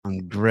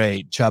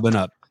great. Chubbing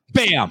up.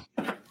 Bam.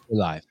 We're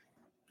live.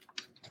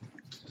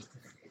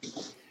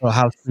 Well,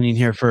 house cleaning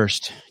here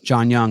first.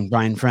 John Young,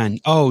 Brian Friend.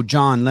 Oh,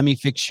 John, let me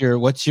fix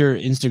what's your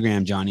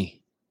Instagram,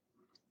 Johnny?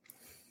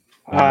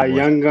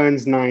 Young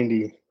Guns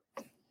 90.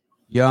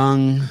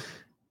 Young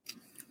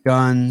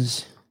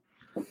Guns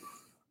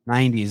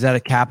 90. Is that a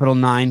capital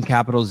 9,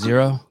 capital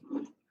 0?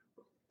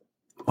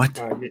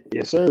 What?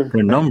 Yes, sir.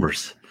 They're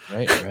numbers.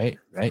 Right.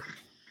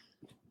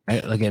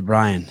 Look at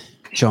Brian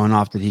showing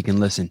off that he can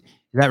listen.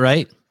 Is that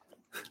right?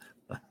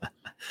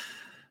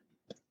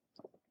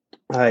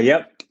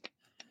 Yep.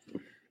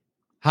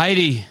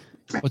 Heidi,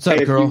 what's up,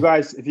 girl?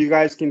 If you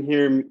guys can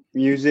hear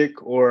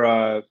music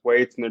or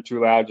weights and they're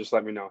too loud, just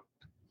let me know.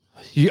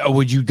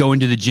 Would you go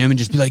into the gym and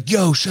just be like,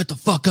 yo, shut the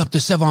fuck up. The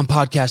Sevon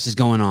podcast is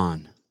going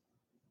on.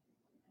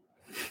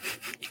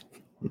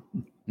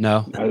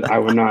 No, I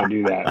would not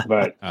do that.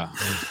 But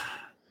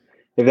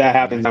if that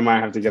happens, I might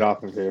have to get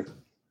off of here.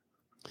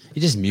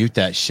 You just mute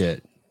that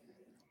shit.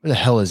 Where the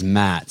hell is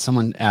Matt?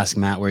 Someone ask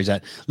Matt where he's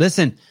at.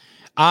 Listen,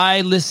 I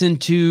listened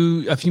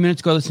to a few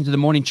minutes ago, I listened to the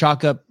Morning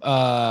Chalk Up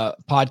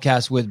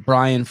podcast with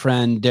Brian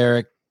Friend,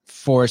 Derek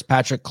Forrest,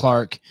 Patrick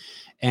Clark,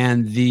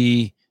 and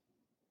the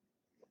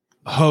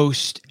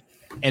host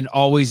and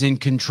always in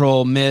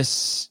control,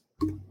 Miss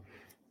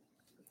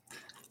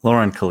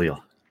Lauren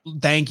Khalil.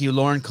 Thank you,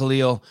 Lauren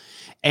Khalil.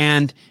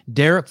 And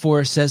Derek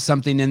Forrest says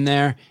something in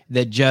there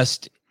that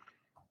just,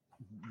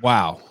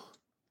 wow.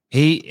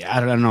 I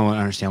don't know. I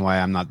understand why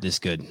I'm not this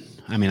good.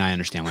 I mean, I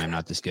understand why I'm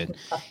not this good.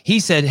 He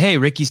said, hey,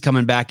 Ricky's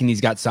coming back and he's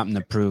got something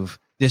to prove.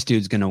 This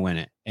dude's going to win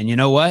it. And you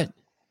know what?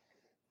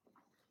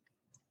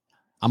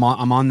 I'm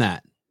on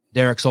that.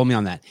 Derek sold me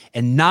on that.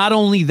 And not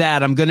only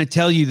that, I'm going to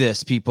tell you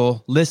this,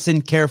 people.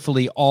 Listen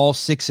carefully, all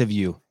 6 of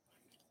you.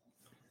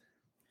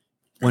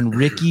 When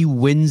Ricky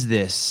wins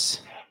this,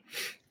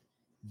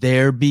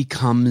 there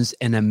becomes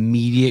an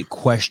immediate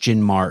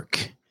question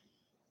mark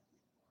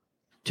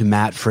to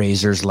Matt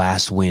Fraser's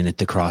last win at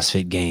the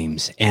CrossFit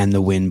Games and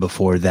the win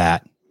before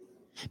that.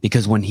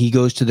 Because when he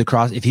goes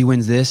to if he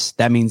wins this,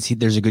 that means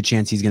there's a good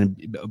chance he's going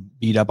to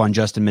beat up on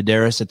Justin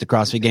Medeiros at the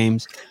CrossFit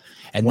Games.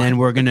 And then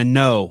we're going to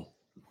know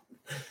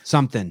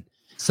something.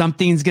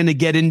 Something's going to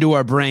get into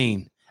our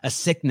brain, a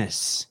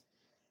sickness.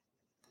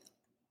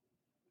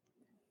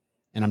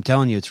 And I'm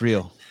telling you, it's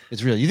real.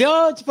 It's real.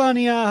 It's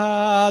funny.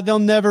 They'll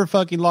never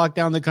fucking lock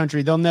down the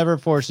country. They'll never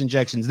force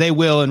injections. They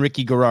will, and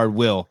Ricky Garrard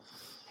will.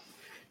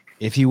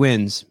 If he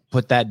wins,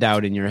 put that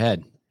doubt in your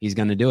head. He's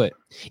going to do it.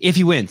 If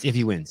he wins. If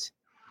he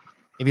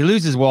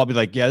loses, well, I'll be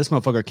like, yeah, this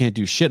motherfucker can't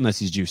do shit unless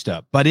he's juiced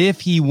up. But if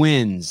he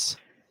wins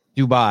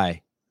Dubai,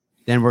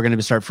 then we're going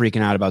to start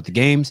freaking out about the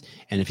games.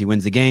 And if he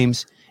wins the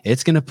games,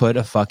 it's going to put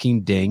a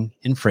fucking ding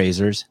in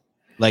Fraser's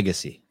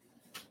legacy.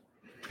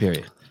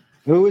 Period.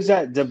 Who was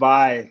at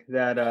Dubai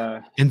that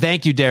And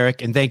thank you,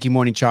 Derek, and thank you,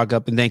 Morning Chalk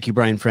Up, and thank you,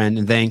 Brian Friend,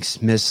 and thanks,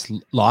 Miss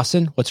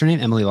Lawson. What's her name?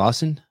 Emily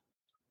Lawson?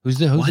 Who's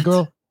the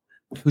girl?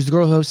 Who's the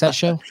girl who hosts that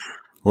show?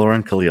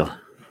 Lauren Khalil.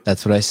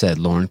 That's what I said,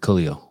 Lauren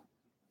Khalil.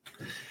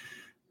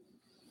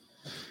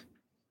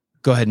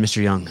 Go ahead,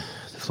 Mr. Young.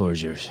 The floor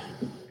is yours.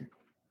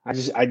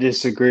 I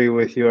disagree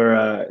with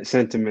your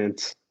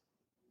sentiments.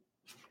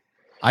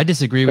 I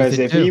disagree with it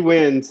because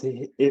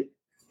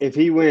if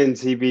he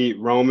wins, he beat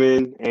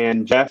Roman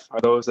and Jeff.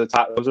 Those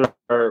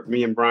are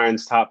me and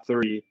Brian's top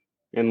 3.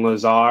 And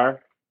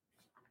Lazar.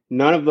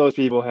 None of those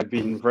people have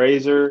beaten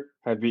Fraser,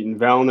 have beaten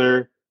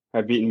Vellner,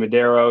 have beaten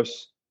Medeiros.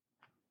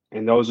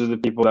 And those are the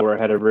people that were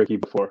ahead of Ricky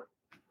before.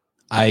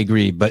 I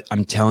agree, but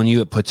I'm telling you,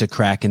 it puts a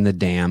crack in the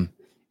dam.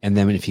 And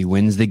then if he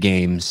wins the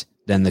games,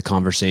 then the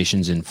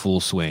conversation's in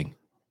full swing.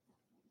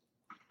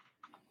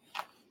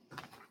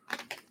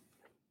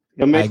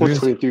 It'll make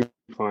 2022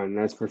 fun,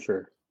 that's for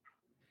sure.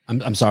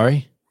 I'm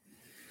sorry?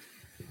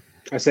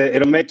 I said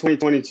it'll make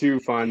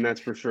 2022 fun,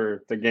 that's for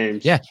sure, the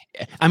games. Yeah.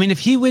 I mean, if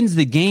he wins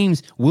the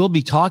games, we'll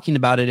be talking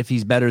about it if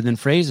he's better than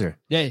Fraser.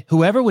 Yeah.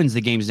 Whoever wins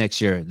the games next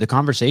year, the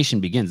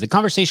conversation begins. The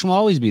conversation will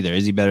always be there.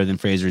 Is he better than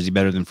Fraser? Is he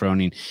better than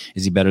Froning?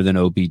 Is he better than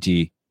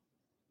OPT?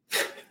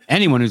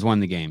 Anyone who's won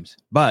the games.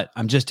 But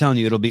I'm just telling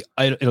you,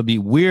 it'll be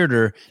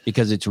weirder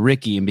because it's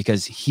Ricky and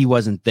because he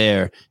wasn't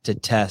there to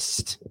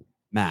test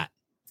Matt.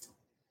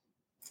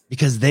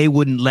 Because they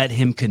wouldn't let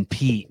him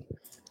compete.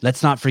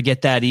 Let's not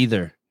forget that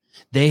either.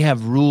 They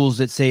have rules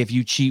that say if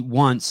you cheat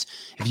once,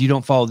 if you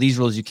don't follow these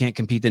rules, you can't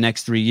compete the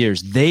next 3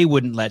 years. They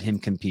wouldn't let him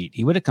compete.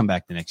 He would have come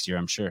back the next year,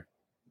 I'm sure.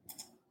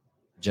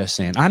 Just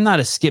saying. I'm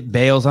not a Skip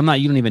Bales. You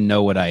don't even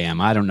know what I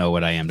am. I don't know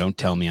what I am. Don't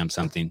tell me I'm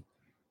something.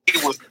 He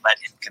wouldn't let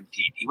him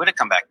compete. He would have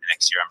come back the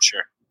next year, I'm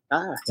sure.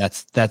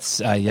 That's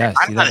yeah.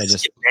 I'm not a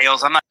Skip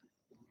Bales.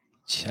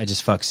 I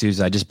just fucked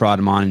Sousa. I just brought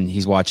him on and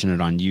he's watching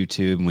it on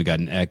YouTube and we got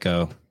an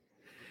echo.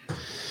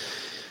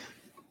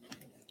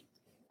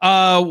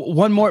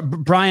 One more,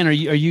 Brian. Are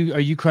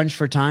you crunched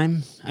for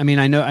time? I mean,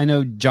 I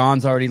know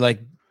John's already like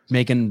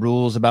making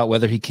rules about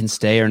whether he can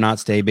stay or not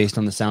stay based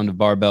on the sound of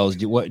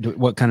barbells.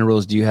 What kind of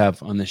rules do you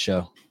have on this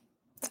show?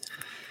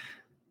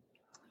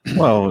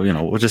 Well,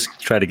 we'll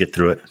just try to get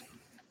through it.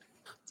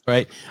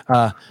 Right.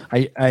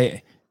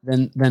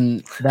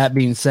 Then that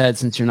being said,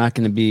 since you're not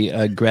going to be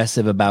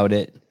aggressive about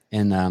it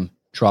and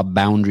draw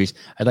boundaries,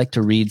 I'd like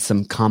to read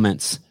some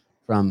comments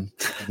from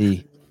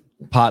the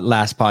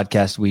last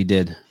podcast we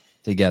did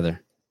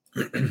together.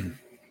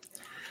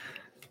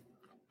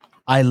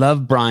 I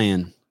love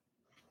Brian.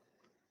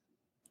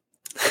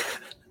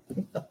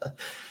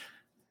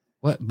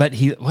 What? But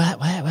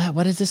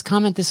what is this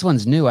comment? This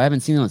one's new. I haven't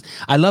seen this.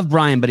 I love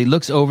Brian, but he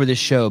looks over the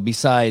show.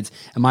 Besides,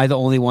 am I the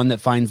only one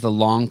that finds the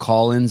long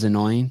call-ins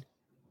annoying?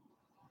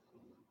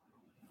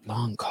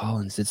 Long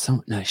call-ins. Did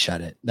someone? No, shut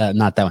it.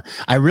 Not that one.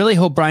 I really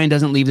hope Brian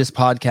doesn't leave this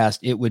podcast.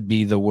 It would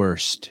be the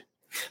worst.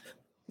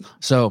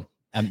 So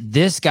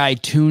this guy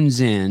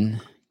tunes in,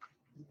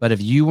 but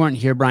if you weren't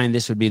here, Brian,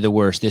 this would be the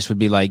worst. This would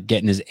be like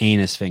getting his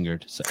anus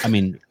fingered. So, I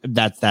mean,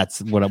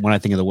 that's what when I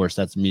think of the worst,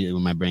 that's immediately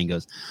when my brain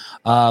goes.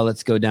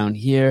 Let's go down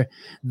here.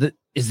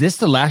 Is this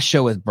the last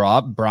show with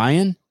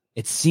Brian?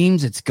 It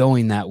seems it's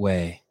going that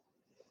way.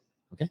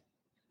 Okay,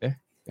 fair.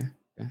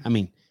 I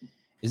mean.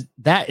 Is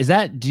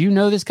that? Do you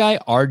know this guy,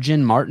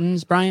 Arjun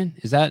Martins, Brian?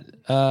 Is that?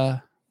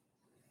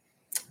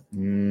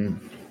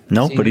 No,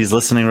 but he's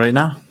listening right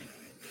now.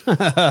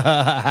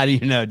 How do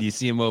you know? Do you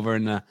see him over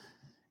in the?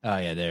 Oh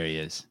yeah, there he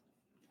is.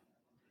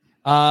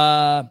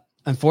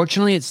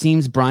 Unfortunately, it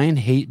seems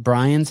Brian's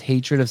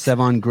hatred of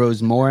Sevon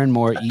grows more and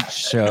more each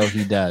show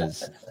he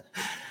does,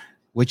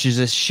 which is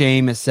a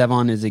shame, as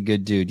Sevon is a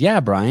good dude. Yeah,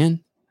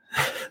 Brian,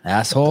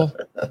 asshole.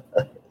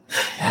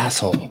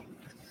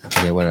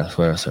 Okay, what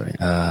else? Sorry.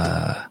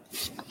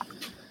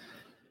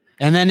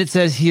 And then it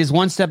says he is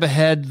one step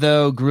ahead,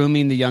 though,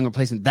 grooming the young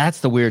replacement.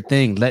 That's the weird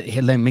thing. Let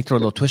me throw a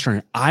little twist on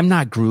it. I'm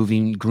not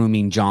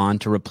grooming John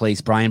to replace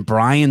Brian.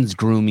 Brian's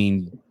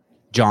grooming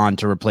John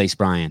to replace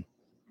Brian.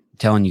 I'm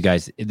telling you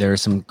guys,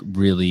 there's some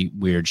really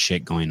weird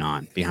shit going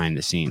on behind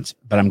the scenes.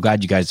 But I'm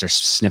glad you guys are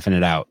sniffing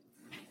it out,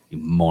 you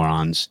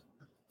morons.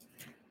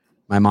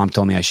 My mom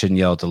told me I shouldn't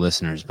yell at the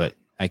listeners, but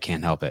I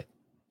can't help it.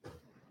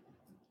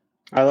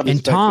 I love the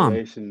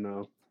speculation,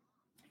 though.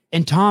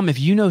 And Tom, if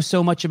you know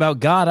so much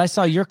about God, I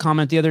saw your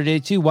comment the other day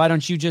too. Why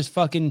don't you just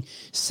fucking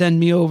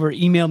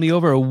email me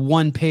over a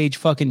 1-page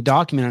fucking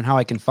document on how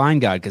I can find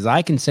God? Because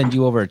I can send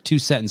you over a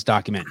 2-sentence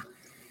document.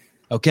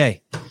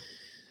 Okay,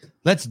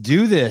 let's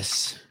do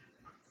this.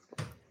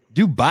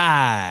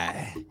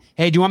 Dubai.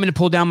 Hey, do you want me to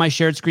pull down my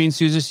shared screen,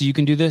 Susan, so you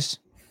can do this?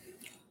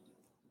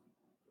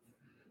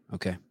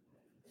 Okay.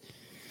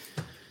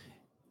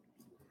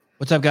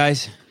 What's up,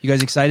 guys? You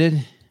guys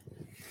excited?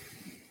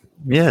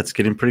 Yeah, it's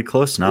getting pretty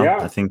close now. Yeah.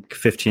 I think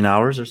 15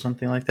 hours or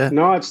something like that.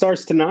 No, it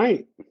starts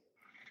tonight.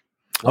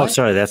 Oh,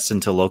 sorry. That's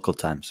until local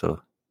time.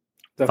 So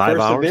The 5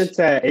 first hours? event's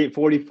at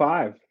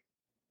 8:45.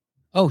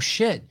 Oh,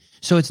 shit.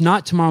 So it's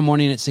not tomorrow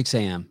morning at 6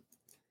 a.m.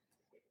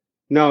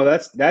 No,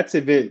 that's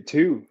event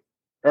 2.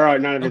 Or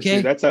not event Okay.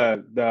 2. That's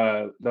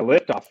the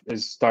liftoff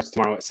starts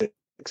tomorrow at 6.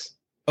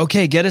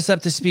 Okay, get us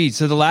up to speed.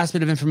 So the last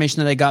bit of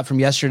information that I got from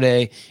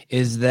yesterday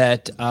is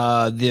that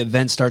the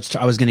event starts.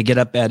 I was going to get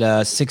up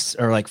at 6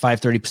 or like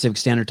 5:30 Pacific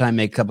Standard Time,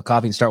 make a cup of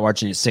coffee, and start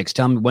watching at 6.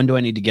 Tell me, when do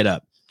I need to get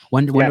up?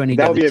 When do I need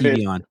to have the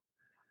TV on?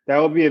 That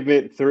will be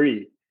event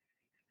 3.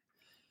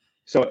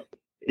 So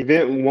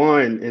event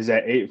 1 is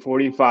at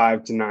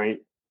 8:45 tonight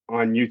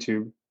on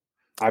YouTube.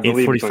 I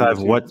believe it's on 8:45.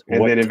 YouTube.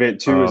 And then event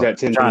 2 is at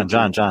 10.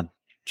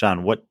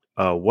 John,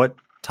 what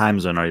time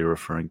zone are you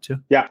referring to?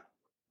 Yeah.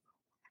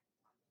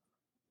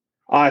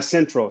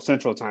 Central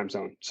time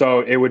zone.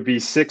 So it would be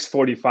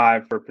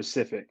 6:45 for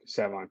Pacific,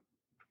 Sevon.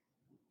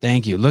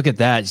 Thank you. Look at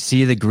that.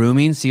 See the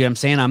grooming? See what I'm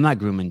saying? I'm not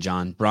grooming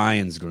John.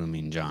 Brian's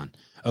grooming John.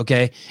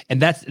 Okay. And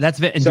that's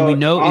and So do we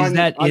know on, is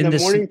that on in the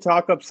this morning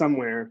talk up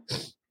somewhere?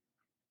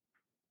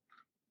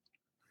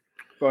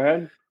 Go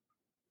ahead.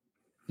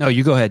 No,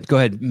 you go ahead. Go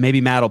ahead.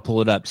 Maybe Matt will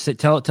pull it up.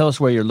 Tell us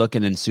where you're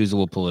looking and Susan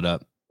will pull it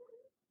up.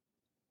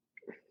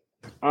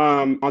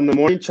 On the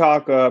morning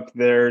chalk up,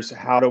 there's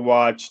how to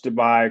watch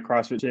Dubai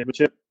CrossFit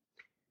Championship,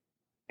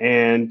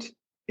 and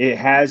it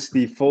has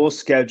the full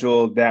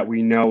schedule that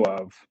we know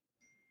of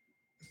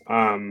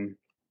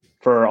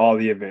for all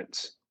the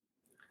events.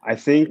 I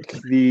think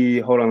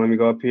hold on, let me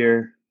go up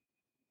here.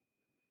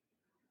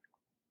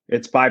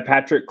 It's by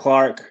Patrick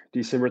Clark,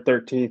 December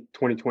 13th,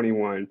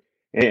 2021.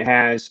 And it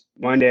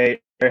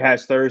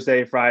has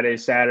Thursday, Friday,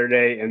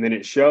 Saturday, and then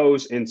it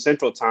shows in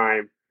Central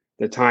Time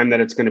the time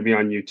that it's going to be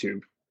on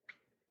YouTube.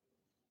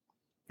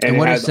 And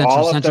what is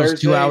Central?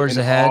 Central's 2 hours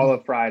ahead? All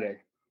of Friday.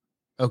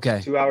 Okay.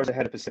 2 hours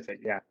ahead of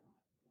Pacific, yeah.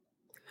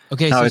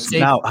 Okay,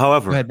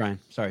 however, go ahead, Brian.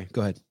 Sorry,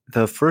 go ahead.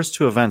 The first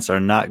 2 events are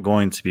not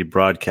going to be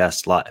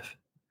broadcast live.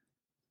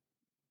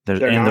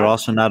 They're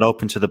also not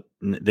open to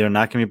they're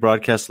not going to be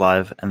broadcast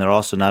live, and they're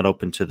also not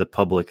open to the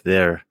public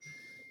there,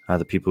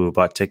 the people who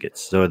bought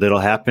tickets. So that'll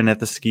happen at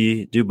the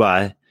Ski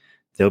Dubai.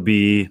 There'll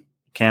be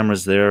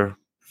cameras there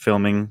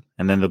filming,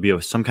 and then there'll be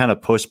some kind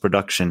of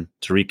post-production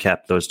to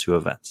recap those 2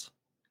 events.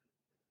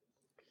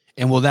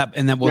 And will that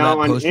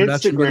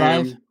post-production be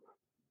live?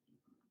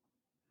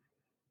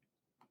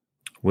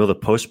 Will the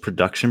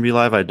post-production be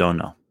live? I don't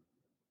know.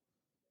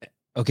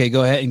 Okay,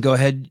 go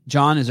ahead,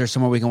 John. Is there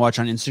somewhere we can watch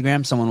on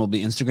Instagram? Someone will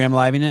be Instagram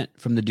living it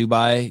from the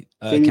Dubai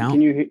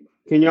account.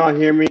 Can y'all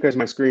hear me? Because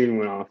my screen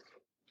went off.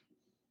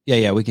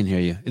 Yeah, we can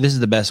hear you. This is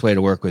the best way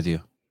to work with you.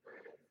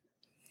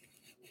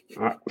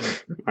 All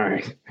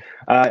right.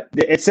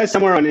 It says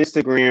somewhere on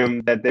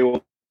Instagram that they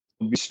will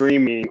be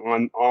streaming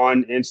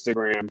on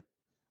Instagram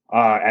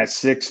at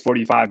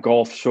 6:45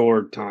 Gulf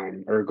Shore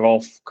time or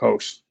Gulf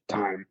Coast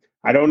time.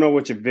 I don't know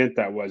which event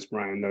that was,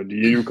 Brian, though. Do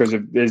you? Because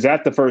is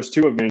that the first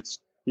two events?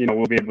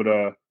 We'll be able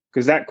to,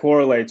 because that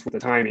correlates with the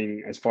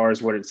timing as far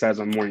as what it says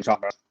on Morning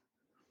Talk.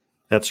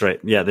 That's right.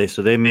 Yeah,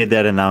 they made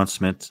that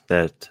announcement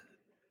that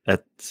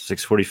at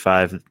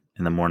 6:45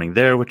 in the morning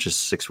there, which is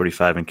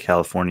 6:45 in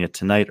California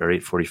tonight, or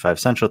 8:45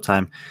 Central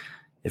Time.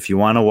 If you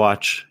want to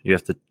watch, you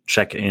have to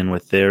check in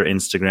with their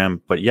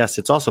Instagram. But yes,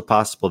 it's also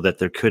possible that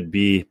there could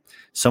be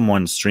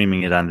someone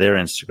streaming it on their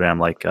Instagram,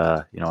 like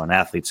an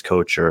athlete's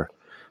coach or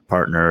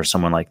partner or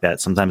someone like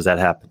that. Sometimes that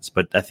happens.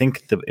 But I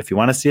think if you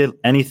want to see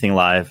anything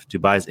live,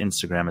 Dubai's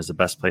Instagram is the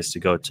best place to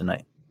go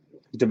tonight.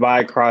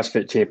 Dubai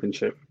CrossFit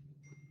Championship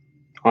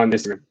on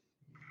Instagram.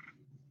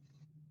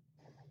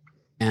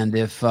 And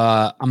if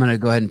I'm going to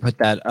go ahead and put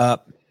that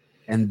up,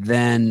 and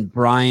then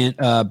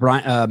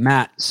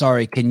Matt,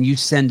 sorry, can you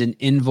send an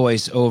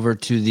invoice over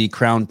to the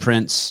Crown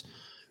Prince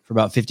for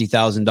about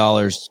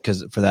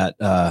 $50,000 for that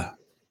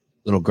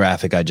little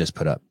graphic I just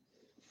put up?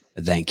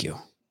 Thank you.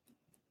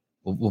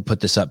 We'll put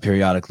this up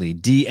periodically.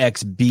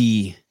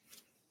 DXB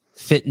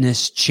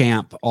Fitness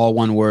Champ, all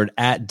one word,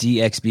 at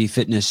DXB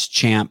Fitness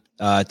Champ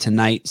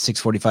tonight,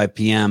 6:45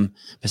 p.m.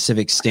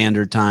 Pacific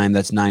Standard Time.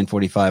 That's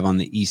 9:45 on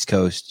the East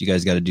Coast. You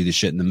guys got to do the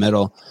shit in the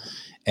middle,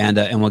 and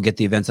we'll get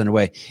the events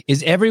underway.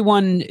 Is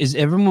everyone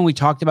we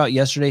talked about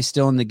yesterday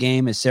still in the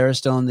game? Is Sarah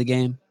still in the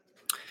game?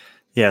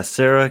 Yeah,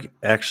 Sarah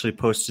actually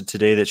posted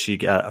today that she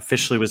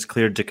officially was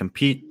cleared to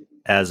compete.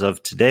 As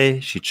of today,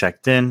 she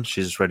checked in.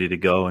 She's ready to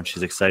go, and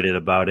she's excited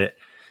about it.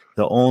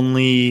 The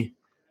only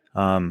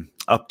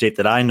update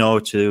that I know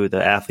to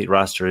the athlete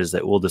roster is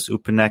that Uldis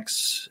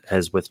Upanex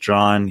has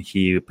withdrawn.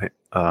 He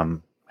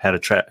had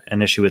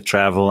an issue with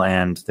travel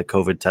and the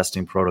COVID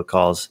testing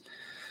protocols,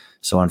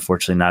 so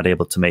unfortunately not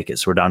able to make it.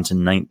 So we're down to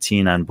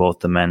 19 on both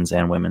the men's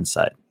and women's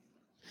side.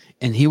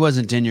 And he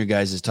wasn't in your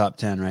guys' top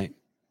 10, right?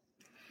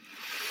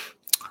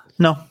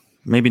 No,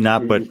 maybe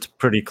not, but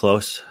pretty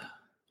close.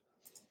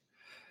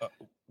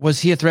 Was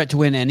he a threat to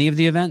win any of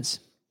the events?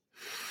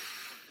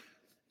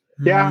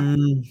 Yeah,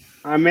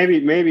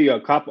 maybe a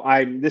couple.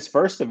 This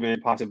first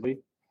event possibly,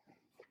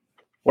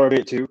 or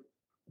event two.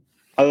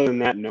 Other than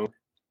that, no.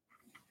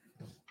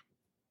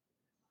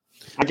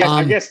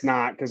 I guess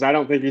not, because I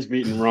don't think he's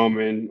beaten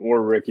Roman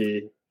or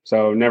Ricky.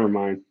 So never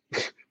mind.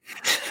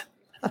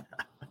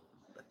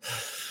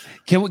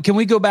 Can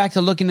we go back to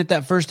looking at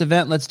that first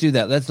event? Let's do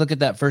that. Let's look at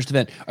that first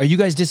event. Are you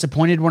guys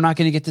disappointed we're not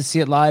going to get to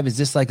see it live? Is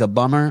this like a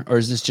bummer, or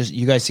is this just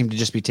you guys seem to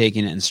just be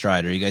taking it in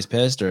stride? Are you guys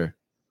pissed or?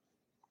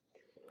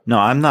 No,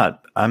 I'm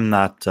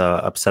not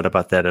upset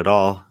about that at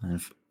all.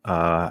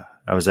 I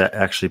was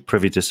actually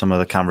privy to some of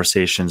the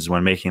conversations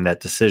when making that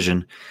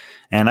decision,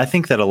 and I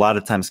think that a lot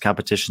of times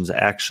competitions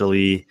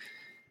actually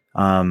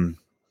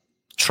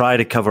try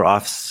to cover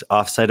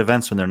offsite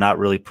events when they're not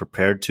really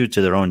prepared to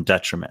their own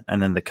detriment.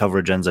 And then the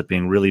coverage ends up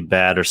being really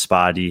bad or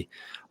spotty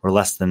or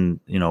less than,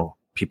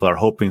 people are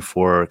hoping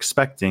for or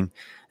expecting.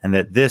 And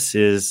that this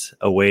is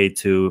a way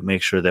to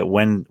make sure that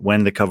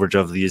when the coverage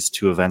of these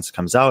two events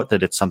comes out,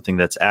 that it's something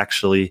that's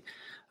actually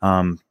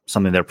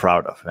something they're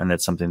proud of. And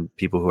that's something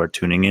people who are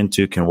tuning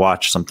into can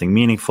watch something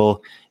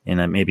meaningful in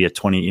maybe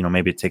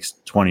maybe it takes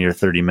 20 or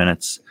 30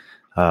 minutes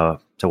to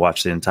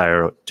watch the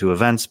entire two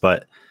events.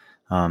 But,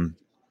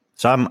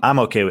 so I'm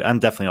okay. I'm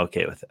definitely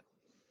okay with it.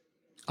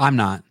 I'm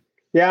not.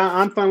 Yeah,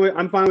 I'm fine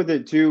with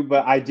it too.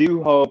 But I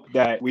do hope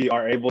that we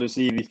are able to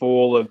see the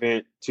full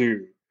event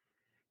too,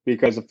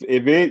 because if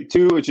event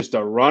two is just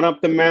a run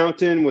up the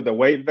mountain with a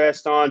weight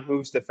vest on,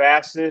 who's the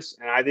fastest,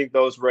 and I think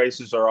those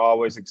races are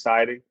always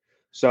exciting.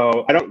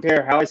 So I don't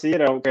care how I see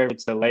it. I don't care if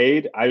it's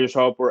delayed. I just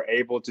hope we're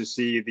able to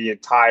see the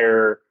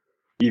entire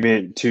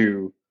event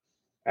two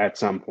at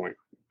some point.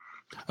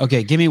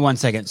 Okay, give me 1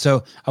 second.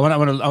 So I want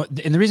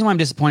to, and the reason why I'm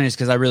disappointed is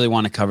because I really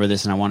want to cover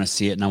this and I want to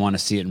see it and I want to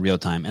see it in real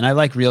time. And I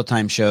like real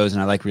time shows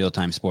and I like real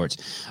time sports.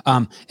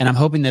 And I'm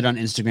hoping that on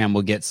Instagram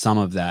we'll get some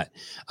of that.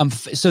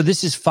 So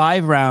this is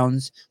 5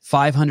 rounds,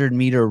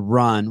 500-meter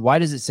run. Why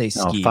does it say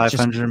ski?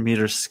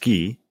 500-meter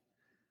ski.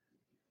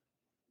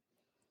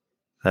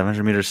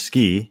 500-meter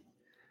ski,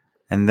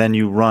 and then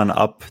you run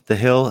up the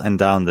hill and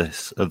down the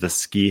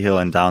ski hill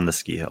and down the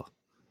ski hill.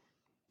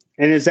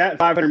 And is that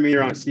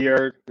 500-meter on a ski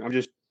erg? I'm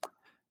just.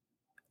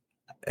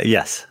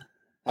 Yes.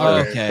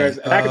 Okay.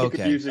 That could be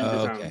confusing to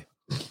some.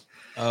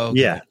 Okay.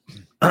 Yeah.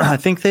 I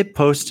think they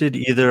posted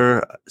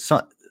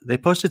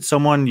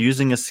someone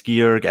using a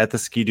ski erg at the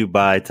Ski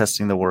Dubai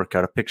testing the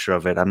workout, a picture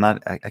of it.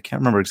 I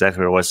can't remember exactly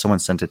where it was. Someone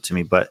sent it to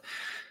me, but it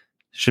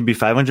should be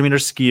 500-meter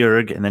ski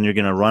erg, and then you're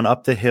going to run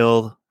up the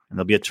hill, and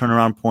there'll be a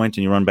turnaround point,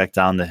 and you run back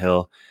down the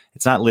hill.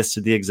 It's not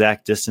listed the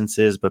exact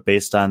distances, but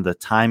based on the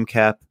time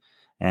cap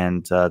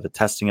And the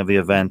testing of the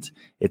event,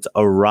 it's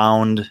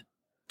around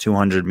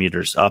 200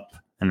 meters up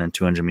and then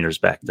 200 meters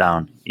back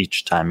down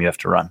each time you have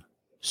to run.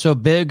 So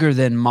bigger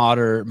than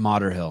Mater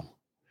Hill.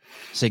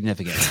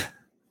 Significant.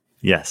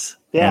 Yes.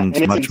 Yeah,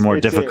 and much more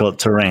difficult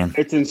terrain.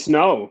 It's in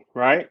snow,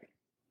 right?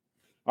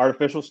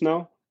 Artificial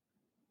snow?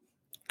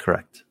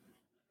 Correct.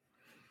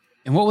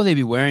 And what will they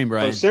be wearing,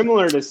 Brian? So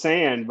similar to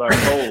sand, but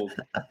cold.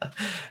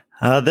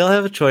 They'll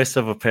have a choice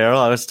of apparel.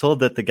 I was told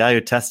that the guy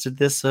who tested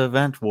this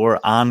event wore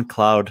On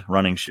Cloud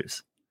running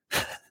shoes.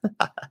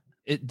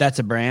 That's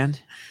a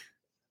brand?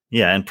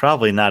 Yeah, and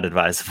probably not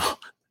advisable.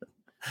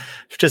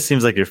 It just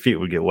seems like your feet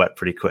would get wet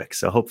pretty quick.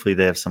 So hopefully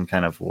they have some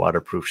kind of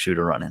waterproof shoe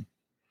to run in.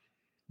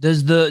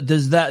 What's the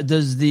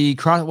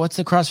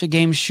CrossFit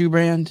Games shoe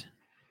brand?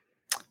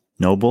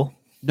 Noble.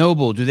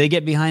 Do they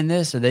get behind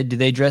this, or do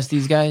they dress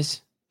these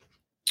guys?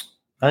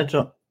 I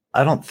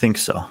don't think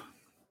so.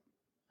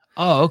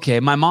 Oh, okay.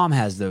 My mom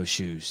has those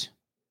shoes.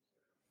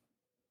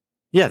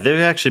 Yeah, they've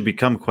actually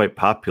become quite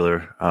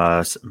popular.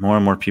 More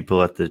and more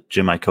people at the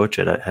gym I coach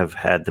at have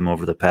had them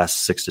over the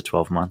past 6 to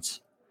 12 months.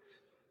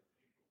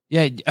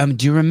 Yeah.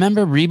 Do you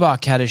remember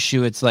Reebok had a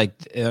shoe? It's like,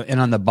 and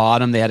on the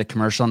bottom they had a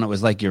commercial, and it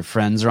was like your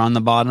friends are on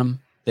the bottom.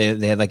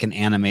 They had like an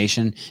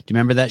animation. Do you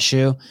remember that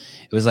shoe?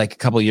 It was like a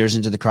couple of years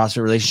into the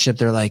CrossFit relationship.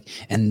 They're like,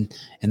 and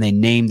they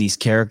named these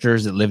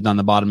characters that lived on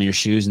the bottom of your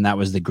shoes, and that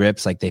was the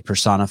grips. Like they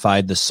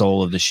personified the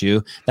soul of the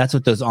shoe. That's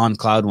what those On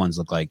Cloud ones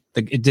look like.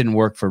 It didn't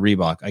work for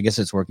Reebok. I guess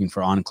it's working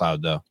for On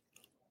Cloud though.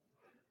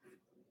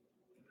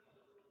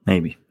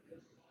 Maybe.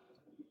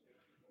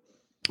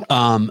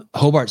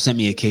 Hobart sent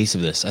me a case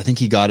of this. I think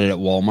he got it at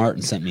Walmart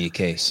and sent me a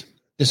case.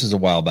 This was a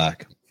while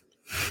back.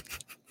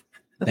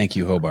 Thank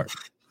you, Hobart.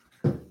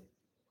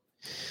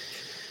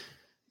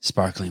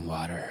 Sparkling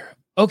water.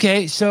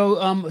 Okay, so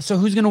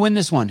who's going to win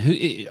this one?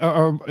 Who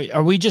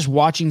are we just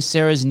watching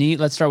Sarah's knee?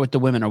 Let's start with the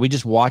women. Are we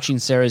just watching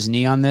Sarah's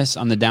knee on this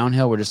on the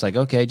downhill? We're just like,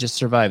 okay, just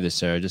survive this,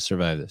 Sarah. Just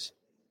survive this.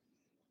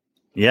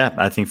 Yeah,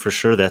 I think for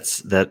sure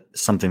that's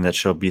something that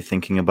she'll be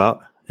thinking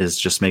about, is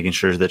just making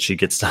sure that she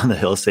gets down the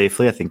hill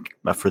safely. I think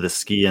for the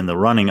ski and the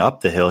running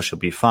up the hill, she'll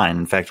be fine.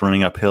 In fact,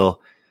 running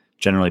uphill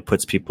generally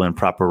puts people in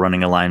proper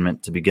running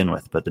alignment to begin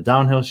with. But the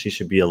downhill, she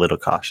should be a little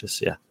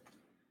cautious. Yeah.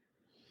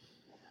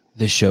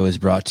 This show is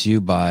brought to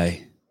you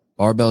by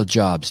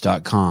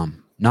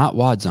barbelljobs.com, not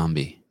Wad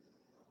Zombie.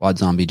 Wad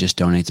Zombie just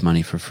donates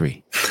money for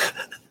free.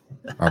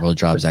 Barbell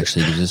Jobs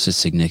actually gives us a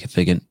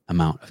significant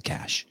amount of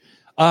cash.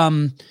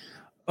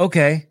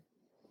 Okay.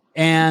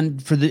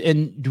 And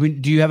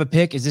do you have a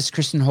pick? Is this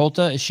Kristen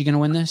Holta? Is she going to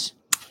win this?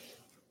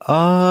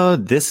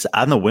 This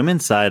on the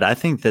women's side, I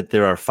think that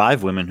there are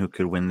 5 women who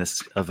could win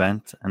this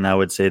event, and I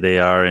would say they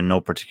are in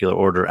no particular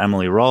order: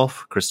 Emily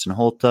Rolfe, Kristen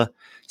Holta,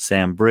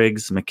 Sam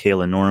Briggs,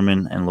 Michaela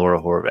Norman, and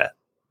Laura Horvat.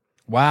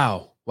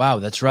 Wow,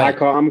 that's right.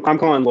 I'm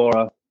calling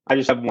Laura. I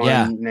just have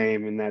one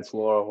name, and that's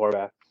Laura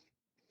Horvat.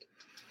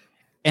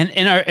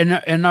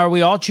 And are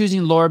we all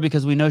choosing Laura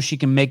because we know she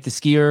can make the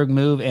ski erg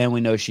move and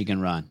we know she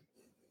can run?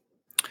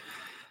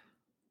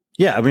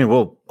 Yeah, I mean,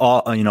 well,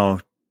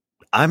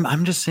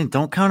 I'm just saying,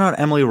 don't count out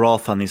Emily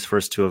Rolfe on these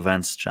first 2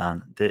 events,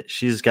 John.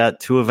 She's got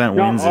 2 event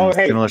wins and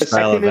similar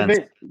style events.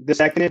 The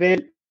second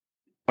event,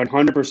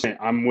 100%,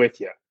 I'm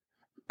with you.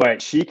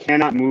 But she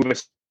cannot move a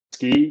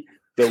ski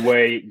the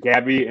way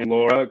Gabby and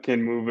Laura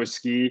can move a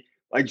ski.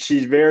 Like,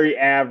 she's very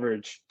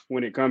average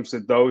when it comes to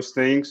those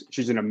things.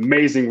 She's an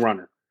amazing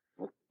runner.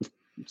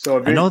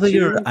 So I know that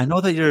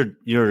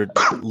you're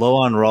low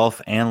on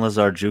Rolfe and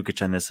Lazar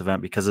Jukic on this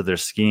event because of their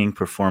skiing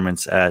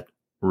performance at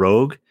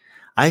Rogue.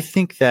 I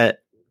think that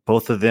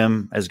both of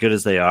them, as good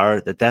as they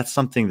are, that's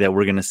something that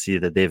we're going to see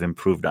that they've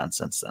improved on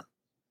since then.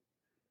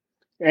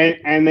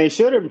 And they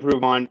should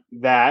improve on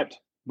that.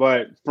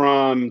 But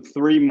from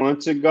 3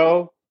 months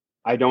ago,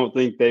 I don't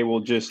think they will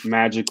just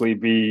magically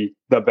be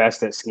the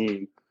best at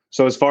skiing.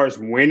 So as far as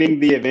winning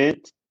the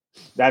event,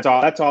 that's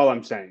all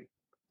I'm saying.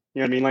 You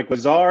know what I mean? Like,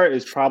 Lazar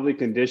is probably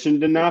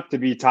conditioned enough to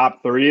be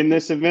top 3 in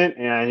this event,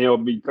 and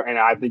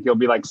I think he'll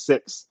be like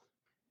 6,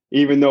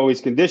 even though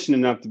he's conditioned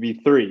enough to be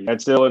 3.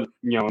 That's still,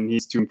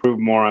 needs to improve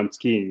more on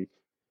skiing.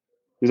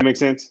 Does that make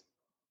sense?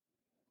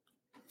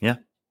 Yeah.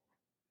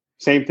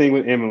 Same thing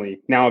with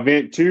Emily. Now,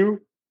 event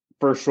 2,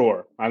 for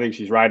sure. I think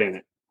she's right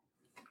in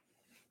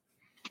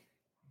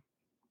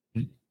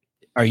it.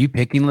 Are you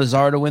picking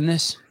Lazar to win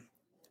this?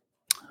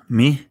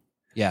 Me?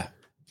 Yeah.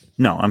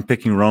 No, I'm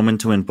picking Roman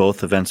to win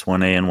both events,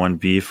 1A and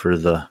 1B for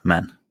the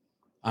men.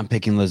 I'm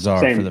picking Lazar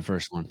for the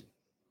first one.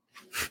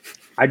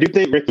 I do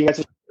think Ricky has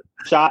a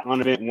shot on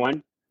event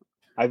 1.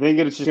 I think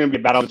it's just going to be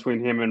a battle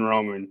between him and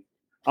Roman.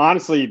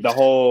 Honestly,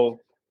 the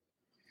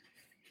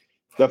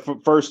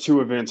first 2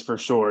 events for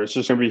sure. It's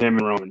just going to be him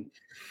and Roman.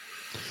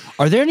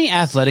 Are there any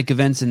athletic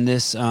events in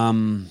this?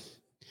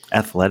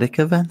 Athletic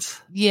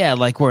events? Yeah,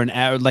 like where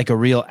a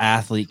real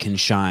athlete can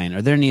shine.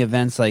 Are there any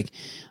events like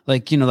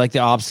the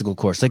obstacle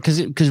course? Like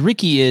because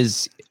Ricky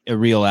is a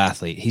real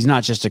athlete. He's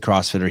not just a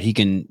CrossFitter. He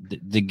can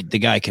the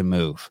guy can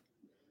move.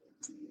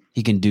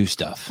 He can do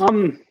stuff.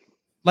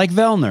 Like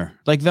Vellner.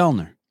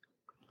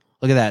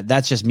 Look at that.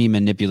 That's just me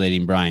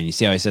manipulating Brian. You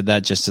see how I said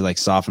that just to like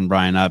soften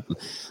Brian up,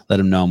 let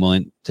him know I'm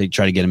willing to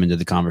try to get him into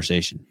the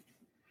conversation.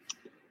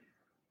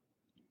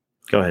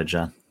 Go ahead,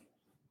 John.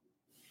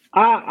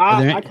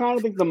 I kind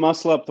of think the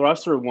muscle up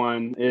thruster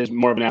one is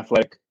more of an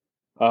athletic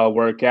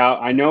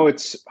workout. I know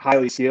it's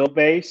highly skill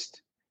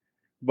based,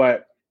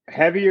 but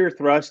heavier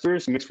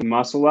thrusters mixed with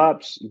muscle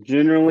ups,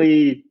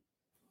 generally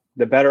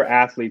the better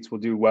athletes will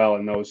do well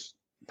in those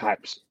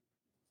types.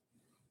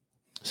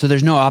 So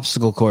there's no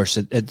obstacle course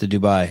at the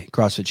Dubai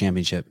CrossFit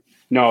Championship?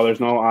 No, there's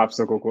no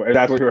obstacle course. If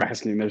that's what you're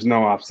asking. There's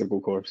no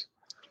obstacle course.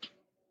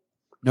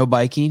 No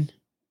biking?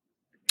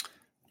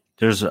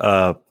 There's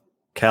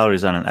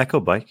calories on an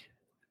Echo bike.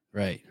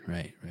 Right.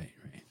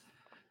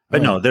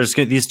 But no, there's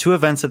these 2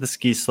 events at the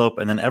ski slope,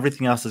 and then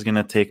everything else is going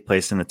to take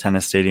place in the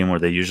tennis stadium where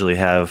they usually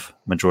have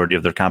majority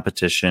of their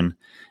competition.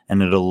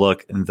 And it'll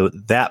look, and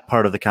that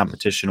part of the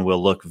competition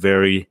will look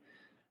very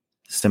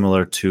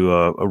similar to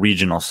a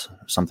regionals,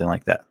 something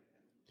like that.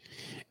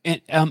 And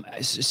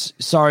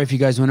sorry if you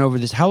guys went over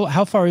this.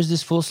 How far is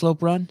this full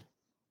slope run?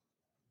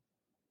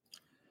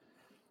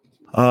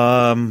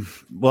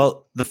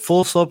 Well, the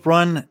full slope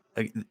run,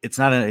 it's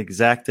not an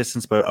exact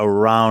distance, but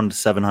around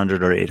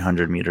 700 or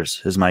 800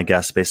 meters is my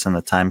guess based on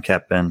the time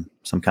cap and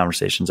some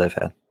conversations I've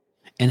had.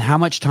 And how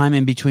much time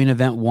in between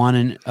event 1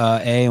 and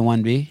A and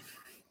 1B?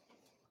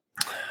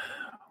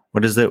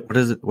 What is it?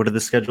 What did the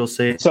schedule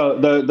say? So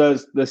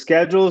the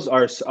schedules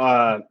are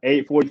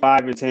 8:45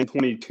 and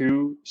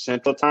 10:22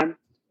 Central Time.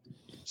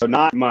 So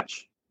not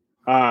much.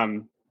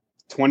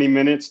 20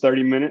 minutes,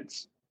 30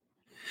 minutes.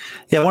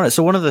 Yeah.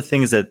 So one of the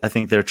things that I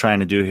think they're trying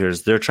to do here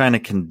is they're trying to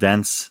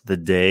condense the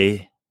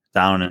day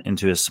down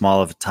into as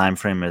small of a time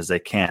frame as they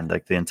can,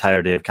 like the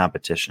entire day of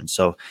competition.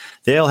 So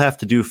they'll have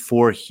to do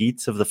 4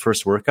 heats of the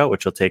first workout,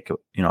 which will take,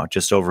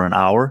 just over an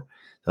hour.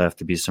 There'll have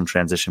to be some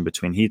transition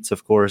between heats,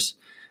 of course.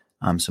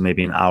 So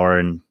maybe an hour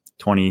and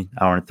 20,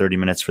 hour and 30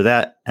 minutes for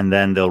that. And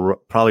then they'll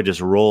probably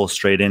just roll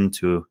straight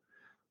into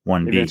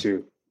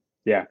 1B.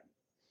 Yeah.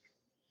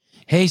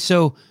 Hey,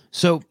 so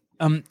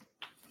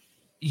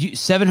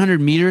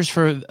 700 meters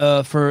for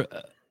event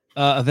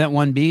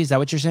 1B, is that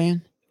what you're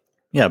saying?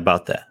 Yeah,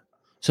 about that.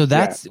 So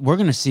that's we're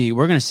gonna see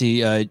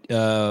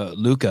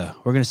Luca.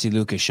 We're gonna see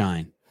Luca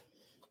shine.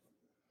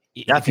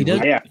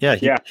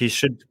 Yeah, he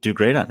should do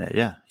great on that.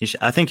 Yeah,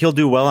 I think he'll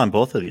do well on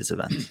both of these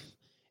events.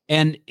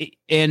 And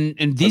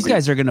these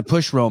guys are gonna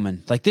push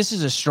Roman. Like, this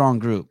is a strong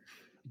group.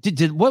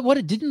 Didn't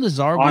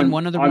Lazar win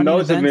one of the running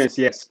those events?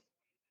 Yes.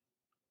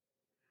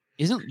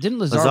 Didn't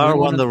Lazar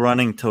won the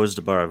running toes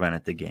to bar event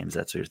at the games?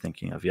 That's what you're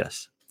thinking of,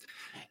 yes.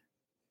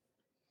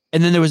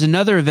 And then there was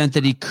another event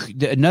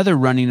another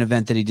running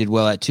event that he did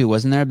well at too,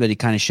 wasn't there? But he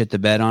kind of shit the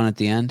bed on at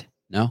the end.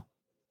 No,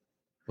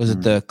 was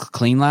it the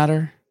clean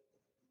ladder?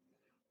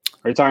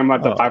 Are you talking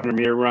about the 500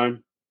 meter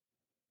run?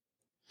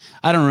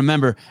 I don't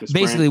remember.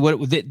 Basically,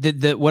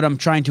 what I'm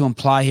trying to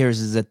imply here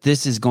is that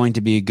this is going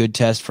to be a good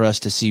test for us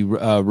to see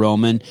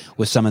Roman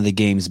with some of the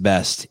game's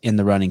best in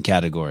the running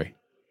category.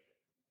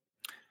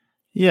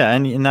 Yeah,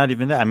 and not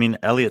even that. I mean,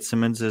 Elliot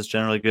Simmons is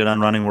generally good on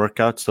running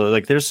workouts. So,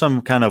 like, there's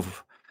some kind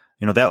of,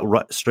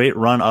 that straight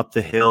run up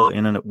the hill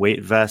in a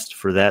weight vest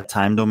for that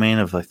time domain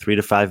of like 3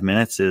 to 5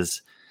 minutes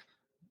is,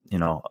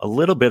 a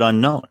little bit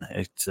unknown.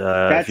 It's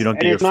if you don't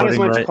get your footing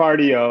right.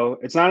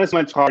 It's not as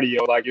much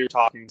cardio like you're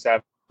talking,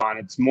 Stefan.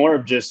 It's more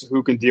of just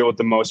who can deal with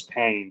the most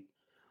pain.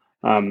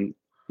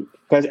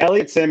 Because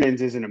Elliot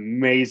Simmons is an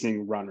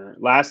amazing runner.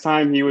 Last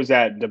time he was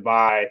at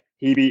Dubai,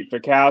 he beat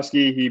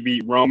Fikowski, he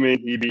beat Roman,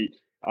 he beat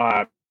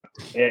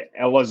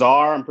Lazar.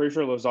 I'm pretty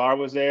sure Lazar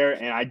was there,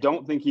 and I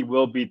don't think he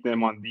will beat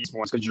them on these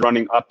ones because you're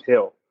running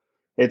uphill.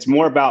 It's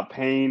more about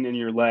pain in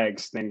your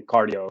legs than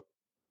cardio.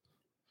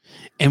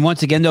 And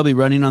once again, they'll be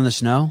running on the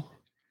snow.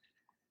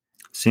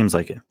 Seems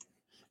like it.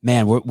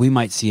 Man, we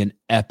might see an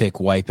epic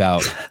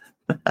wipeout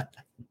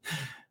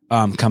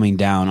coming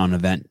down on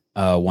event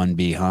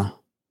 1B, huh?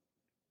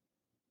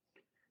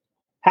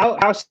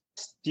 How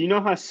do you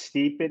know how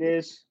steep it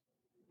is,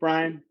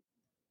 Brian?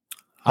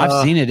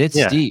 I've seen it.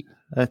 It's steep.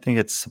 I think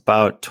it's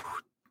about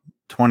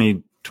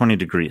 20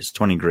 degrees,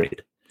 20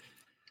 grade.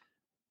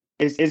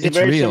 Is it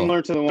very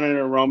similar to the one in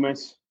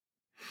Aromas?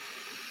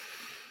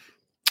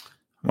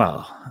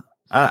 Well,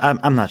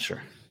 I'm not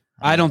sure.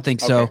 I don't think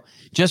so. Okay.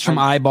 Just from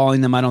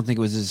eyeballing them, I don't think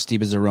it was as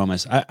steep as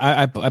Aromas.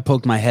 I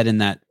poked my head in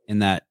that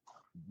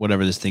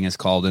whatever this thing is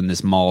called, in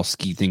this mall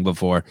ski thing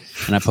before,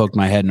 and I poked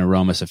my head in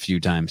Aromas a few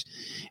times,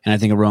 and I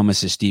think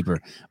Aromas is steeper.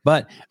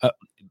 But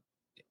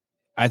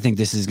I think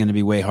this is going to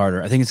be way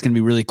harder. I think it's going to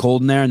be really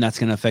cold in there, and that's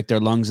going to affect their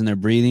lungs and their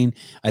breathing.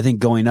 I think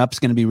going up is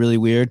going to be really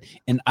weird,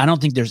 and I don't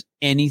think there's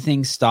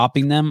anything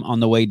stopping them on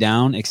the way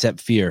down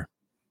except fear.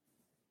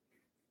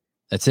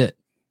 That's it.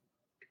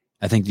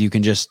 I think you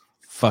can just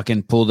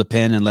fucking pull the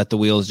pin and let the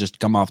wheels just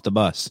come off the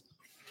bus.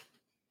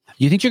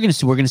 You think we're going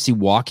to see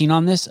walking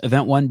on this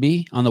event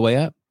 1B on the way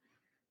up?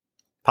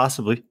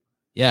 Possibly.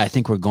 Yeah, I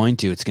think we're going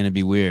to. It's going to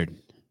be weird.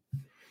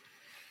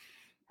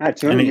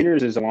 200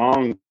 meters is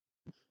long.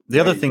 The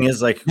other thing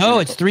is, like, no,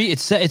 it's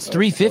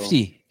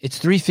 350. It's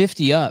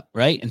 350 up,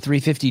 right? And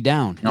 350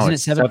 down. No, Isn't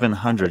it's it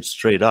 700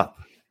 straight up.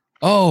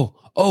 Oh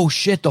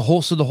shit. The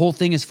whole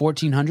thing is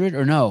 1400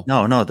 or no?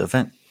 No, the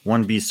event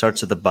 1B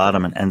starts at the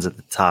bottom and ends at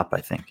the top,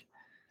 I think.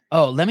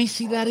 Oh, let me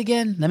see that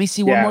again. Let me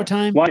see one more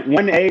time.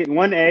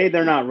 1A,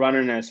 they're not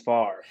running as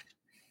far.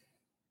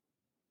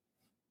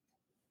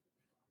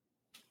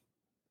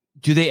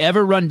 Do they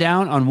ever run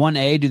down on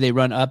 1A? Do they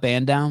run up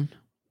and down?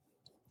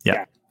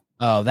 Yeah.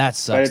 Oh, that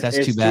sucks. That's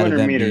too bad.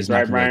 200 meters,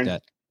 right, Brian?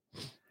 That.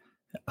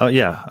 Oh,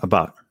 yeah,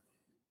 about.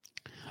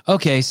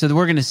 Okay, so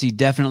we're going to see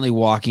definitely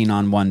walking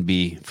on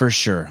 1B for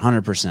sure.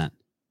 100%.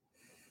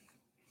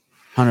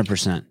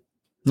 100%.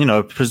 You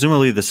know,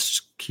 presumably the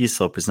ski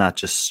slope is not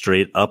just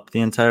straight up the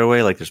entire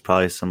way. Like there's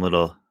probably some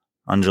little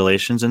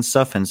undulations and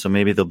stuff. And so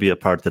maybe there'll be a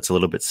part that's a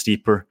little bit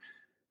steeper.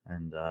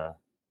 And one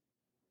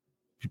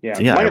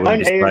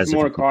A is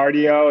more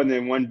cardio, and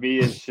then 1B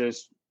is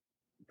just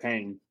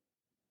pain.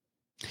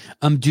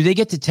 Do they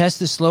get to test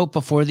the slope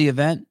before the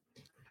event?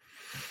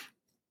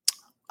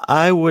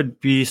 I would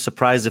be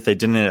surprised if they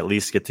didn't at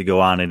least get to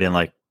go on it and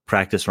like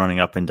practice running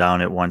up and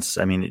down at once.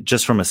 I mean,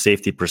 just from a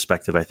safety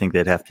perspective, I think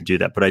they'd have to do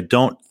that, but I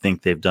don't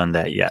think they've done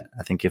that yet.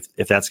 I think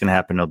if that's going to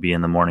happen, it'll be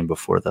in the morning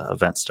before the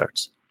event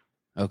starts.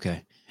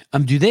 Okay.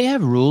 Do they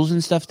have rules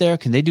and stuff there?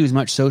 Can they do as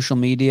much social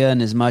media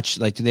and as much,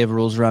 like, do they have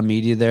rules around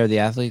media there, the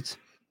athletes?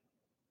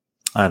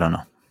 I don't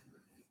know.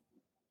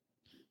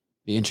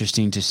 Be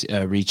interesting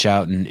to reach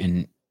out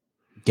and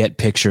get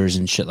pictures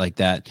and shit like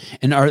that.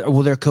 And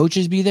will their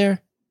coaches be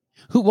there?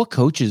 What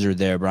coaches are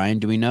there, Brian?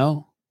 Do we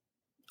know?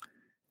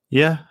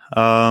 Yeah.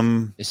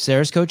 Is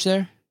Sarah's coach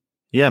there?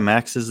 Yeah,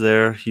 Max is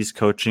there. He's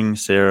coaching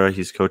Sarah.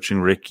 He's coaching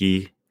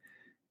Ricky.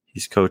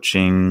 He's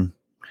coaching,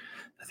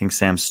 I think,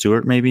 Sam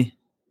Stewart, maybe.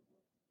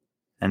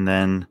 And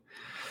then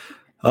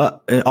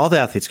all the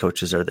athletes'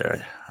 coaches are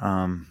there.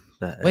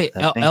 Wait,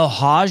 El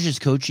Haj is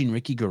coaching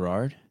Ricky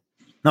Garrard?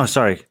 No,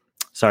 sorry.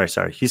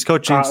 He's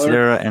coaching Kotler.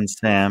 Sarah and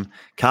Sam.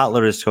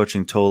 Kotler is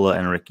coaching Tola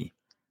and Ricky.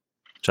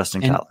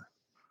 Justin Kotler.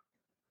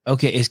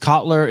 Okay, is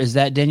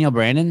that Danielle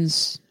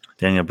Brandon's?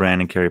 Danielle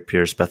Brandon, Carrie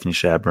Pierce, Bethany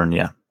Shabburn,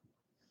 yeah.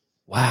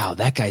 Wow,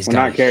 that guy's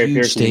got a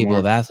huge stable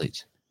of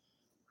athletes.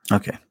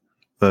 Okay.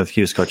 But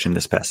he was coaching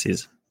this past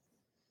season.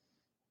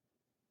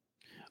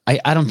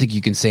 I don't think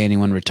you can say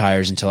anyone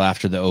retires until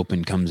after the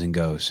Open comes and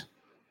goes.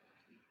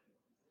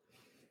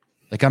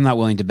 Like, I'm not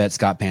willing to bet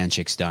Scott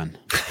Panchik's done.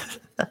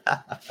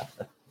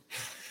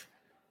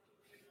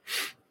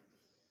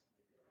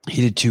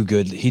 He did too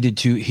good.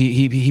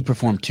 He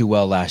performed too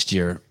well last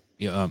year,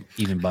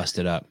 even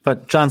busted up.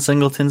 But John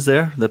Singleton's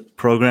there. The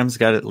program's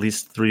got at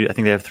least 3. I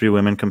think they have 3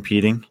 women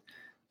competing.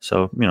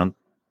 So, you know,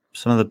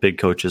 some of the big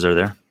coaches are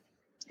there.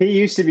 He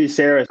used to be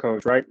Sarah's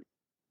coach, right?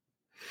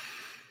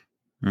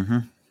 Mm-hmm.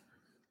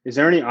 Is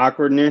there any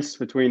awkwardness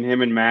between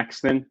him and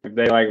Max then, if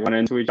they like run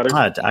into each other?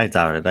 I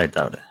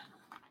doubt it.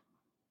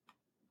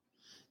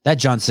 That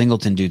John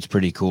Singleton dude's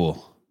pretty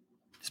cool.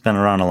 He's been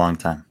around a long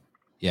time.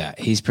 Yeah,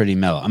 he's pretty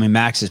mellow. I mean,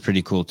 Max is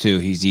pretty cool too.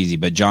 He's easy,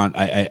 but John,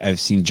 I've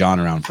seen John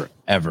around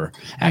forever.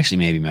 Actually,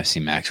 maybe I've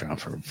seen Max around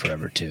for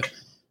forever too.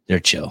 They're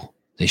chill.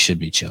 They should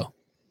be chill.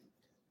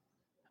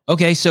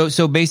 Okay,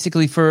 so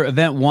basically for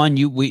event 1,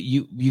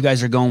 you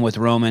guys are going with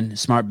Roman,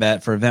 smart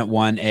bet for event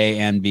 1, A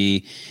and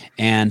B,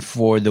 and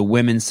for the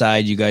women's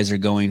side, you guys are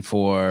going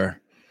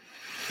for,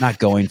 not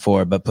going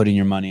for, but putting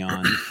your money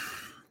on.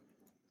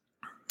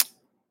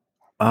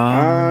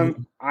 I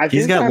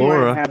he's think got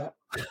Laura.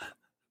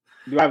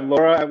 Do I have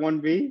Laura at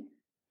 1B?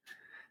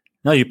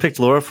 No, you picked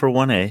Laura for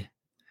 1A.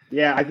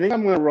 Yeah, I think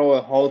I'm going to roll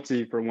a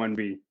Halty for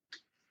 1B.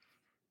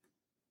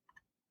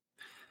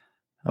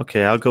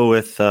 Okay, I'll go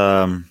with.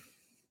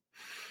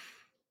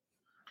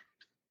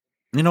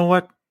 You know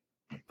what?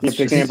 You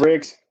pick Sam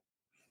Briggs?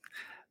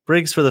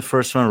 Briggs for the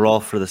first one,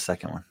 Rolf for the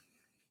second one.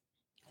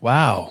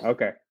 Wow.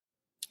 Okay.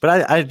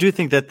 But I do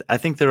think that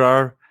there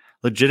are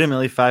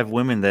legitimately 5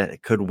 women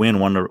that could win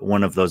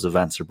one of those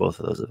events or both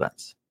of those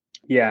events.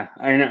 Yeah,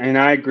 and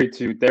I agree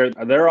too.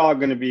 They're all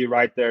going to be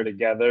right there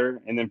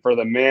together, and then for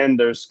the men,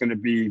 there's going to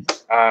be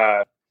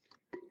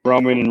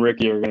Roman and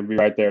Ricky are going to be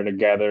right there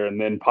together, and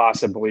then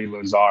possibly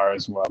Lazar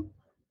as well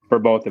for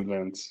both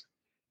events.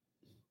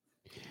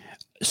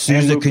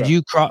 Sousa, could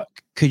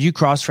you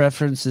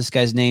cross-reference this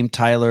guy's name,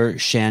 Tyler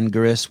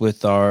Shangaris,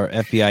 with our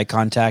FBI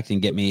contact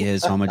and get me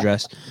his home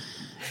address?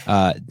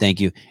 Thank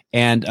you.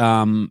 And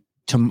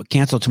to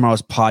cancel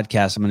tomorrow's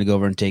podcast, I'm going to go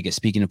over and take it.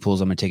 Speaking of pools,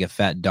 I'm going to take a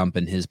fat dump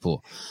in his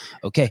pool.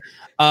 Okay.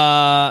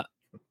 And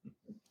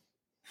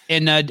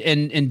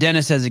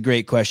Dennis has a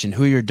great question.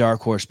 Who are your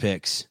dark horse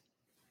picks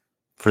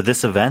for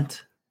this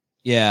event?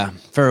 Yeah,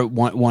 for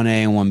 1A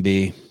and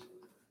 1B.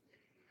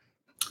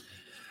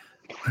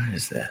 What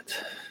is that?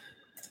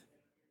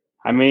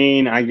 I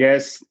mean, I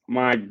guess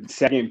my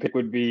second pick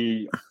would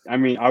be, are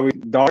we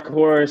dark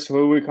horse? Who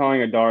are we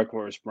calling a dark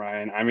horse,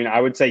 Brian? I mean, I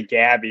would say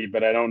Gabby,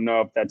 but I don't know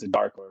if that's a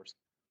dark horse.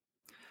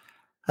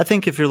 I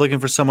think if you're looking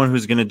for someone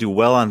who's going to do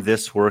well on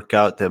this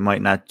workout that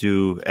might not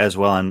do as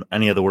well on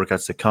any of the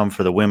workouts that come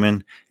for the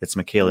women, it's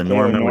Michaela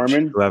Norman, which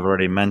I've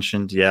already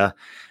mentioned. Yeah.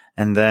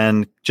 And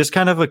then just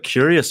kind of a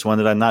curious one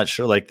that I'm not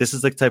sure. Like, this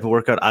is the type of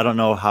workout. I don't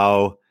know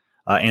how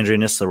Andrea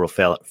Nisler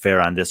will fare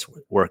on this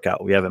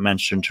workout. We haven't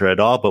mentioned her at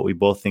all, but we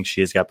both think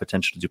she has got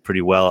potential to do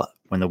pretty well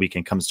when the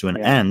weekend comes to an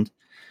end.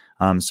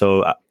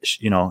 So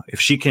if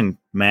she can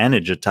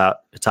manage a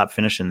top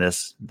finish in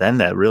this, then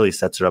that really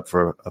sets her up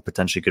for a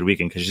potentially good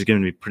weekend because she's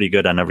going to be pretty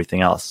good on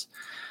everything else.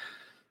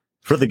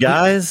 For the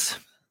guys,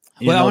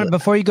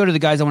 before you go to the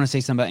guys, I want to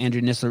say something about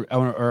Andrea Nisler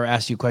or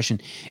ask you a question.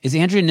 Is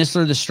Andrea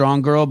Nisler the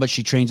strong girl, but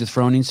she trains with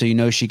Froning, so you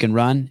know she can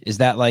run? Is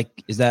that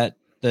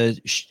the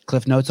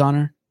Cliff Notes on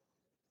her?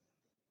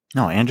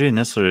 No, Andrea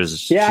Nisler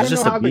she's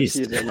just a beast.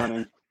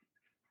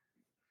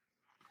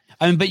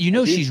 I mean, but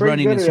she's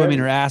running and swimming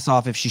her ass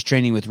off if she's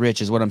training with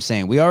Rich, is what I'm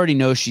saying. We already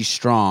know she's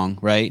strong,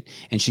 right?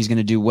 And she's going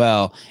to do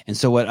well. And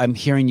so what I'm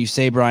hearing you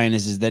say, Brian,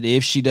 is that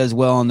if she does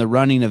well in the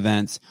running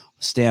events,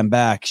 stand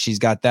back, she's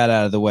got that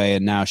out of the way,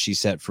 and now she's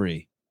set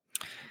free.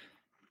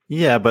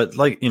 Yeah, but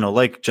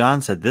like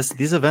John said,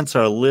 these events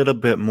are a little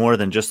bit more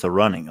than just the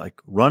running. Like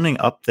running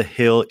up the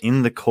hill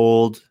in the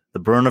cold, the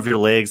burn of your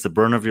legs, the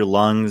burn of your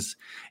lungs.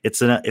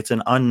 It's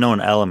an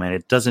unknown element.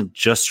 It doesn't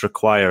just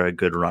require a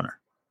good runner.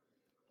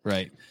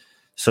 Right.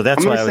 So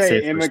that's why I would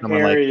say Emma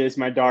Carey is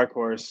my dark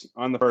horse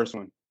on the first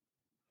one.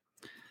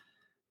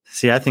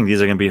 See, I think these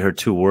are going to be her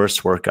two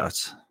worst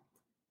workouts.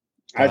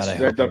 That's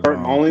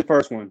the only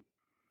first one.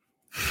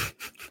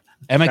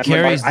 Emma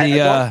Carey's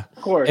of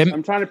course.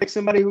 I'm trying to pick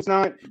somebody who's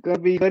not going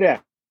to be good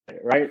at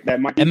it, right?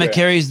 That might be Emma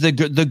Carey's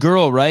the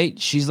girl, right?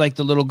 She's like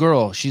the little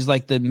girl. She's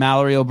like the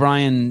Mallory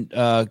O'Brien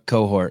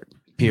cohort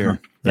peer,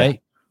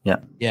 right?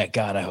 Yeah.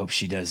 God, I hope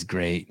she does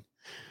great.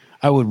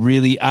 I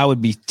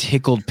would be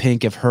tickled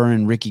pink if her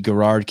and Ricky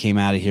Garrard came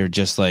out of here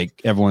just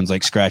like everyone's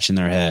like scratching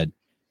their head.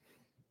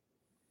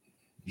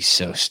 Be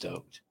so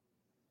stoked.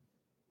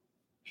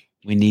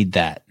 We need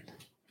that.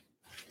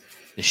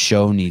 The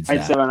show needs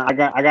that. So I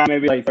got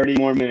maybe like 30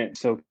 more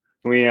minutes, so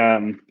can we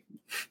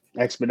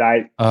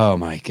expedite? Oh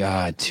my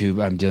God,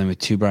 I'm dealing with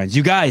two Brians.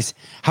 You guys,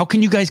 how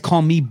can you guys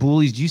call me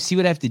bullies? Do you see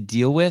what I have to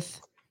deal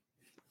with?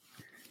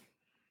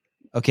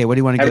 Okay, what do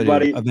you want to go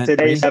to?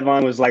 Today's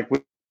headline was like, we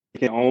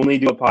can only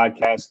do a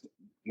podcast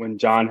when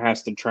John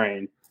has to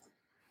train.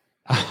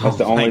 That's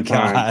the only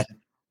time.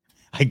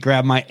 I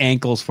grabbed my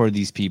ankles for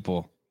these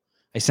people.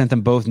 I sent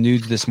them both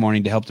nudes this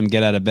morning to help them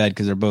get out of bed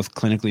because they're both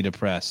clinically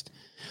depressed.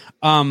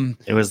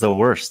 It was the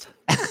worst.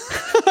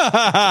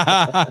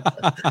 I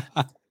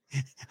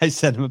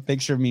sent them a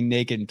picture of me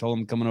naked and told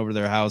them coming over to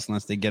their house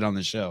unless they get on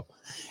the show.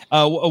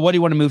 What do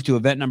you want to move to?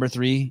 Event number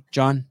 3,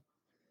 John?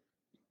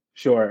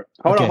 Sure.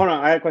 Hold on.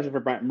 I have a question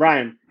for Brian.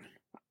 Brian,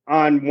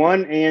 on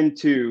 1 and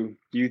 2,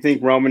 do you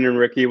think Roman and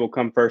Ricky will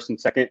come first and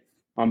second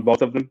on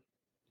both of them?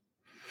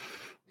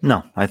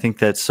 No, I think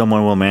that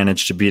someone will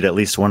manage to beat at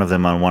least one of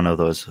them on one of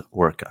those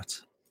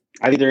workouts.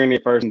 I think they're going to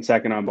be first and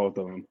second on both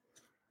of them.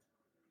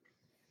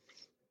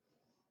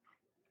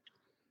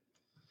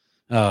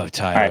 Oh,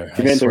 Tyler,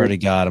 I swear to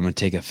God, I'm going to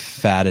take a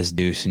fattest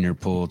deuce in your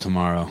pool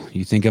tomorrow.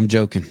 You think I'm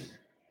joking?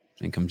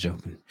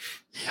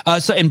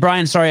 And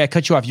Brian, sorry, I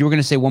cut you off. You were going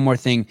to say one more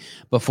thing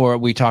before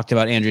we talked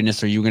about Andrea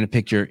Nisler. You were going to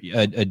pick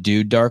a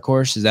dude dark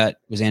horse.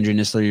 Was Andrea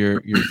Nisler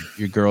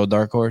your girl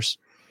dark horse?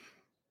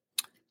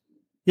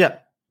 Yeah.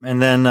 And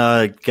then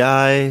a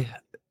guy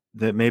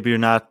that maybe you're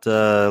not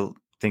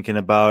thinking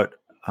about,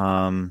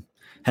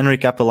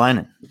 Henrik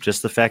Apalainen.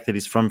 Just the fact that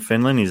he's from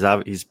Finland,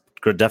 he's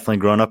definitely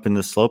grown up in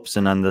the slopes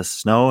and on the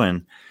snow,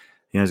 and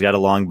he's got a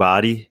long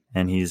body,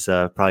 and he's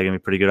probably going to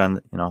be pretty good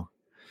on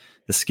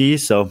the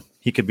skis. So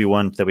he could be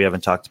one that we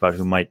haven't talked about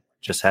who might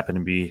just happen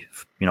to be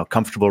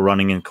comfortable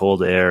running in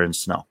cold air and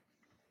snow.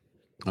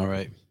 All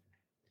right.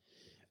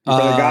 For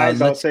the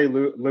guys, I'll say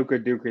Luka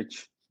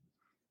Dukic.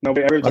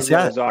 Nobody ever talks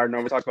about Lazar.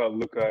 Nobody talks about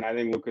Luka, and I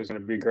think Luka's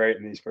going to be great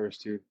in these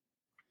first two.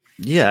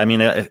 Yeah, I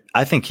mean,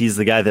 I think he's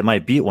the guy that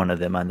might beat one of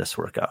them on this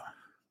workout.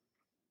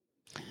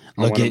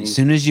 Look, as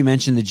soon as you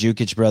mentioned the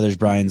Jukic brothers,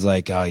 Brian's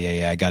like, oh,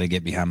 yeah, I got to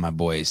get behind my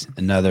boys.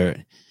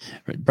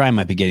 Brian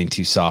might be getting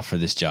too soft for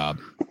this job.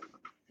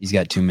 He's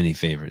got too many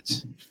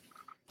favorites.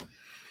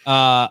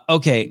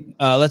 Okay,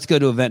 let's go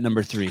to event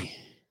number 3. Are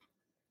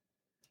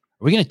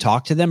we going to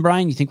talk to them,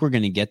 Brian? You think we're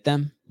going to get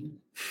them?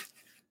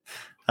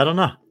 I don't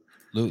know.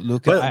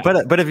 Luka,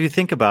 but if you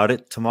think about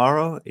it,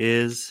 tomorrow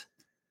is,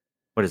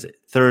 what is it,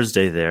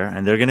 Thursday there,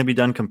 and they're going to be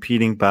done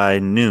competing by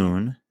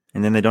noon,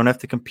 and then they don't have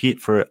to compete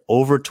for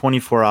over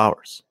 24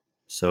 hours.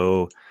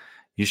 So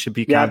you should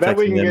be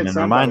contacting them and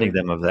reminding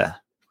them of that.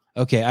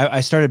 Okay,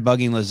 I started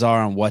bugging Lazar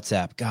on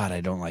WhatsApp. God,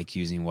 I don't like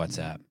using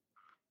WhatsApp.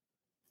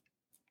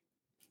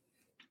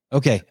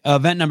 Okay,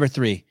 event number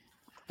 3.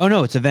 Oh,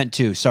 no, it's event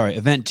 2. Sorry,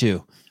 event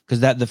 2, because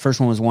the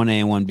first one was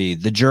 1A and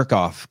 1B. The jerk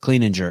off,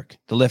 clean and jerk,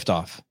 the lift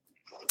off.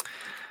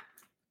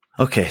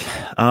 Okay,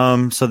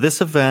 so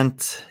this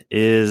event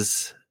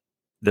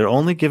they're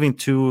only giving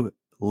 2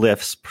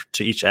 lifts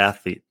to each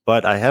athlete,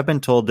 but I have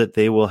been told that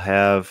they will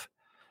have.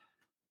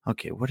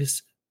 Okay,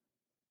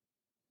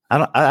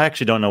 I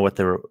actually don't know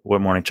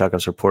what Morning Chalk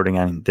is reporting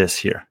on this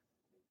here.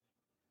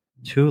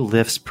 2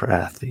 lifts per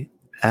athlete.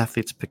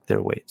 athletes pick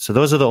their weight. So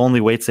those are the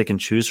only weights they can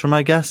choose from,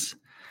 I guess.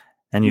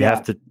 And you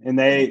have to, and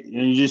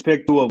you just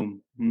pick 2 of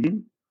them. Mm-hmm.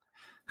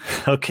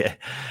 Okay,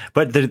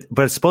 but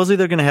supposedly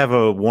they're going to have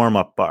a warm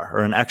up bar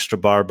or an extra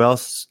barbell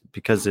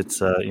because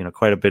it's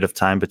quite a bit of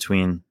time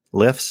between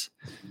lifts.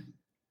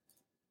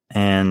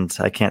 And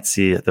I can't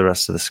see the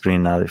rest of the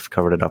screen now. They've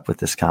covered it up with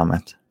this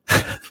comment.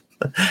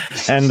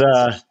 And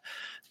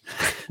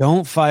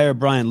don't fire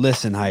Brian.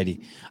 Listen,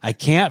 Heidi, I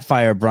can't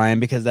fire Brian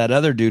because that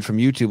other dude from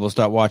YouTube will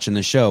stop watching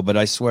the show. But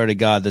I swear to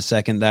God, the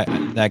second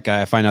that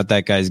guy, I find out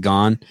that guy's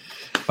gone,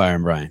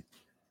 firing Brian.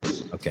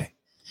 Okay.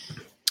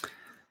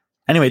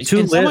 Anyway,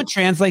 can someone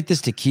translate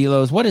this to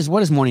kilos? What is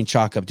Morning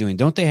Chalk Up doing?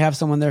 Don't they have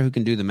someone there who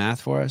can do the math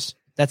for us?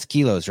 That's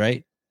kilos,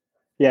 right?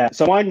 Yeah.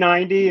 So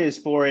 190 is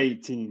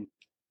 418.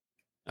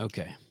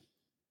 Okay.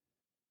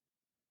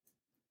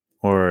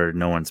 Or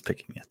no one's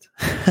picking it.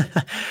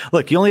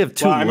 Look, you only have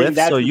 2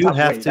 lifts, so you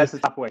have to. That's the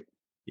top weight.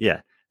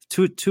 Yeah.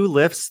 Two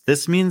lifts.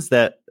 This means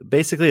that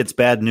basically it's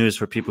bad news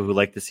for people who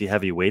like to see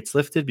heavy weights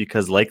lifted,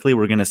 because likely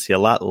we're going to see a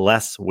lot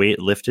less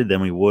weight lifted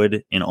than we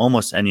would in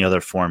almost any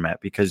other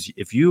format. Because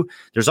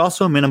there's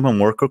also a minimum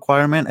work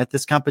requirement at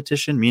this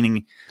competition,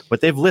 meaning what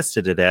they've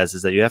listed it as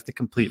is that you have to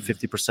complete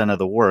 50% of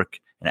the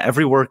work in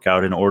every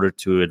workout in order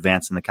to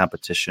advance in the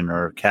competition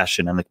or cash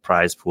in on the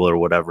prize pool or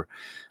whatever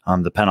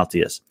the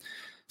penalty is.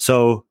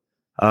 So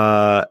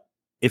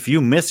if you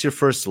miss your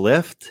first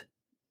lift,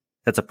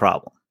 that's a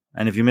problem.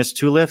 And if you miss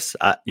 2 lifts,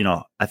 I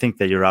think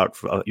that you're out.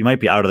 You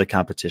might be out of the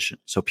competition.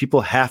 So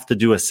people have to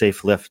do a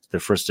safe lift their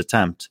first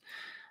attempt,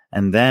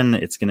 and then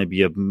it's going to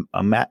be I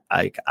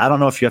don't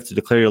know if you have to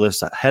declare your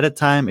lifts ahead of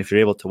time, if you're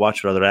able to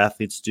watch what other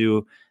athletes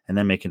do, and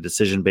then make a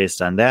decision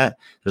based on that.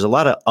 There's a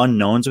lot of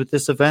unknowns with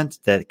this event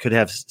that could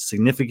have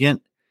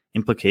significant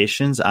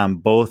implications on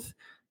both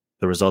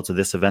the results of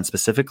this event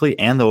specifically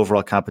and the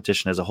overall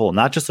competition as a whole.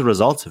 Not just the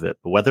results of it,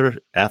 but whether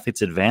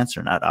athletes advance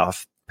or not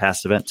off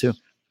past event too.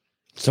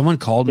 Someone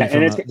called me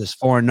from this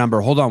foreign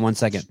number. Hold on one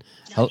second.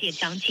 What?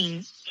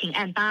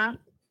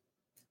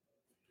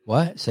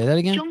 Say that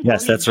again?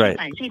 Yes, that's right.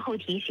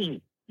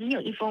 No,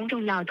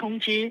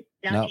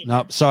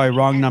 sorry,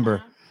 wrong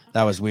number.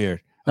 That was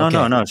weird.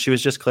 Okay. No. She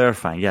was just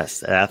clarifying.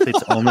 Yes,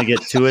 athletes only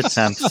get 2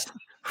 attempts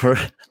for.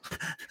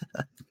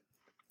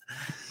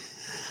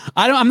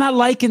 I'm not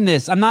liking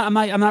this. I'm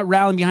not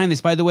rallying behind this.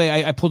 By the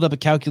way, I pulled up a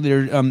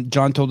calculator.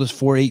 John told us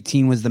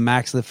 418 was the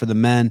max lift for the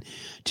men.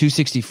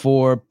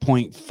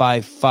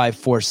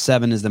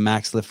 264.5547 is the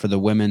max lift for the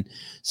women.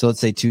 So let's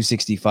say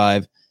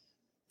 265.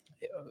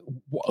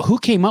 Who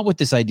came up with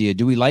this idea?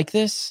 Do we like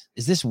this?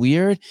 Is this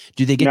weird?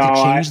 Do they get to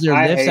change their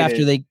lifts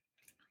after they?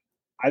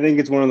 I think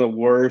it's one of the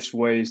worst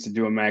ways to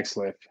do a max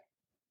lift.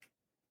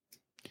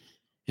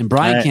 And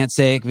Brian can't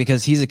say it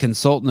because he's a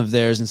consultant of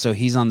theirs, and so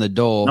he's on the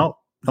dole. Nope.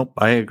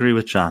 I agree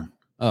with John.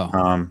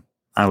 I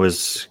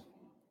was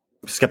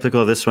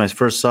skeptical of this when I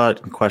first saw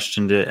it and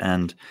questioned it,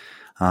 and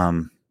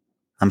I'm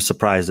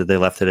surprised that they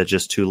left it at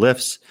just 2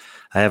 lifts.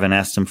 I haven't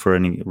asked him for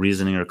any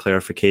reasoning or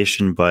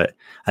clarification, but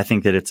I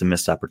think that it's a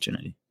missed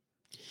opportunity.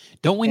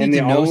 Don't we need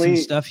to know some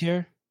stuff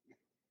here?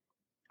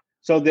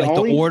 So the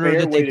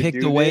order that they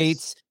pick the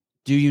weights.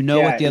 Do you know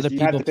what the other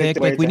people pick?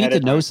 Like, we need to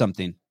know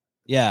something.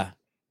 Yeah.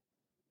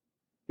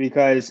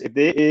 Because if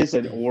there is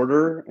an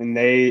order and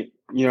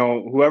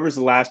whoever's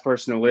the last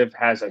person to lift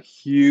has a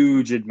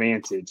huge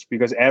advantage,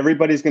 because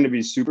everybody's going to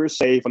be super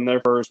safe on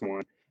their first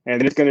one. And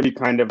then it's going to be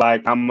kind of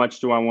like, how much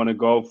do I want to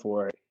go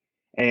for it?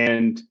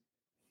 And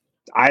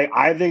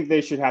I think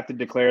they should have to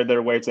declare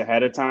their weights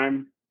ahead of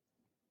time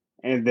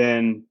and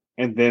then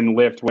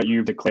lift what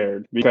you've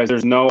declared, because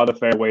there's no other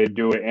fair way to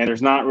do it. And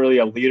there's not really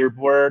a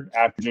leaderboard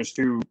after just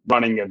 2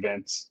 running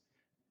events.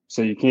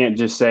 So you can't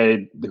just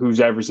say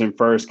whoever's in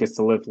first gets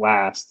to lift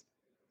last.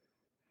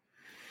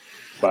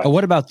 But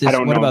what about this?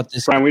 What about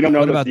this? Brian, we don't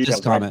know about this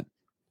comment. Right?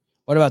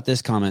 What about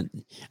this comment?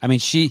 I mean,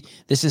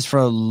 this is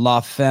for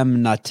La Femme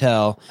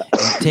Natel.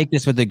 Take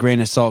this with a grain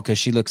of salt because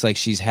she looks like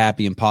she's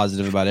happy and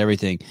positive about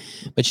everything.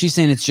 But she's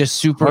saying it's just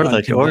super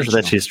unconventional. Or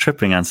that she's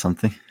tripping on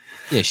something.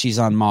 Yeah, she's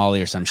on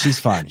Molly or something. She's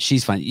fine.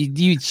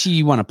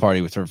 You want to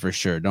party with her for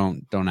sure.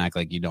 Don't act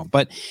like you don't.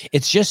 But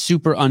it's just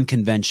super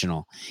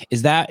unconventional.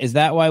 Is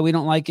that why we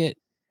don't like it?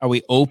 Are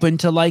we open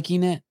to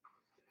liking it?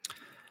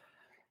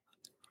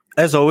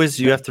 As always,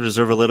 you have to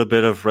reserve a little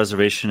bit of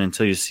reservation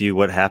until you see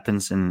what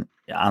happens on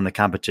the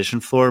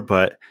competition floor.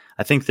 But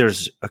I think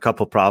there's a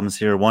couple problems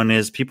here. One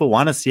is people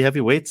want to see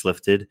heavy weights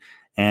lifted,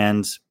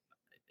 and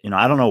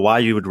I don't know why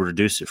you would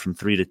reduce it from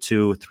 3 to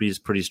 2. 3 is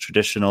pretty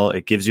traditional.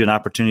 It gives you an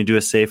opportunity to do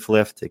a safe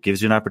lift. It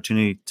gives you an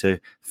opportunity to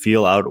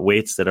feel out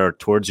weights that are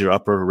towards your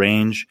upper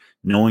range,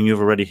 knowing you've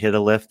already hit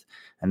a lift,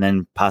 and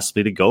then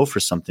possibly to go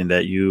for something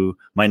that you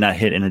might not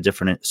hit in a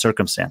different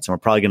circumstance. And we're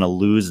probably going to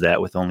lose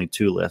that with only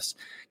 2 lifts.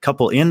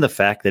 Couple in the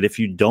fact that if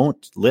you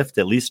don't lift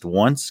at least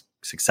once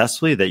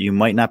successfully, that you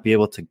might not be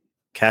able to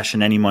cash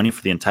in any money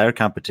for the entire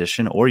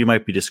competition, or you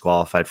might be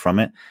disqualified from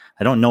it.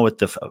 I don't know what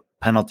the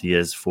penalty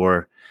is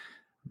for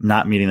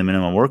not meeting the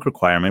minimum work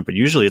requirement, but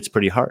usually it's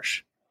pretty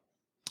harsh.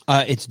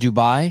 It's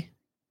Dubai.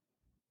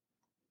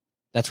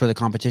 That's where the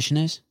competition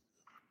is.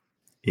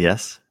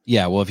 Yes.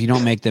 Yeah, well, if you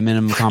don't make the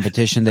minimum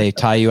competition, they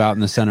tie you out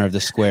in the center of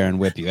the square and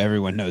whip you.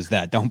 Everyone knows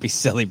that. Don't be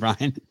silly,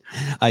 Brian.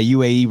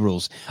 UAE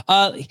rules.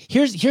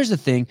 Here's the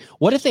thing.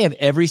 What if they have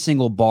every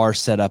single bar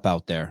set up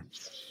out there?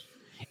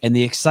 And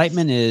the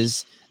excitement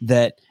is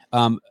that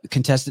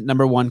contestant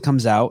number 1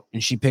 comes out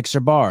and she picks her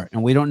bar.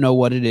 And we don't know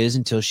what it is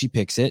until she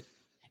picks it.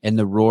 And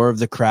the roar of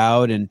the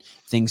crowd and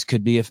things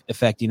could be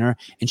affecting her.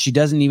 And she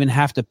doesn't even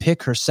have to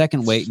pick her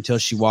second weight until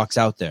she walks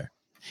out there.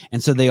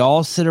 And so they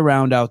all sit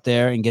around out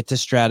there and get to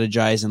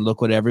strategize and look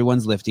what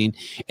everyone's lifting.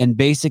 And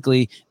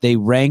basically they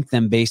rank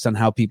them based on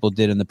how people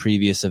did in the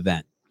previous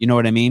event. You know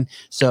what I mean?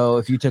 So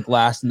if you took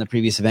last in the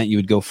previous event, you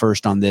would go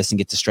first on this and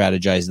get to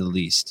strategize the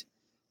least.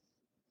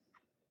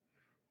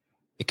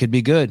 It could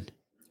be good.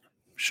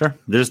 Sure.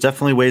 There's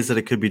definitely ways that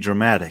it could be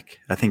dramatic.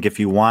 I think if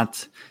you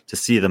want to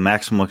see the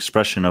maximum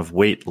expression of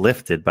weight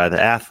lifted by the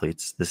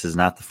athletes, this is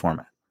not the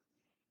format.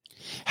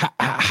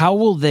 How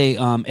will they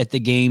at the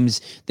games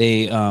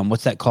they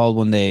what's that called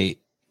when they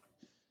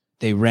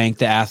rank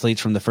the athletes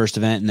from the first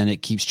event and then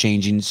it keeps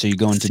changing so you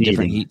go into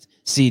different heats?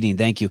 Seating,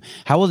 thank you.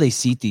 How will they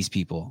seat these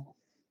people?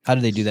 How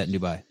do they do that in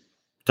Dubai?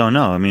 Don't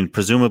know. I mean,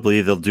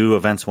 presumably they'll do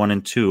events 1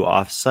 and 2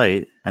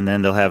 off-site, and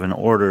then they'll have an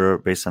order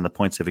based on the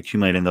points they've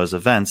accumulated in those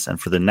events.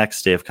 And for the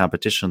next day of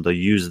competition, they'll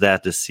use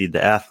that to seed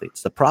the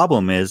athletes. The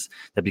problem is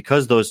that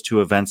because those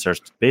 2 events are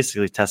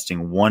basically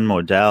testing one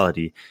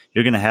modality,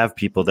 you're going to have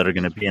people that are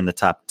going to be in the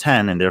top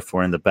 10 and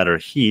therefore in the better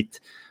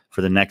heat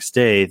for the next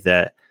day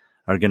that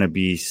are going to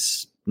be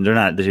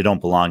they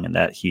don't belong in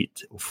that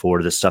heat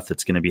for the stuff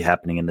that's going to be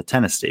happening in the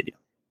tennis stadium.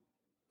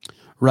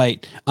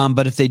 Right.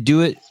 But if they do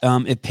it,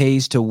 it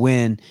pays to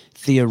win.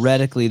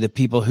 Theoretically, the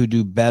people who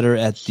do better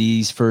at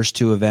these first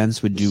 2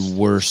 events would do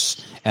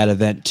worse at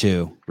event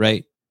 2,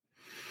 right?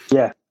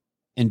 Yeah.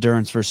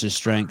 Endurance versus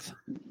strength,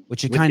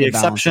 which it kind of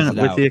balances it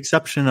out. With the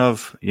exception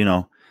of,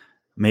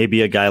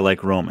 maybe a guy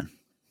like Roman.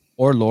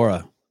 Or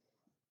Laura.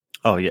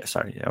 Oh, yeah.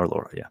 Sorry. Yeah, or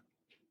Laura. Yeah.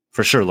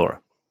 For sure, Laura.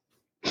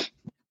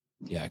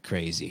 Yeah,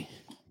 crazy.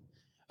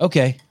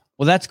 Okay.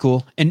 Well, that's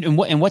cool. And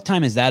what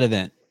time is that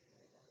event?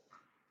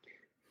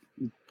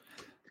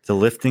 The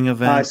lifting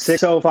event?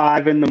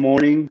 6:05 in the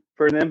morning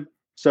for them.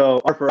 So,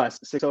 or for us,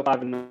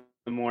 6:05 in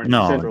the morning.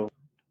 No. Central.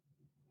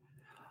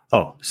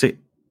 Oh, see.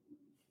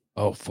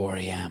 Oh, 4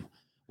 a.m.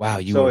 Wow,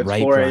 you so were it's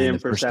right, 4 Brian, a.m. the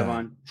for first Sevon.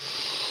 time.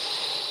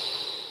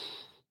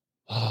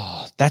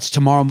 Oh, that's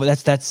tomorrow.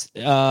 That's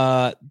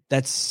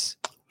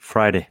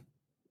Friday.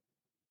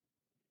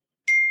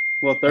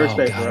 Well,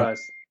 Thursday God. for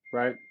us,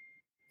 right?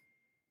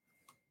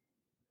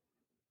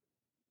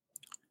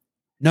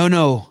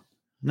 No.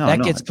 No,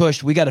 gets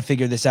pushed. We got to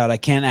figure this out. I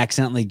can't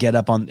accidentally get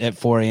up at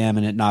 4 a.m.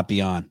 and it not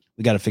be on.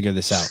 We got to figure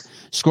this out.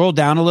 Scroll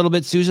down a little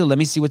bit, Souza. Let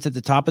me see what's at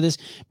the top of this,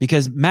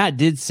 because Brian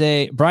did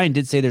say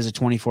there's a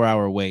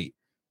 24-hour wait.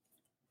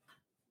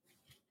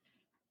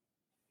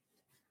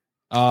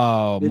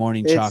 Oh,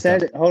 morning It chalk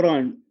said, up. hold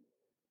on.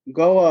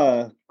 Go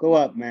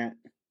up, Matt.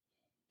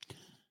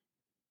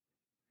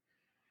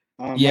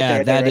 Yeah,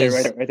 right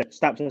there.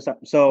 Stop.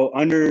 So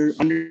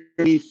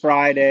underneath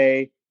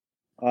Friday,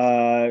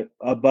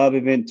 above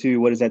event 2,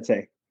 what does that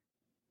say?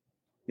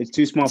 It's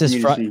too small for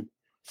me to see.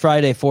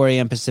 Friday, 4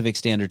 a.m. Pacific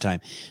Standard Time.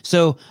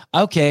 So,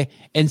 okay.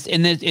 And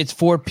then it's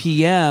 4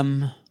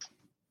 p.m.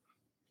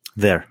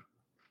 there.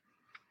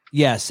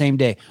 Yeah, same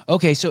day.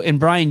 Okay. So, and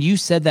Brian, you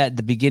said that at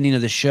the beginning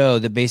of the show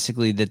that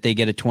basically that they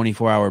get a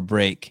 24-hour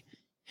break.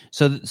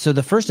 So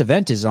the first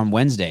event is on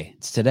Wednesday.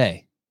 It's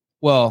today.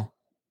 Well,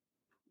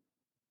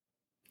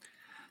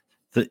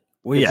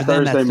 it's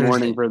Thursday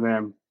morning for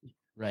them.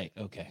 Right.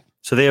 Okay.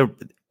 So they're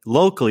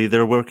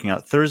working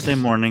out Thursday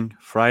morning,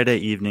 Friday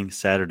evening,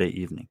 Saturday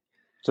evening.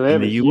 So they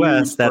have in the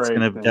U.S.,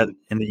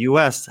 in the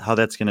U.S., how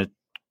that's going to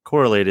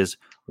correlate is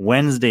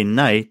Wednesday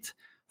night,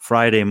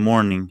 Friday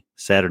morning,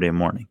 Saturday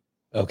morning.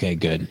 Okay,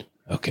 good.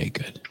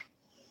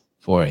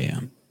 4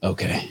 a.m.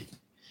 Okay.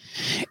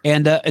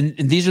 And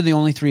these are the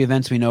only 3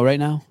 events we know right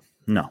now?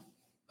 No.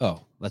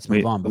 Oh, let's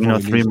move on. We know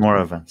 3 more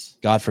events.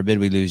 God forbid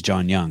we lose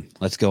John Young.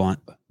 Let's go on.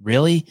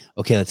 Really?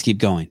 Okay, let's keep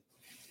going.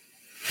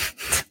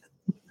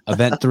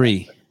 Event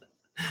 3.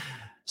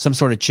 Some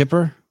sort of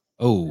chipper?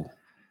 Oh.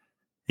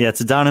 Yeah,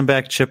 it's a down and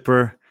back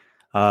chipper.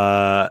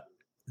 The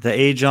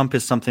A jump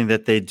is something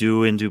that they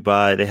do in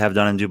Dubai. They have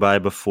done in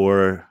Dubai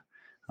before.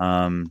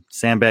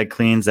 Sandbag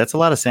cleans. That's a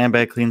lot of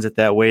sandbag cleans at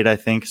that weight, I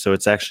think. So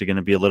it's actually going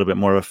to be a little bit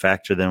more of a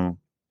factor than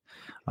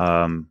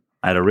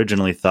I'd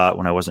originally thought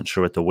when I wasn't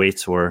sure what the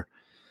weights were.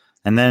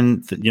 And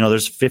then,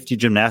 there's 50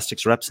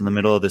 gymnastics reps in the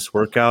middle of this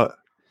workout.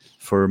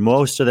 For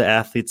most of the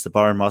athletes, the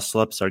bar and muscle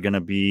ups are going to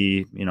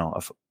be,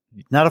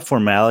 not a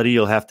formality.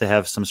 You'll have to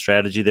have some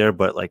strategy there,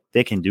 but like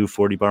they can do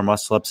 40 bar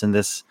muscle ups in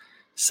this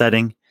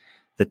setting.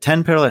 The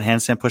 10 parallel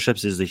handstand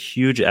push-ups is a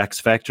huge X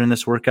factor in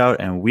this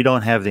workout, and we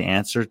don't have the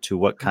answer to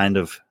what kind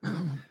of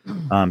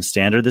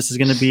standard this is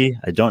going to be.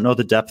 I don't know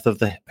the depth of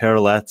the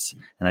parallettes,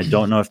 and I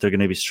don't know if they're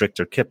going to be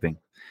strict or kipping.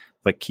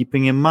 But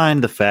keeping in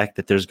mind the fact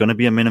that there's going to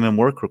be a minimum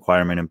work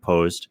requirement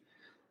imposed,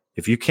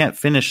 if you can't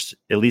finish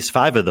at least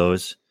 5 of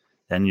those,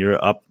 then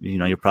you're up.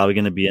 You're probably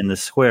going to be in the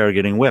square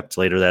getting whipped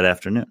later that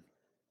afternoon.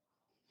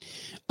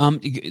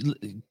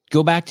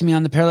 Go back to me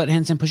on the parallel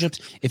handstand push-ups.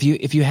 If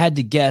you had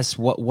to guess,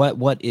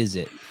 what is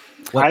it?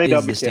 What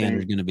is the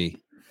standard going to be?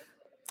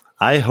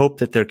 I hope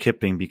that they're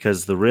kipping,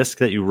 because the risk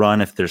that you run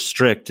if they're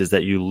strict is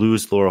that you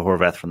lose Laura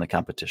Horvath from the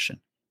competition.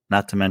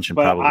 Not to mention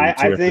probably I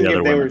think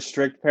if they were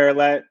strict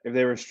parallel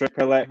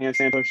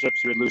handstand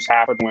push-ups, you would lose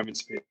half of the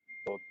women's field.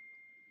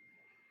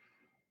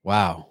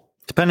 Wow.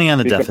 Depending on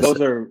the deficit.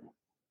 Those are,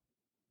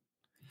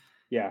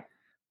 yeah.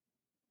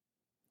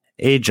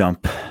 A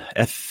jump.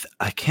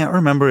 I can't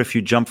remember if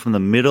you jump from the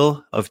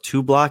middle of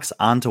two blocks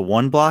onto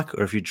one block,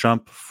 or if you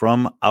jump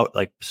from out,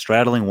 like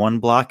straddling one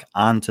block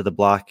onto the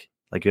block.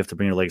 Like you have to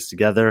bring your legs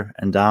together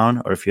and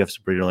down, or if you have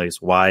to bring your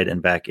legs wide and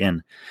back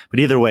in. But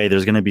either way,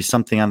 there's going to be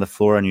something on the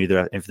floor, and you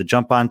either have to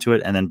jump onto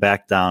it and then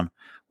back down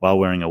while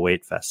wearing a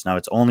weight vest. Now,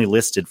 it's only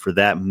listed for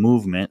that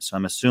movement, so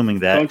I'm assuming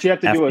that. Don't you have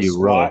to do a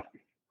squat?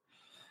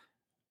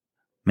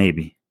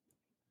 Maybe.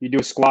 You do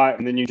a squat,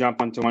 and then you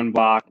jump onto one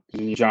block, and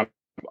then you jump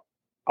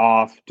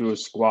off, do a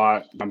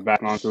squat, jump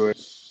back onto it.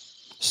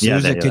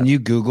 Susan, can you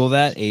Google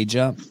that A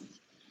jump?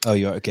 Oh,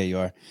 you are. Okay, you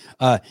are.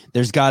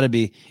 There's got to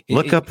be.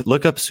 Look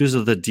up,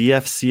 Susan, the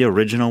DFC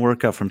original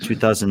workout from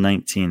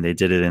 2019. They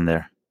did it in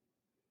there.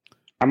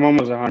 I'm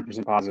almost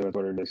 100% positive that's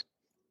what it is.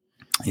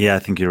 Yeah, I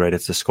think you're right.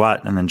 It's a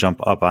squat and then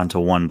jump up onto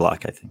one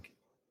block, I think.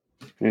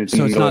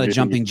 So it's not a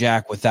jumping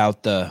jack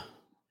without the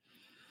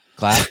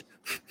clap?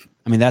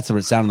 I mean, that's what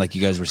it sounded like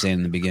you guys were saying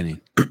in the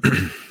beginning.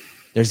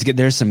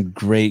 There's some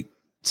great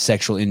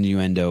sexual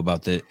innuendo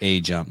about the A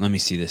jump. Let me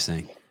see this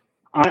thing.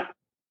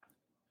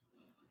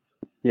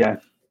 Yeah.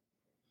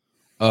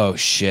 Oh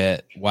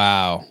shit!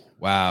 Wow.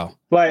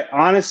 But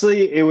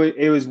honestly, it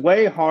was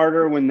way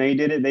harder when they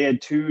did it. They had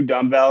two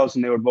dumbbells,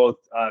 and they were both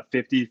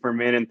 50 for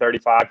men and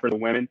 35 for the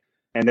women.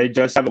 And they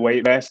just have a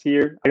weight vest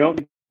here. I don't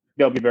think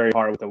they'll be very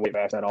hard with a weight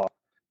vest at all.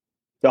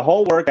 The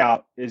whole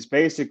workout is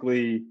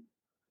basically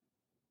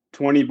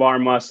 20 bar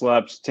muscle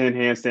ups, 10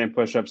 handstand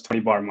push-ups,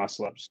 20 bar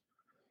muscle ups.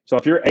 So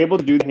if you're able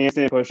to do the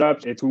handstand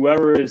push-ups, it's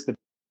whoever is the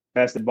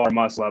best at bar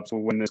muscle ups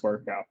will win this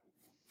workout.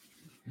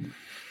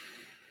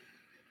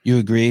 You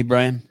agree,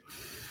 Brian?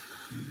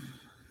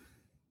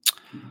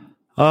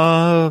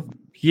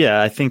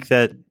 Yeah, I think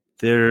that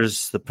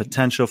there's the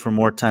potential for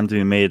more time to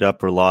be made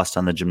up or lost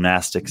on the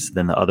gymnastics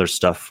than the other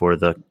stuff for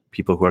the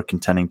people who are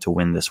contending to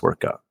win this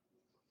workout.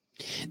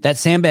 That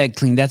sandbag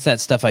clean, that's that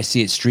stuff I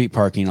see at street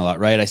parking a lot,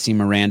 right? I see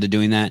Miranda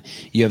doing that.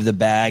 You have the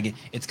bag.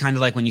 It's kind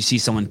of like when you see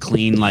someone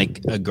clean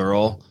like a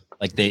girl.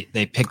 Like they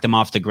pick them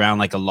off the ground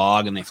like a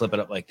log and they flip it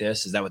up like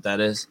this. Is that what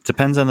that is?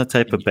 Depends on the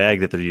type of bag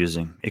that they're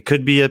using. It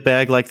could be a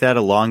bag like that,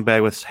 a long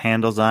bag with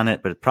handles on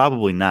it, but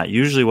probably not.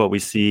 Usually what we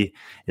see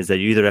is that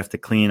you either have to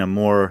clean a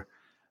more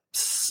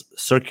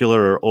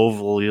circular or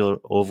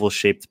oval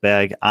shaped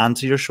bag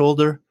onto your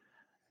shoulder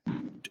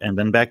and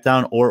then back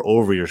down, or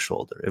over your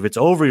shoulder. If it's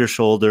over your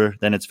shoulder,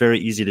 then it's very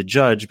easy to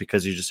judge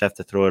because you just have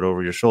to throw it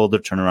over your shoulder,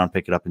 turn around,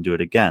 pick it up, and do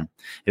it again.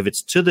 If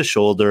it's to the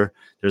shoulder,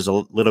 there's a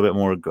little bit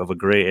more of a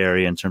gray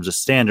area in terms of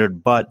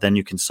standard, but then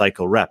you can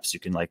cycle reps. You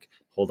can like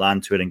hold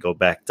on to it and go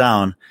back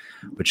down,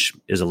 which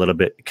is a little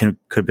bit, could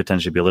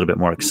potentially be a little bit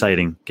more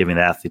exciting, giving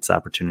the athletes the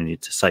opportunity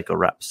to cycle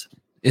reps.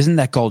 Isn't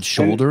that called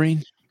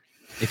shouldering?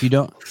 If you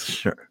don't?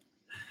 Sure.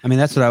 I mean,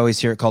 that's what I always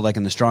hear it called, like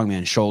in the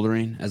strongman,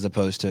 shouldering, as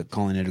opposed to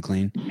calling it a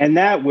clean. And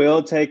that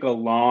will take a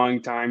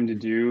long time to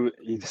do.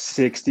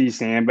 60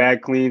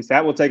 sandbag cleans.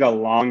 That will take a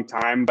long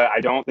time, but I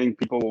don't think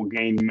people will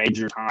gain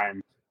major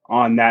time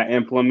on that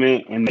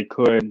implement, and they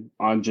could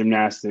on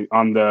gymnastics,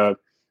 in the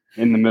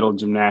middle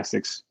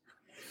gymnastics.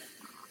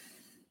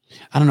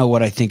 I don't know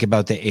what I think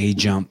about the A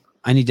jump.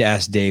 I need to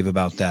ask Dave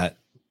about that.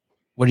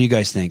 What do you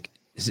guys think?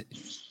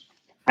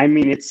 I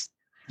mean, it's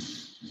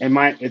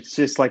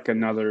just like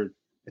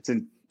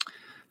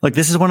like,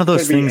 this is one of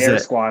those things air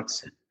that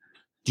squats.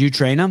 Do you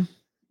train them?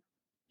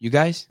 You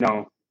guys?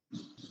 No,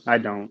 I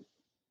don't.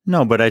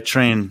 No, but I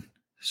train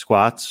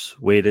squats,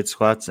 weighted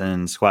squats,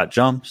 and squat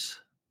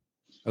jumps.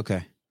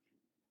 Okay.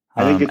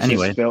 I think it's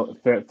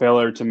just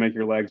filler to make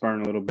your legs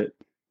burn a little bit.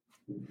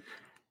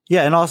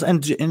 Yeah, and also,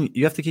 and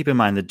you have to keep in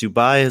mind that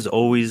Dubai has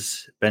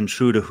always been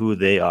true to who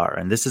they are,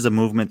 and this is a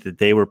movement that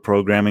they were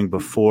programming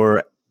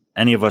before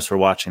any of us were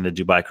watching the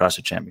Dubai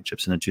CrossFit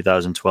Championships in the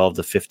 2012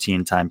 to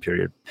 15 time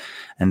period,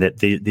 and that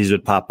these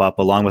would pop up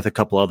along with a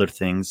couple other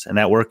things. And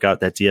that workout,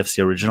 that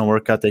DFC original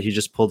workout that he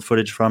just pulled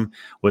footage from,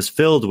 was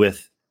filled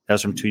with, that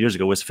was from 2 years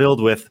ago, was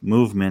filled with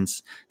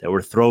movements that were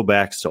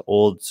throwbacks to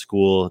old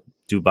school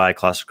Dubai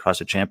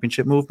CrossFit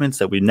Championship movements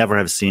that we never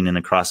have seen in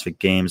the CrossFit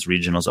Games,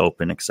 Regionals,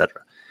 Open,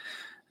 etc.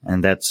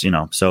 And that's,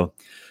 so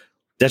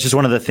that's just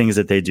one of the things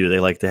that they do. They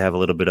like to have a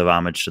little bit of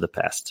homage to the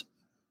past.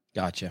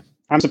 Gotcha.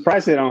 I'm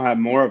surprised they don't have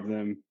more of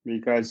them,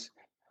 because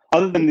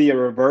other than the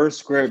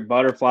reverse grip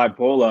butterfly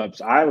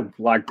pull-ups, I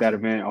liked that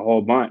event a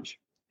whole bunch.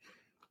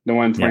 The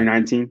one in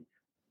 2019.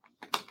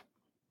 Yeah.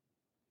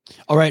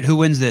 All right, who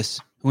wins this?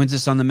 Who wins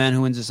this on the men?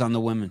 Who wins this on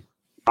the women?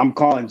 I'm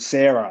calling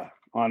Sarah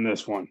on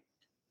this one.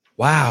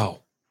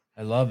 Wow.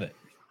 I love it.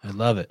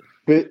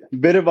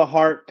 Bit of a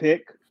heart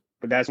pick,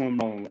 but that's what I'm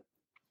rolling with.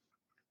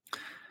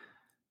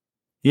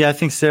 Yeah, I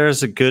think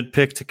Sarah's a good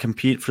pick to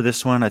compete for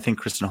this one. I think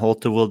Kristen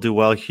Holte will do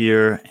well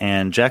here.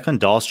 And Jacqueline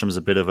Dahlstrom is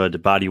a bit of a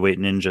body weight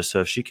ninja. So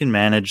if she can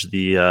manage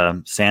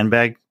the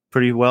sandbag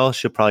pretty well,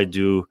 she'll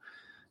probably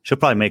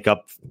make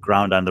up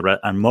ground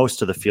on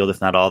most of the field,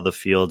 if not all the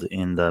field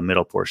in the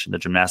middle portion, the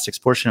gymnastics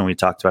portion. And we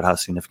talked about how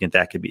significant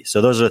that could be.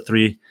 So those are the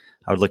three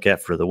I would look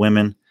at for the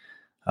women.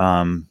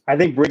 I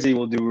think Briggsy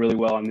will do really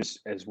well on this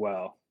as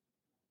well.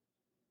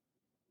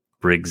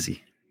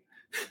 Briggsy.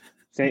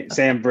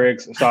 Sam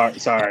Briggs.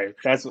 Sorry.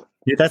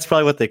 That's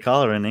probably what they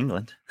call her in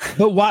England.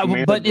 But why?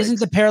 Amanda But Briggs. isn't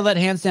the parallel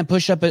handstand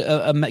push-up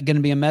going to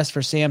be a mess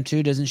for Sam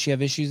too? Doesn't she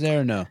have issues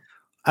there or no?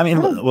 I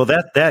mean, well,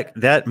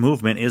 that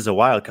movement is a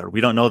wild card.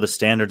 We don't know the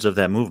standards of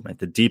that movement.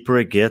 The deeper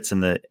it gets,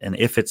 and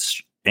if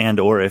it's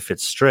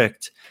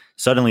strict,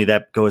 suddenly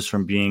that goes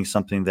from being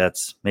something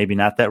that's maybe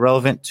not that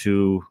relevant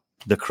to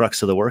the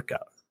crux of the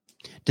workout.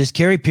 Does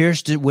Carrie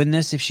Pierce win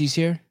this if she's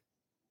here?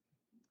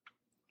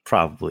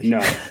 Probably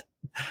No.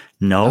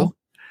 No.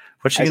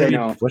 What's she going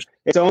to be?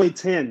 It's only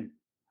 10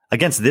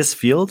 Against this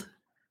field?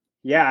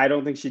 Yeah, I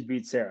don't think she'd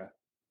beat Sarah.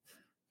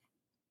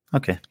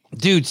 Okay.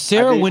 Dude,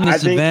 Sarah winning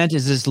this event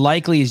is as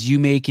likely as you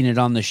making it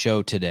on the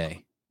show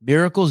today.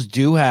 Miracles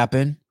do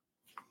happen,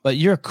 but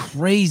you're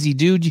crazy,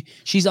 dude.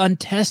 She's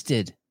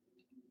untested.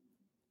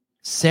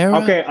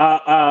 Sarah? Okay,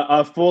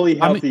 a fully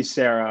healthy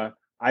Sarah.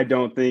 I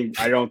don't think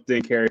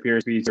Carrie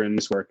Pierce beats her in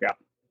this workout.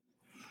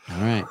 All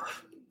right.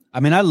 I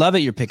mean, I love it.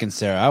 You're picking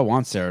Sarah. I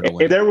want Sarah to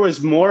win. If there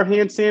was more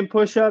handstand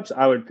push-ups,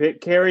 I would pick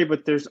Carrie,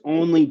 but there's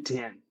only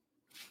 10.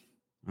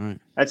 All right.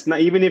 That's not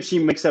even if she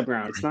makes up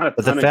ground. It's not a.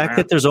 But the fact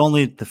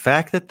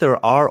that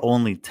there are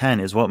only 10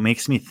 is what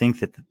makes me think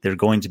that they're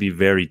going to be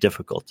very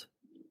difficult.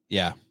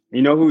 Yeah.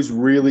 You know who's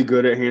really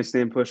good at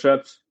handstand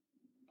push-ups?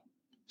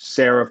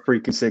 Sarah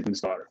freaking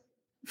Sigmundsdottir.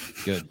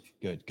 Good.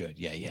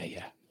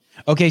 Yeah.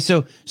 Okay,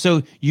 so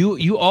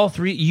you all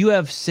three, you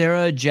have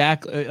Sarah,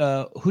 Jack.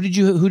 Who did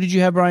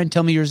you have, Brian?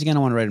 Tell me yours again. I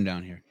want to write them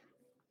down here.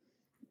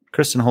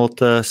 Kristen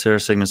Holte, Sarah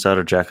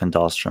Sigmundsdottir, Jacqueline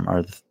Dahlstrom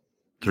are the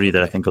three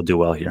that I think will do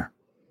well here.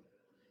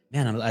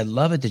 Man, I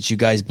love it that you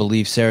guys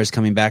believe Sarah's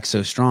coming back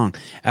so strong.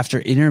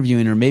 After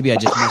interviewing her, maybe I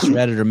just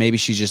misread it, or maybe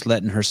she's just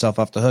letting herself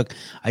off the hook.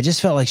 I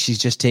just felt like she's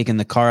just taking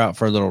the car out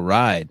for a little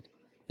ride.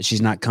 That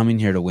she's not coming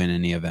here to win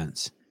any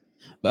events.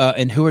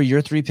 And who are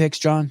your three picks,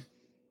 John?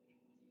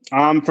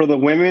 For the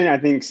women, I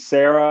think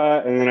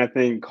Sarah, and then I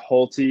think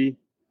Holte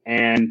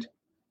and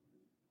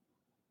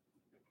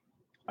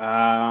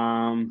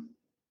Sam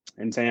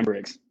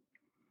Briggs.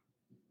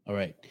 All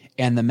right.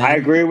 And the men? I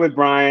agree with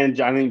Brian.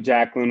 I think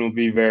Jacqueline will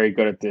be very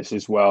good at this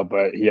as well,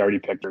 but he already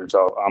picked her,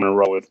 so I'm going to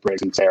roll with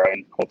Briggs and Sarah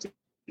and Holte.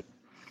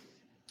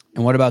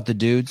 And what about the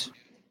dudes?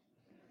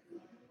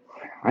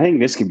 I think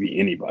this could be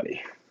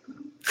anybody.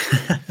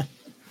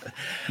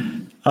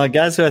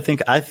 Guys, I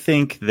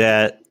think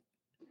that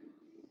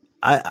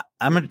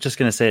I'm just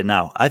going to say it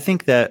now. I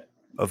think that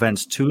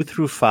events 2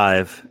 through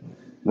 5,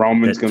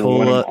 Roman's going to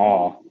win them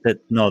all.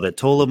 That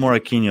Tola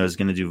Moraquinho is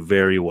going to do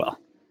very well.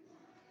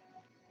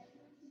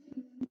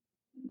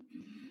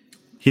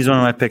 He's one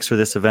of my picks for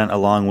this event,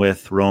 along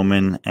with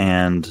Roman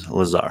and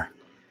Lazar.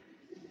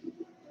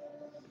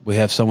 We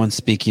have someone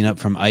speaking up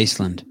from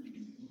Iceland.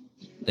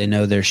 They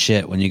know their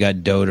shit when you got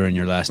Doder in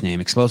your last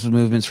name. Explosive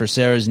movements for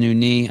Sarah's new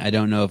knee. I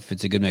don't know if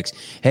it's a good mix.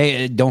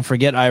 Hey, don't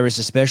forget, Iris,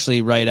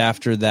 especially right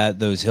after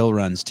those hill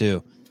runs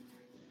too.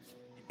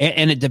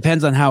 And it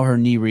depends on how her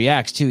knee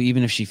reacts too.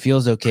 Even if she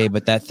feels okay,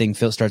 but that thing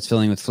starts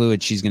filling with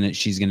fluid, she's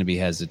gonna be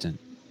hesitant.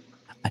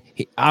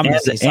 I'm gonna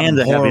say something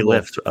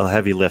a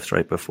heavy lift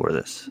right before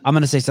this. I'm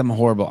gonna say something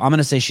horrible. I'm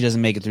gonna say she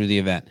doesn't make it through the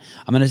event.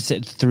 I'm gonna say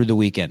through the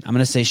weekend. I'm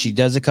gonna say she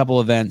does a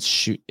couple events.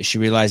 She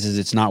realizes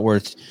it's not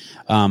worth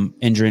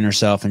injuring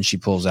herself, and she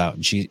pulls out,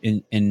 and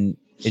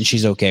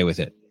she's okay with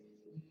it.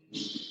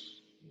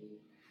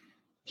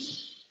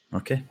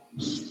 Okay.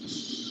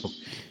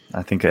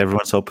 I think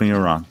everyone's hoping you're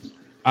wrong.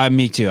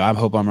 Me too. I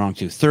hope I'm wrong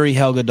too. Thuri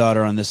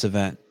Helgadottir on this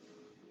event.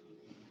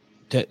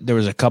 There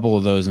was a couple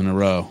of those in a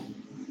row.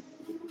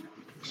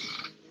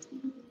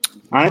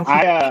 I'm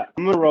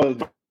gonna roll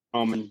with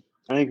Roman.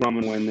 I think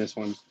Roman win this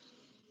one.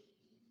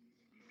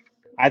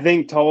 I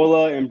think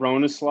Tola and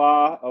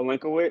Bronislaw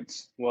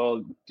Olenkowicz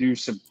will do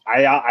some.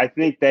 I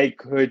think they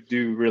could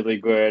do really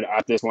good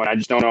at this one. I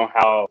just don't know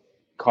how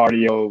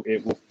cardio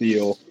it will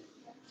feel.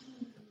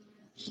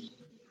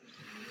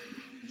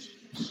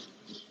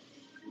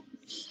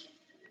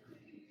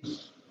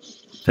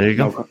 There you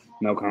go.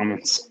 No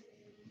comments.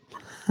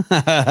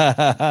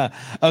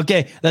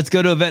 Okay, let's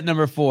go to event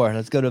number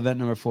 4.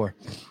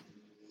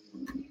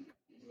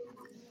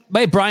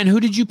 Wait, Brian, who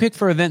did you pick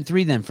for event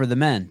 3 then for the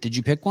men? Did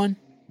you pick one?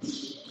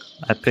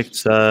 I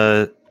picked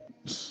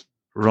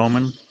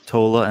Roman,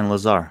 Tola, and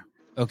Lazar.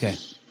 Okay.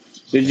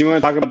 Did you want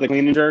to talk about the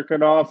clean and jerk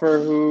at all for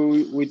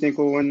who we think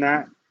will win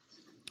that?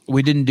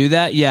 We didn't do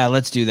that? Yeah,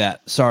 let's do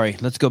that. Sorry.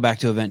 Let's go back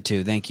to event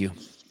 2. Thank you.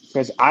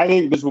 Because I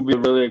think this will be a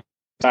really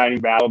exciting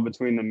battle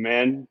between the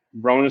men.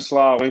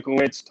 Bronislaw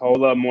Olenkowicz,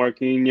 Tola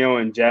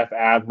Moraquinho, and Jeff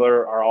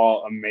Adler are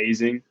all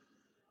amazing.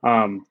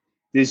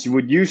 This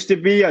would used to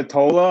be a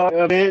Tola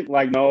event,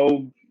 like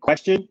no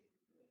question.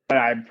 but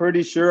I'm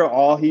pretty sure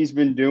all he's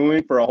been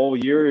doing for a whole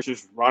year is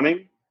just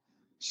running.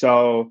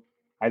 So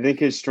I think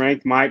his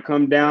strength might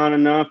come down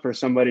enough for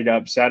somebody to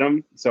upset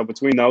him. So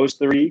between those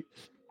three,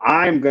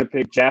 I'm going to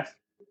pick Jeff.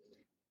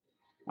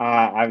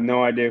 I have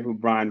no idea who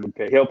Brian would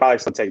pick. He'll probably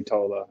still take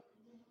Tola.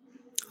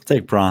 I'll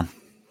take Braun.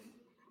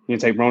 You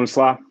take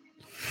Bronislaw?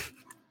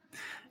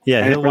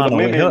 Yeah, he'll want to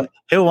win.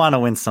 He'll want to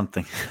win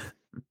something.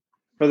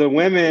 For the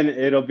women,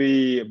 it'll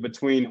be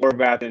between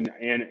Horvath and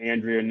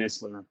Andrea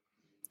Nisler.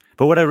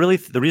 But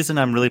the reason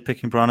I'm really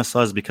picking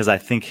Bronislaw is because I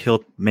think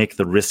he'll make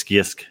the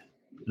riskiest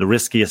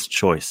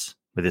choice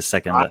with his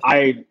second lift.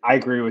 I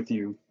agree with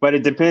you, but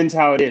it depends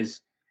how it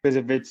is.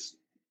 Because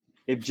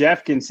if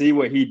Jeff can see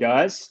what he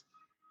does,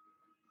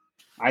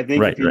 I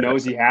think if he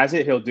knows he has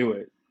it, he'll do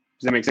it.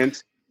 Does that make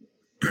sense?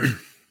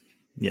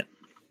 Yeah.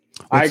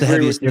 I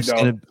agree with you,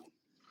 though.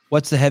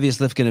 What's the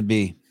heaviest lift going to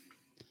be?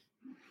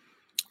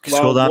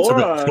 Scroll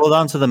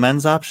down to the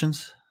men's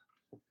options.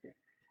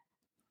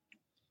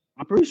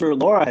 I'm pretty sure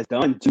Laura has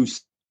done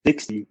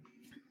 260.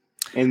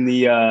 And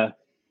the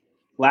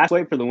last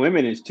weight for the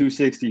women is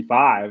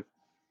 265.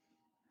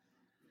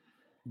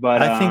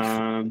 But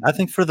I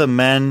think for the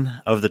men,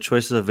 of the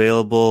choices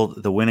available,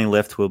 the winning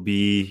lift will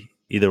be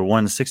either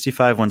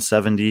 165,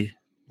 170,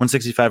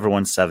 165 or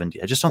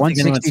 170. I just don't think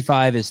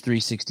 165 is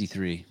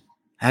 363.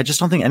 I just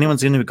don't think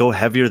anyone's going to go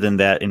heavier than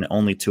that in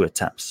only 2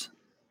 attempts.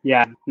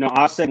 Yeah, no,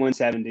 I'll say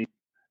 170.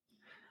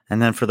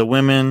 And then for the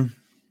women,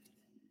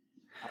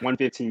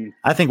 115.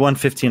 I think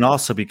 115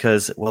 also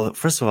because, well,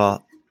 first of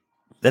all,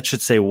 that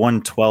should say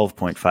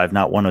 112.5,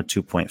 not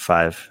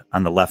 102.5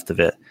 on the left of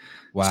it.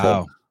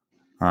 Wow.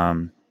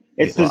 So,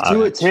 it's the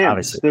 2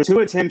 attempts. The 2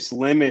 attempts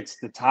limits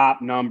the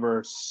top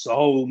number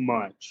so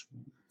much.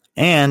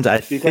 And I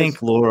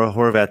think Laura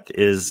Horvath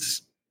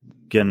is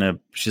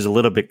she's a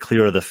little bit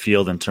clear of the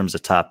field in terms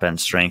of top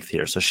end strength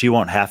here. So she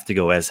won't have to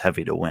go as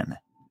heavy to win.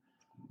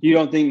 You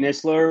don't think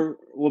Nisler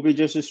will be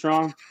just as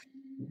strong?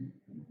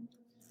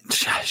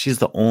 She's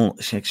the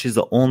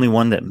only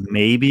one that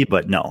maybe,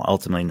 but no,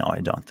 ultimately, no, I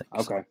don't think.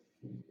 Okay.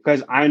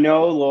 Because I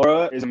know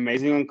Laura is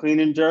amazing on clean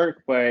and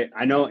jerk, but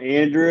I know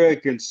Andrea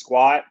can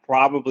squat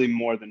probably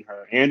more than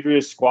her.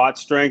 Andrea's squat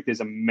strength is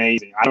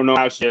amazing. I don't know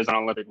how she is on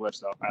Olympic lifts,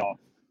 though, at all.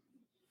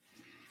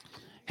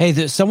 Hey,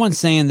 there's someone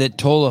saying that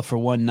Tola for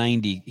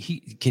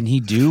 190. Can he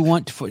do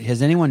one?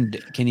 Has anyone?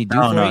 Can he do?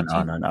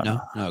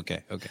 No.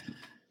 Okay.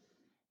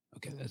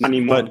 That's not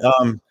anymore.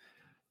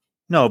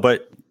 But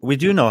but we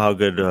do know how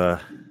good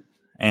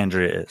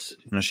Andrea is.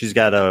 She's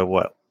got a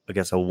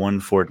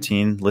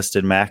 114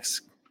 listed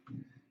max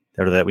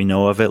that we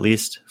know of, at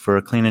least for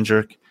a clean and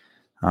jerk.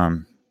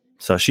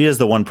 So she is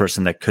the one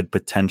person that could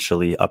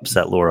potentially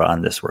upset Laura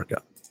on this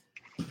workout.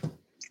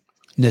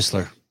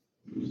 Nisler.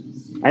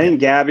 I think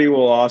Gabby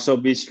will also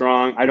be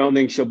strong. I don't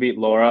think she'll beat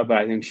Laura, but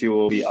I think she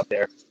will be up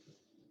there.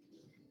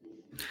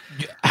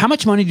 How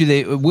much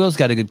money Will's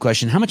got a good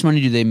question. How much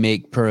money do they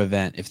make per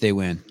event if they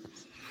win?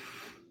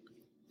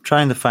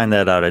 Trying to find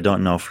that out. I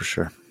don't know for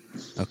sure.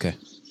 Okay.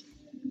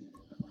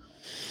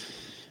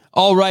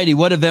 All righty.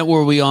 What event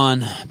were we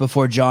on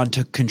before John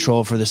took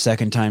control for the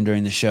second time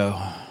during the show?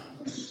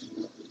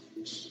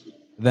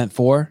 Event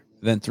 4?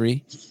 Event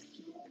 3?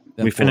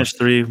 We finished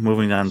 3,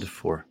 moving on to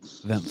 4.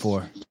 Event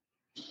 4.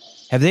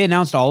 Have they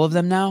announced all of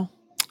them now?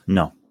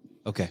 No.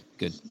 Okay,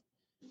 good.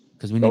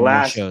 Because we need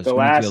more shows. The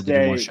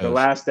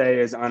last day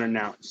is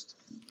unannounced.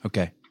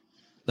 Okay.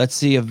 Let's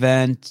see.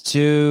 Event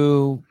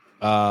 2,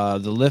 the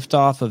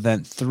liftoff.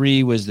 Event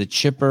 3 was the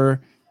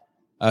chipper.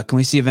 Can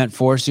we see event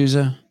 4,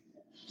 Souza?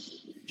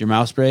 Did your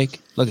mouse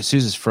break? Look,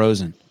 Souza's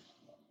frozen.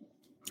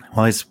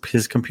 Well,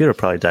 his computer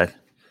probably died.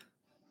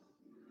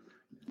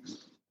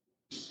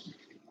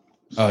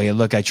 Oh, yeah,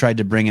 look, I tried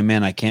to bring him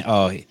in. I can't.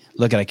 Oh,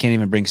 look, I can't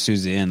even bring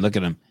Souza in. Look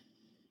at him.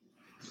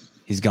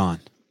 He's gone.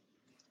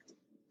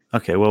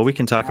 Okay, well, we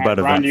can talk about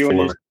event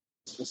 4.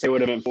 Say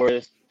what event 4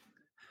 is.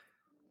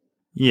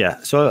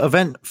 Yeah, so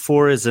event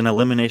 4 is an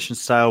elimination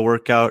style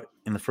workout.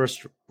 In the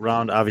first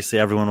round, obviously,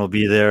 everyone will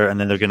be there, and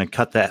then they're going to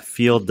cut that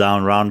field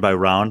down round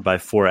by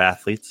 4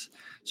 athletes.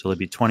 So it'll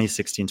be 20,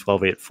 16,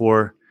 12, 8,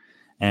 4.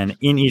 And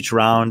in each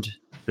round,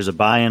 there's a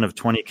buy-in of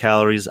 20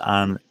 calories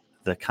on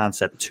the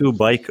Concept 2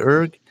 bike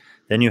erg.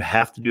 Then you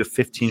have to do a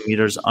 15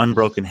 meters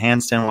unbroken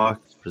handstand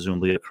walk,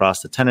 presumably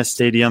across the tennis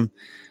stadium.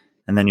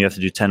 And then you have to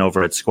do 10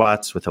 overhead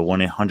squats with a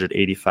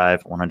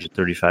 185,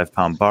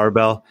 135-pound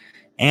barbell.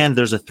 And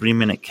there's a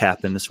 3-minute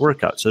cap in this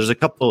workout. So there's a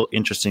couple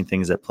interesting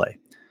things at play.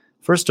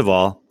 First of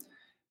all,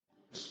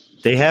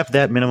 they have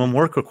that minimum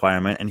work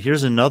requirement. And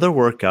here's another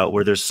workout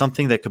where there's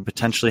something that could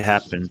potentially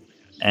happen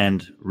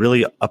and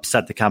really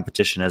upset the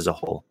competition as a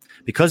whole.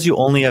 Because you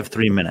only have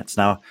 3 minutes.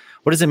 Now,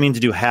 what does it mean to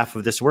do half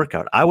of this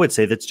workout? I would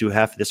say that to do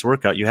half of this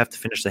workout, you have to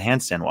finish the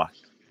handstand walk.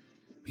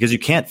 Because you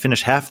can't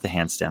finish half the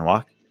handstand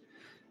walk.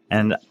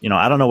 And,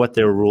 I don't know what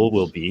their rule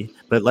will be,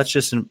 but let's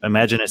just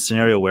imagine a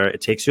scenario where it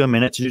takes you a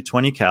minute to do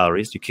 20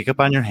 calories. You kick up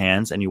on your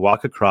hands and you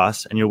walk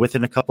across and you're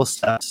within a couple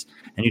steps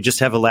and you just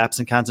have a lapse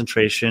in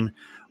concentration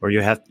or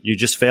you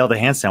just fail the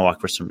handstand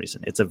walk for some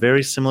reason. It's a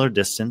very similar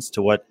distance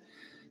to what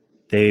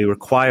they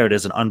required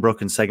as an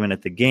unbroken segment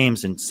at the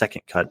games in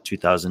second cut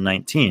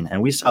 2019.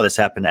 And we saw this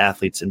happen to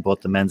athletes in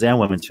both the men's and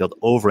women's field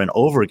over and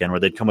over again, where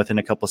they'd come within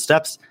a couple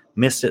steps,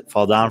 miss it,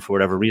 fall down for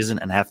whatever reason,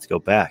 and have to go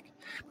back.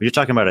 But you're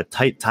talking about a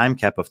tight time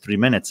cap of 3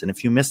 minutes. And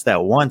if you miss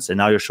that once and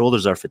now your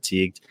shoulders are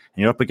fatigued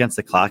and you're up against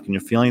the clock and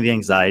you're feeling the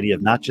anxiety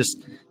of not just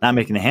not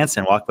making the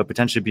handstand walk, but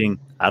potentially being,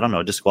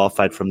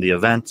 disqualified from the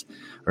event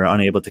or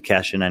unable to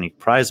cash in any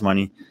prize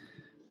money,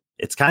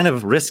 it's kind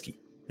of risky.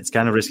 It's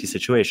kind of a risky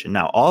situation.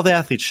 Now, all the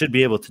athletes should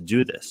be able to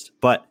do this,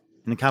 but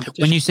in the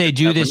competition, when you say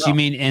do this, you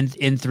mean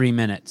in 3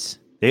 minutes?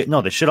 They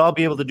should all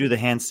be able to do the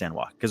handstand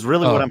walk. Because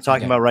really what I'm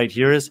talking about right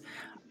here is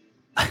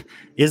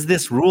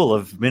this rule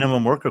of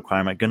minimum work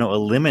requirement going to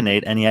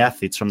eliminate any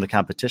athletes from the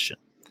competition?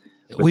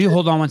 Will you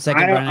hold on one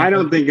second, Brian? I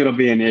don't think it'll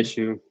be an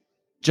issue.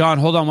 John,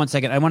 hold on one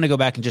second. I want to go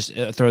back and just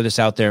throw this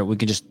out there. We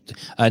can just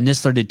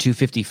Nistler did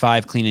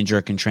 255 clean and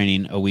jerk in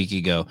training a week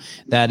ago.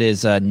 That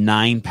is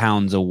 9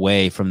 pounds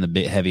away from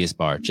the heaviest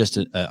bar. Just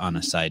on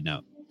a side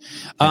note.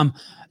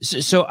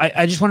 So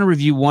I just want to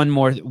review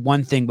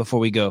one thing before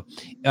we go.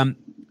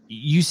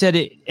 You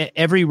said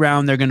every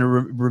round they're going to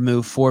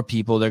remove 4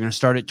 people. They're going to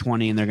start at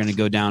 20 and they're going to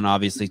go down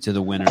obviously to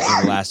the winner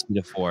in the last 2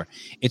 to 4.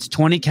 It's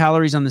 20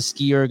 calories on the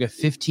ski erg, a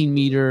 15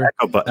 meter.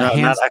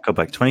 Not echo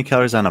bike. 20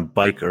 calories on a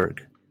bike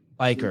erg.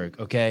 Bike erg,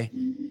 okay.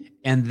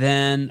 And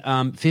then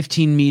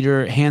 15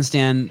 meter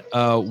handstand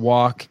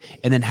walk.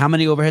 And then how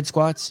many overhead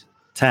squats?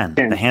 10.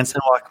 The handstand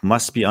walk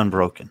must be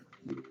unbroken.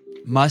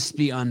 Must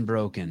be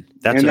unbroken.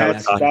 That's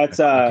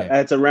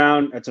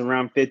around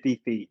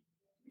 50 feet.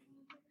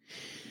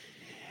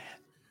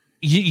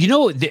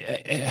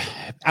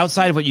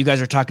 Outside of what you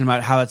guys are talking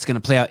about, how it's going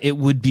to play out, it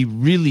would be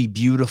really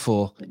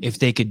beautiful if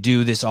they could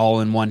do this all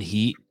in one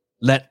heat,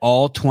 let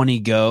all 20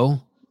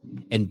 go.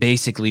 And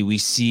basically we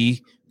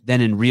see then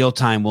in real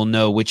time, we'll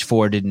know which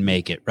 4 didn't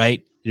make it,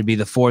 right? It'd be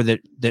the 4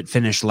 that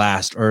finished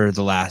last or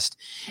the last.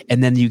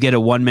 And then you get a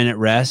 1 minute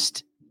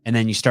rest and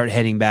then you start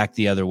heading back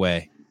the other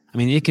way. I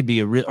mean, it could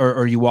be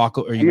or you walk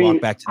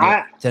back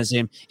to the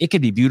same. It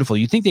could be beautiful.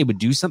 You think they would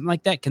do something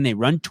like that? Can they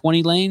run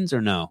 20 lanes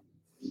or no?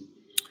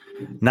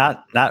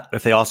 Not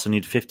if they also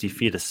need 50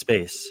 feet of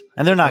space.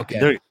 And they're not,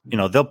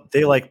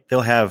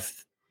 they'll have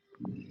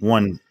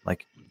one,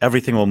 like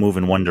everything will move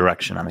in one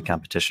direction on the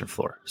competition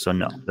floor. So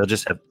no, they'll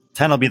just have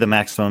 10 will be the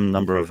maximum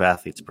number of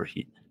athletes per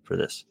heat for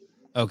this.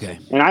 Okay.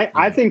 And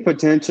I think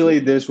potentially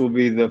this will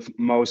be the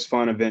most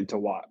fun event to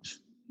watch.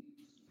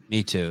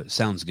 Me too.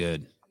 Sounds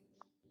good.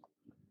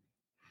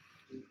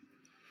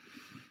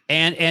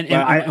 And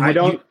I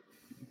don't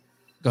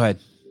go ahead.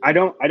 I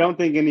don't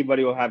think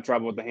anybody will have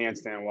trouble with the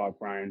handstand walk,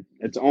 Brian.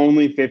 It's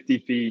only 50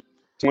 feet,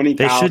 20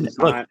 They pounds. shouldn't.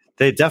 Look,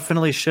 they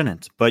definitely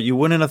shouldn't. But you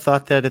wouldn't have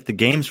thought that at the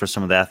games for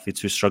some of the athletes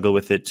who struggle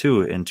with it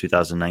too in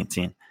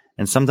 2019.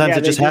 And sometimes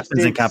it just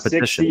happens in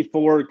competition.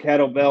 64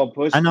 kettlebell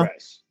push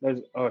press. There's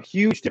a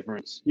huge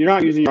difference. You're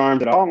not using your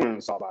arms at all on an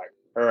assault bike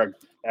or an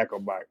echo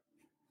bike.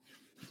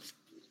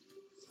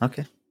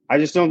 Okay. I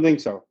just don't think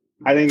so.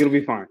 I think it'll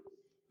be fine.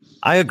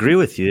 I agree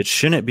with you. It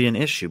shouldn't be an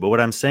issue. But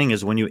what I'm saying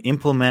is when you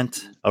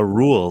implement a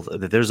rule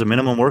that there's a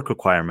minimum work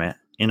requirement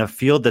in a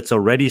field that's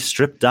already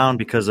stripped down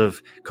because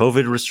of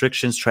COVID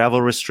restrictions,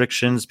 travel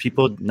restrictions,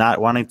 people not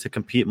wanting to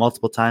compete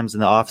multiple times in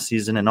the off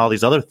season and all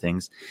these other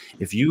things,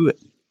 if you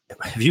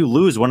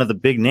lose one of the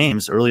big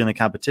names early in the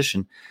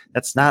competition,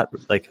 that's not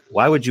like,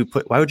 why would you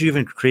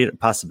even create a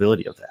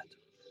possibility of that?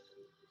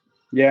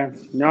 Yeah,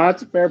 no,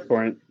 that's a fair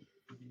point.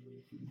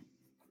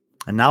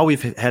 And now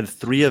we've had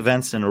 3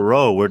 events in a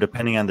row where,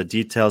 depending on the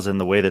details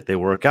and the way that they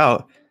work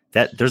out,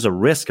 that there's a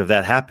risk of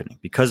that happening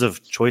because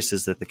of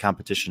choices that the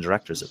competition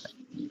directors have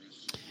made.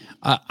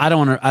 I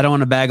don't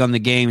want to bag on the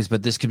games,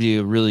 but this could be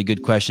a really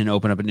good question.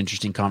 Open up an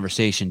interesting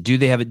conversation. Do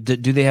they have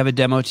a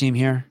demo team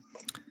here?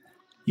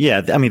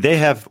 Yeah, I mean, they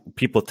have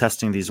people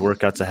testing these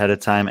workouts ahead of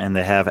time, and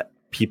they have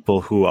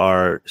people who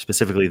are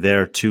specifically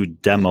there to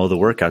demo the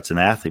workouts in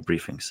the athlete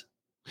briefings.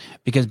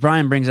 Because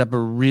Brian brings up a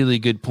really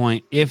good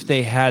point. If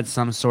they had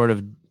some sort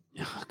of,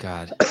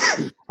 I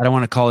don't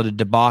want to call it a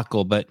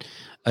debacle, but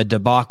a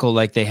debacle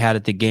like they had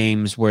at the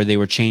games where they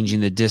were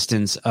changing the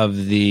distance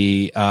of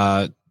the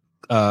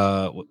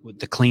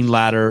clean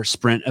ladder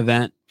sprint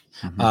event,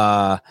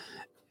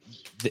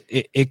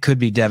 it could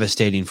be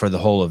devastating for the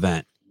whole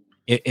event.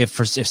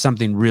 If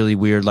something really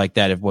weird like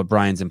that, if what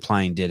Brian's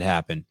implying did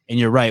happen. And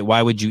you're right.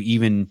 Why would you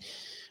even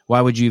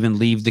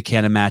leave the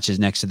can of matches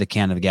next to the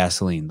can of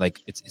gasoline? Like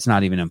it's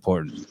not even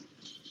important.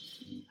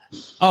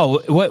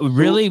 Oh, what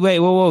really? Wait,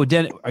 whoa.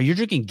 Are you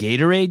drinking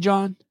Gatorade,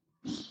 John?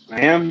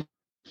 I am.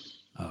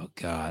 Oh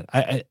God.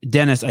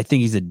 Dennis, I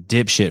think he's a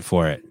dipshit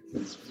for it.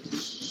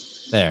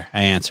 There,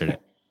 I answered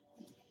it.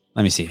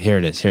 Let me see. Here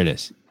it is.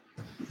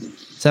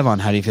 Sevon,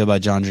 how do you feel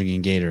about John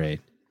drinking Gatorade?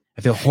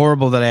 I feel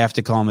horrible that I have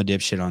to call him a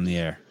dipshit on the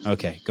air.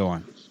 Okay, go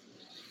on.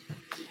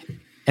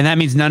 And that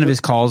means none of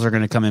his calls are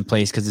going to come in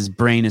place because his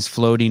brain is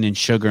floating in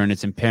sugar and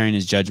it's impairing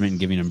his judgment and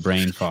giving him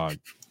brain fog.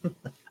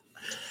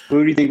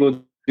 Who do you think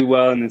will do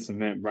well in this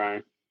event,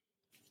 Brian?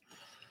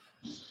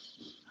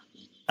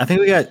 I think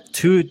we got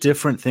two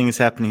different things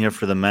happening here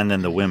for the men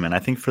and the women. I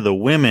think for the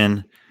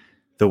women,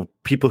 the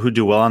people who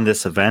do well on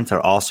this event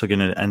are also going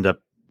to end up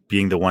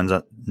being the ones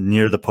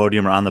near the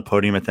podium or on the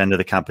podium at the end of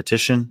the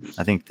competition.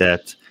 I think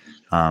that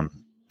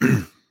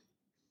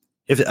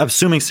if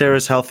assuming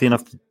Sarah's healthy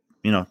enough,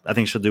 I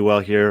think she'll do well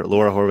here.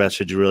 Laura Horvath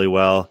should do really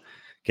well.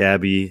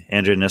 Gabby,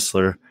 Andrea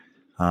Nisler,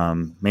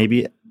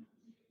 maybe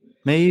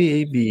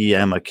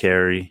Emma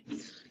Carey,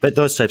 but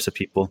those types of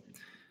people.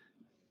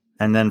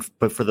 And then,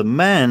 but for the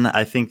men,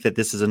 I think that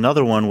this is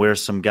another one where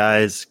some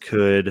guys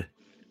could.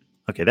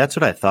 Okay, that's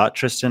what I thought,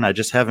 Tristan. I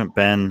just haven't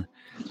gotten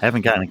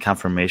a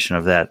confirmation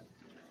of that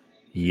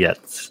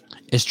yet.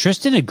 Is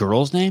Tristan a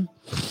girl's name?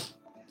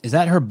 Is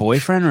that her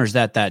boyfriend or is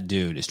that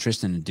dude? Is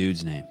Tristan a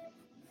dude's name?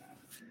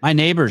 My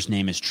neighbor's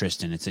name is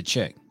Tristan. It's a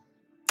chick.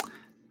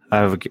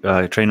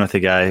 I train with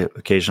a guy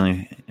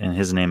occasionally, and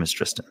his name is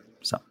Tristan.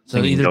 So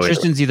either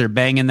Tristan's either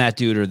banging that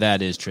dude or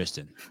that is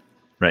Tristan.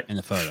 Right. In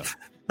the photo.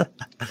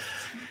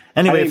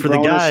 Anyway, for the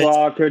guys.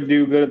 Bronislaw could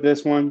do good at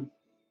this one.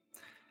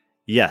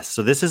 Yes.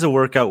 So this is a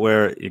workout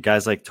where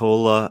guys like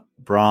Tola,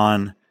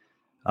 Braun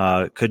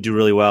could do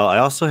really well. I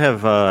also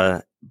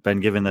have been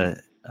given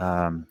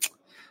the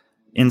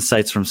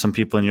insights from some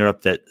people in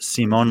Europe that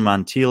Simone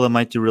Montilla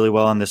might do really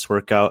well on this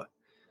workout.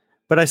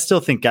 But I still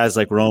think guys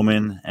like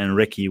Roman and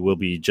Ricky will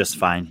be just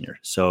fine here.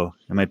 So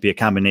it might be a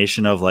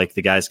combination of like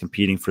the guys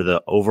competing for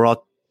the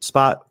overall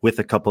spot with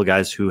a couple of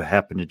guys who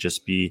happen to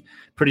just be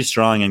pretty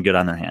strong and good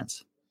on their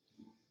hands.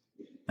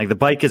 Like the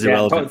bike is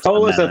irrelevant.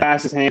 Tola's the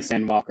fastest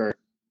handstand walker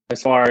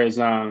as far as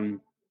who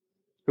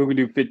can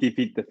do 50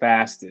 feet the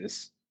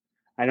fastest.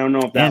 I don't know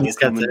if that. And he's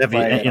got the heavy,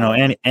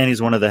 and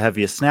he's one of the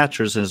heaviest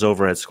snatchers, and his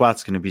overhead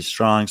squat's going to be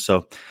strong.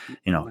 So,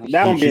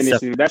 that won't be an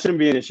issue. That shouldn't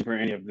be an issue for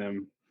any of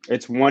them.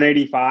 It's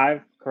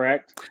 185,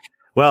 correct?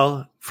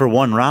 Well, for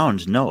one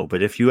round, no.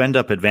 But if you end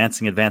up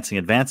advancing, you have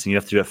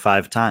to do it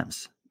 5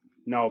 times.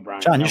 No, Brian.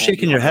 John, you're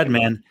shaking your head,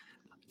 man.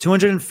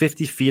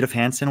 250 feet of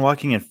handstand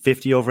walking and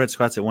 50 overhead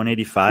squats at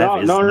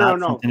 185 is not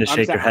something to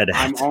shake your head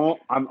at.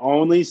 I'm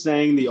only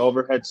saying the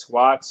overhead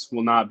squats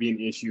will not be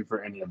an issue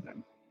for any of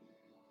them.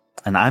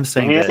 And I'm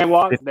saying the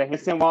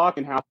handstand walk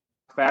and how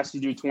fast you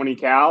do 20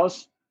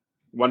 cals,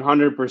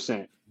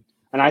 100%.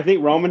 And I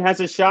think Roman has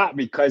a shot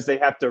because they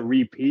have to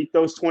repeat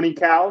those 20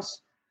 cals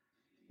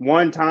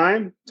one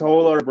time.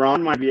 Tola or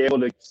Braun might be able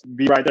to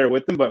be right there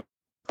with them, but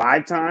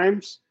 5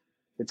 times,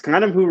 it's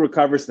kind of who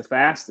recovers the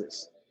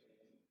fastest.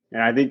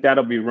 And I think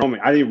that'll be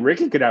Roman. I think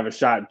Ricky could have a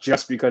shot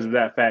just because of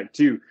that fact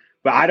too.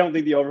 But I don't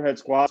think the overhead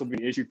squats will be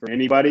an issue for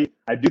anybody.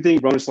 I do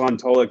think Bronislaw and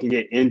Tola can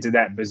get into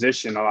that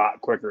position a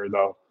lot quicker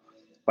though.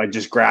 Like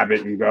just grab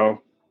it and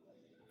go.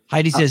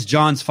 Heidi says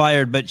John's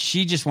fired, but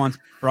she just wants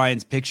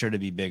Brian's picture to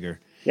be bigger.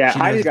 Yeah,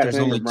 Heidi's got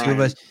only 2 of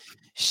us.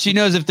 She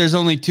knows if there's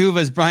only 2 of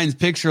us, Brian's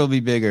picture will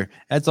be bigger.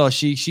 That's all.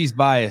 She's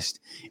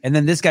biased. And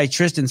then this guy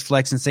Tristan's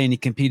flexing, saying he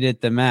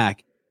competed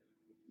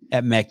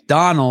at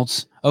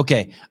McDonald's.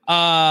 Okay.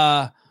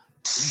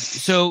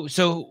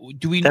 So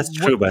do we? That's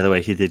true, by the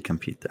way. He did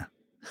compete there.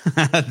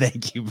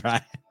 Thank you,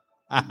 Brian.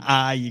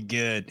 You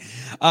good?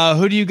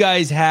 Who do you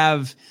guys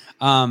have?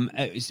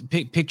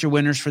 Pick your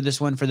winners for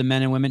this one for the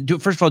men and women.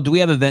 First of all, do we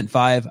have event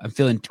 5? I'm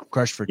feeling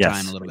crushed for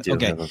time a little bit.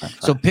 Okay,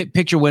 so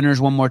pick your winners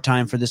one more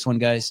time for this one,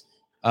 guys.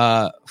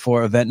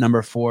 For event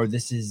number 4,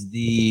 this is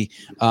the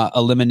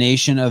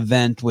elimination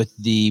event with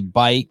the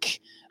bike,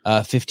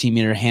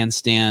 15-meter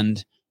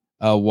handstand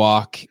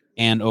walk,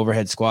 and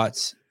overhead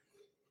squats.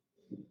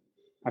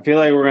 I feel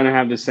like we're gonna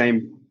have the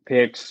same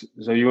picks.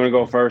 So you want to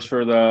go first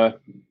for the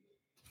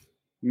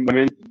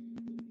women?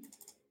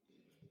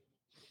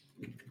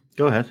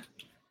 Go ahead.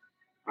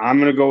 I'm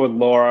going to go with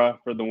Laura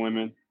for the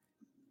women.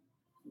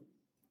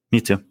 Me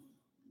too.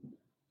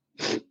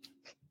 And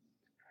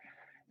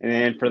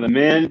then for the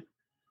men,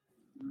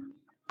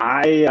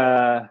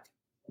 I'm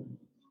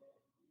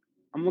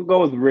going to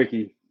go with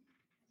Ricky.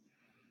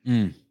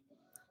 Okay,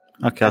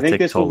 I think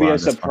this will be a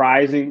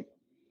surprising.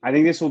 I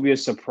think this will be a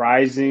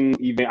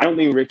surprising event. I don't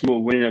think Ricky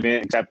will win an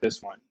event except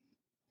this one.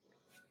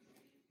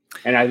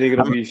 And I think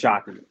it'll be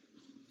shocking.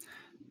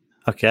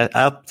 Okay,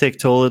 I'll take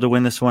Tola to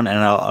win this one, and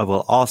I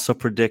will also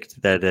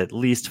predict that at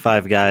least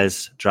 5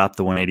 guys drop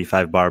the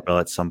 185 barbell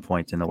at some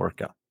point in the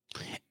workout.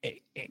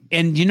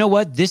 And you know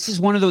what? This is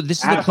one of the.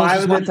 This is the closest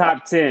 5 of the one.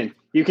 top 10.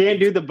 You can't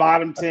do the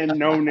bottom 10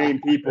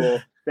 no-name people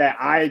that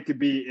I could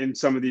be in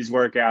some of these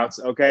workouts.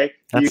 Okay,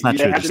 that's not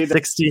true.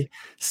 There's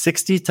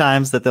 60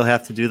 times that they'll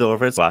have to do the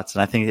overhead squats,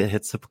 and I think it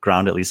hits the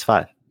ground at least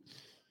 5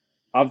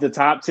 of the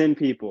top 10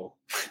 people.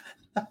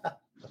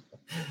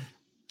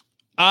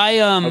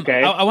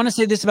 I want to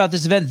say this about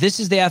this event.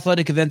 This is the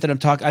athletic event that I'm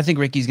talking. I think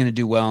Ricky's going to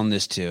do well in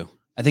this too.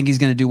 I think he's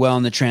going to do well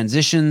in the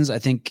transitions. I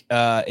think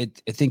I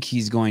think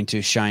he's going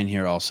to shine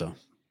here also.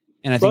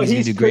 And I think he's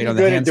going to do great on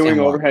the handstand at doing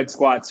walk. Overhead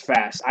squats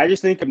fast. I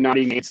just think of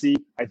Naughty Nancy.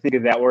 I think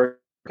of that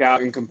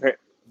workout and compare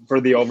for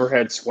the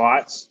overhead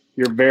squats.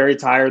 You're very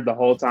tired the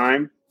whole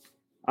time,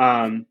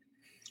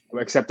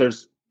 except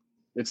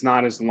it's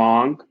not as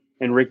long.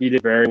 And Ricky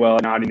did very well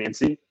at Naughty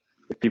Nancy.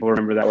 If people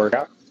remember that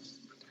workout.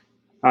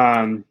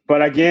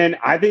 But again,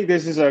 I think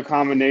this is a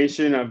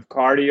combination of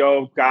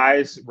cardio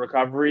guys'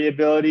 recovery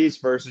abilities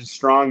versus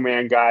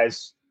strongman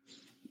guys'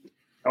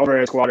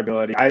 overhead squat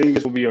ability. I think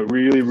this will be a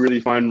really,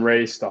 really fun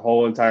race the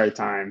whole entire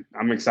time.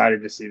 I'm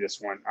excited to see this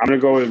one. I'm going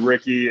to go with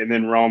Ricky, and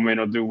then Roman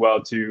will do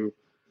well too.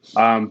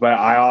 But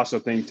I also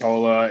think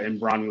Tola and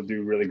Braun will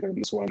do really good in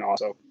this one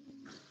also.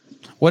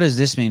 What does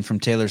this mean from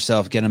Taylor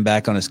Self? Get him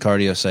back on his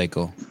cardio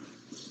cycle.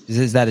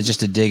 Is that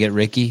just a dig at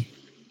Ricky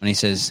when he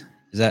says,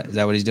 is that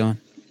what he's doing?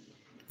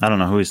 I don't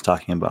know who he's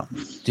talking about.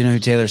 Do you know who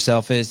Taylor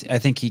Self is? I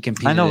think he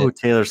competed. I know who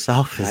Taylor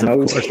Self is. I know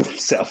who Taylor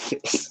Self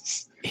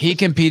is. He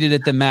competed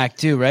at the MAC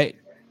too, right?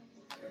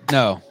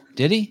 No.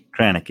 Did he?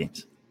 Granite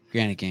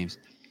Games.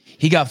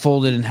 He got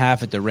folded in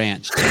half at the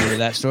ranch. Do you remember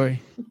that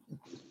story?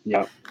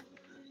 Yep.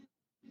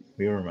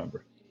 We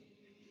remember.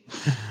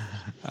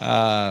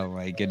 Oh,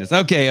 my goodness.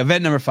 Okay,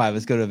 event number 5.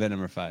 Let's go to event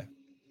number 5.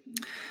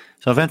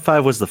 So event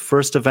 5 was the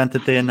first event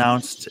that they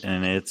announced,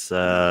 and it's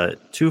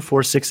 2,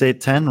 4, 6,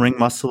 8, 10 ring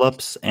muscle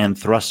ups and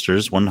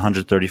thrusters,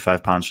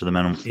 135 pounds for the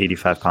men,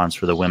 85 pounds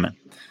for the women.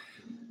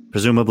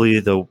 Presumably,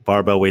 the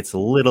barbell weight's a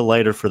little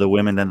lighter for the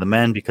women than the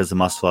men because the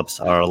muscle ups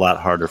are a lot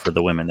harder for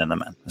the women than the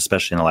men,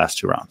 especially in the last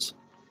 2 rounds.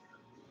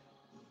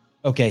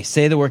 Okay,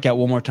 say the workout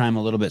one more time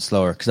a little bit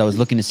slower because I was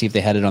looking to see if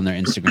they had it on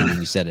their Instagram when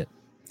you said it.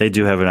 They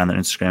do have it on their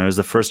Instagram. It was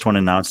the first one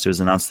announced. It was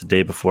announced the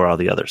day before all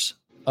the others.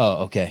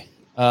 Oh, okay.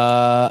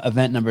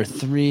 Event number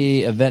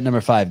 3, event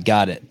number 5.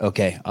 Got it.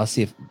 Okay. I'll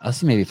see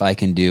maybe if I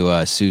can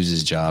do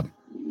Suze's job.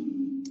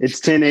 It's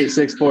 10, 8,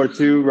 6, 4,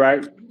 2,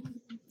 right?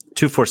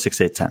 2, 4,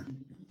 6, 8, 10.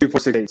 2, 4,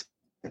 6, 8.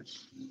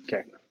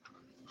 Okay.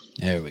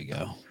 There we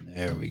go.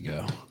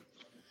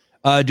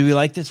 Do we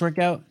like this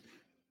workout?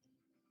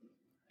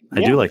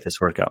 I do like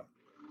this workout.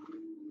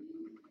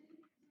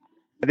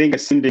 I think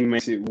ascending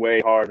makes it way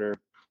harder,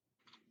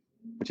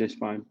 which is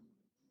fine.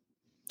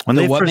 When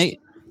they first,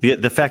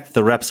 the fact that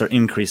the reps are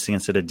increasing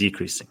instead of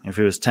decreasing. If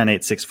it was 10,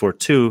 8, 6, 4,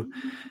 2,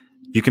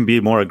 you can be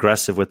more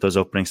aggressive with those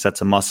opening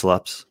sets of muscle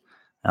ups.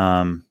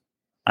 I'm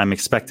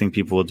expecting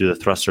people will do the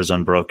thrusters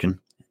unbroken.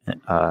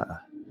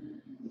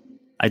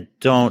 I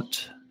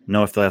don't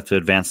know if they'll have to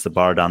advance the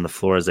bar down the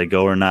floor as they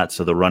go or not.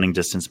 So the running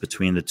distance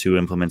between the 2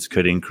 implements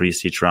could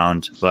increase each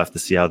round. We'll have to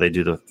see how they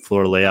do the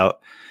floor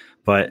layout.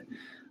 But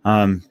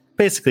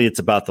basically, it's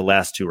about the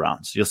last 2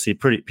 rounds. You'll see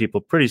pretty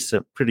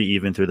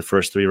even through the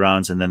first 3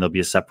 rounds, and then there'll be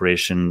a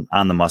separation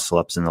on the muscle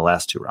ups in the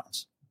last 2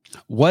 rounds.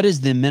 What is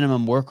the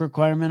minimum work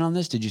requirement on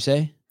this? Did you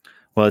say?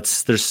 Well,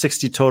 there's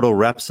 60 total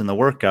reps in the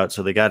workout,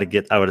 so they got to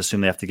get. I would assume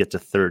they have to get to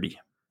 30.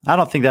 I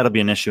don't think that'll be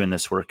an issue in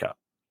this workout.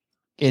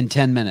 In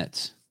 10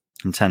 minutes.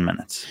 In 10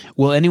 minutes.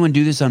 Will anyone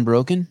do this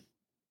unbroken?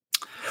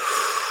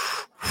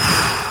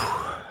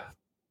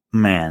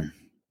 Man.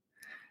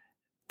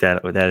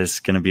 That is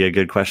going to be a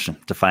good question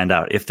to find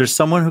out. If there's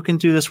someone who can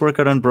do this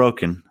workout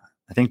unbroken,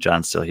 I think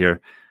John's still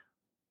here.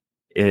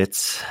 I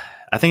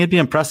think it'd be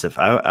impressive.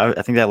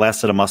 I think that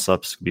last set of muscle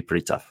ups could be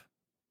pretty tough.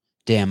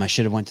 Damn, I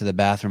should have went to the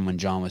bathroom when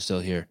John was still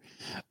here.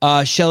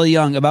 Shelly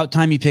Young, about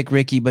time you pick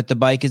Ricky, but the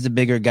bike is a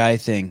bigger guy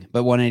thing.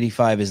 But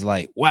 185 is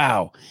light.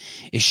 Wow,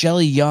 is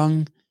Shelly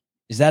Young?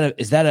 Is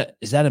that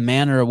a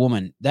man or a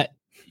woman? That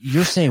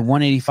you're saying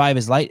 185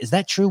 is light? Is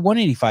that true?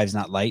 185 is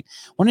not light.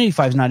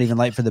 185 is not even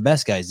light for the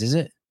best guys, is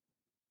it?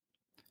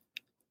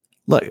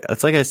 Look,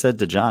 it's like I said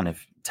to John,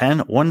 if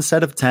one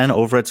set of 10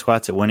 overhead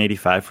squats at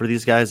 185 for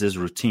these guys is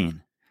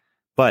routine.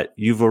 But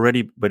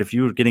if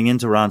you were getting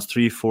into rounds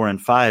 3, 4,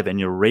 and 5 and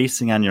you're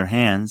racing on your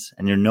hands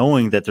and you're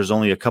knowing that there's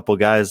only a couple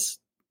guys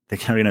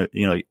that are going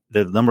to,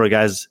 the number of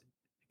guys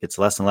gets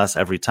less and less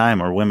every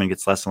time, or women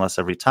gets less and less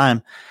every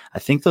time. I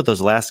think that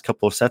those last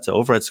couple of sets of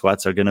overhead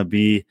squats are going to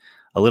be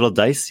a little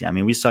dicey. I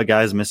mean, we saw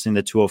guys missing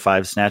the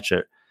 205 snatch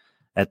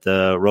at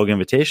the Rogue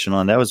Invitational,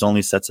 and that was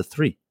only sets of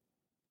 3.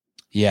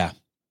 Yeah.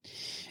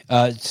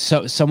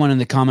 So someone in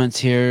the comments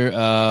here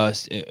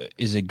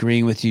is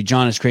agreeing with you.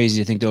 John is crazy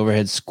to think the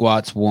overhead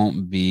squats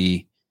won't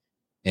be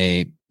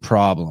a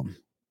problem.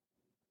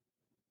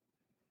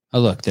 Oh,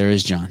 look, there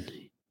is John.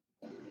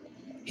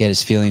 He had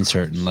his feelings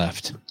hurt and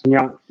left.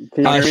 Yeah.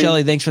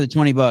 Shelly, thanks for the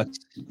 $20.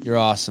 You're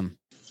awesome.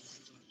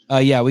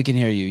 Yeah, we can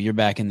hear you. You're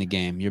back in the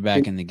game.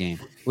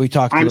 We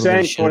talked. I'm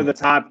saying for the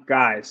top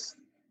guys.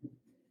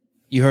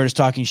 You heard us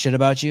talking shit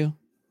about you?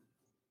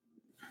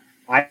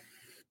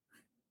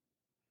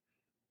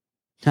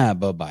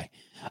 Bye-bye.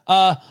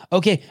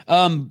 Okay.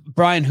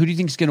 Brian, who do you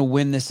think is going to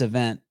win this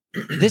event?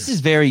 This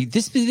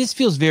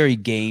feels very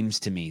games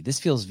to me.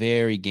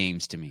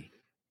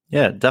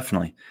 Yeah,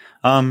 definitely.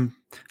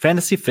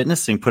 Fantasy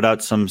Fitnessing put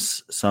out some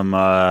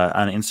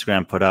on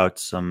Instagram, put out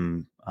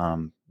some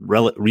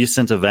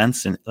recent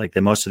events, and like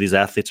most of these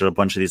athletes or a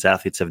bunch of these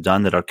athletes have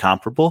done that are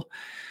comparable.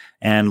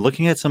 And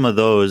looking at some of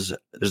those,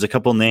 there's a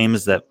couple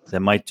names that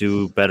might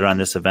do better on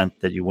this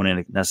event that you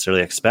wouldn't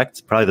necessarily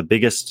expect. Probably the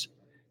biggest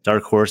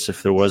dark horse,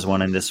 if there was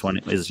one in this one,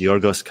 is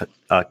Yorgos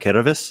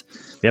Kerovis.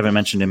 We haven't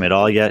mentioned him at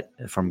all yet.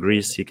 From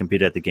Greece, he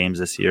competed at the games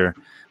this year.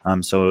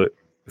 So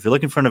if you're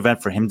looking for an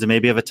event for him to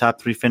maybe have a top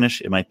 3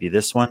 finish, it might be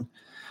this one.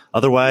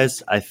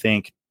 Otherwise, I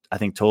think I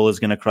think Tola's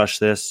going to crush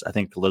this. I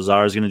think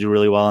Lazar is going to do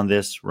really well on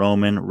this.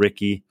 Roman,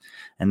 Ricky.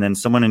 And then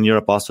someone in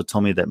Europe also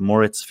told me that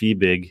Moritz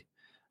Fiebig,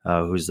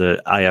 who's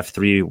the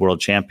IF3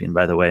 world champion,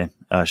 by the way,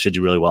 should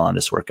do really well on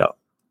this workout.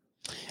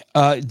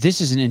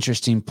 This is an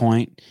interesting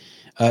point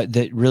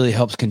that really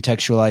helps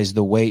contextualize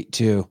the weight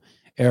too.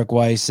 Eric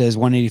Weiss says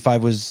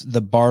 185 was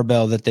the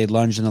barbell that they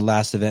lunged in the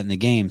last event in the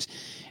games.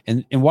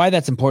 And why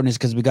that's important is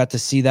because we got to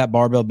see that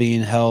barbell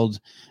being held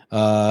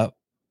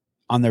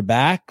on their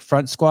back,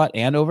 front squat,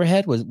 and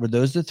overhead. Were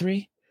those the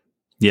three?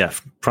 Yeah,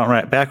 front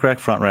rack, back rack,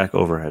 front rack,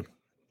 overhead.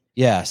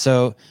 Yeah,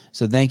 so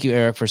thank you,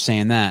 Eric, for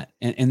saying that.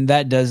 And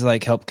that does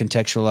like help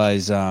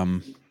contextualize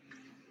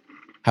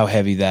how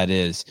heavy that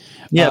is.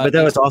 Yeah, but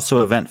that was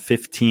also event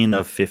 15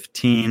 of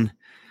 15.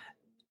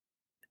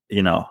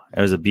 You know,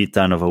 it was a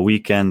beatdown of a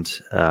weekend.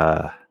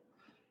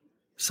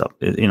 So,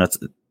 you know,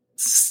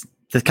 it's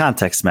the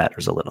context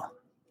matters a little.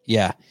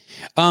 Yeah.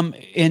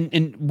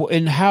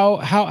 And how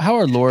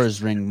are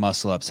Laura's ring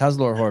muscle ups? How's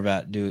Laura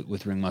Horvat do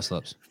with ring muscle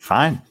ups?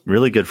 Fine.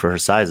 Really good for her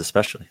size,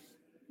 especially.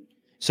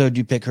 So do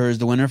you pick her as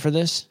the winner for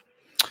this?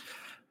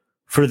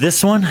 For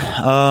this one,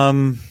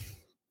 to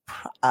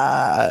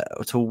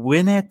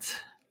win it,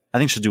 I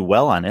think she'll do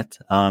well on it.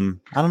 I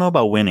don't know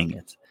about winning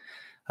it.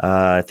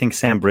 I think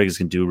Sam Briggs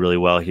can do really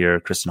well here.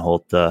 Kristen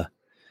Holt.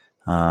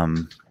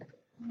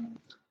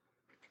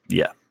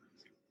 Yeah.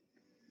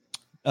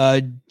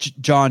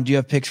 John, do you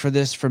have picks for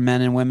this for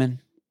men and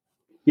women?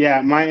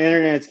 Yeah, my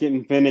internet's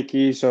getting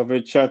finicky, so if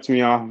it shuts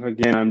me off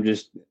again,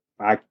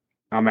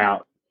 I'm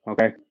out.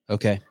 Okay.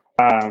 Okay.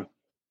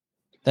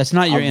 That's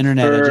not your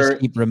internet. I just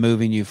keep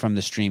removing you from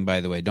the stream,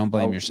 by the way. Don't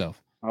blame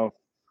yourself. Oh,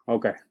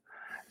 okay.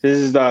 This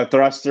is the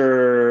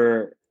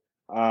thruster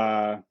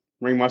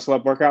ring muscle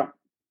up workout.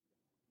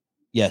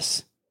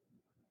 Yes.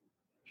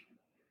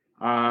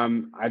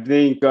 I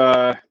think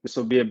this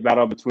will be a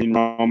battle between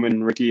Roman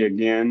and Ricky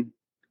again.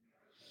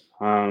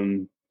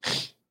 Who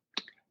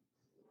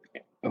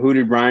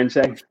did Brian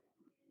say?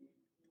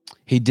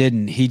 He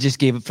didn't. He just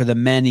gave it for the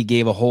men. He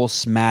gave a whole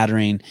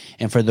smattering,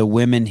 and for the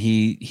women,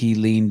 he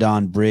leaned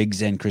on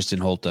Briggs and Kristen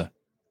Holta.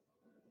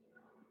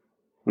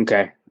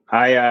 Okay,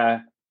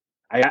 I'm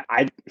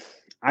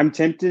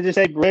tempted to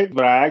say Briggs,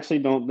 but I actually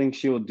don't think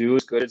she will do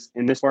as good as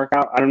in this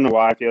workout. I don't know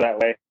why I feel that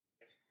way.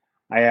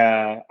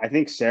 I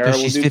think Sarah will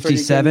she's do 57 pretty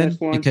good in this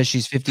one. Because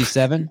she's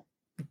 57.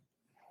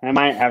 That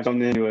might have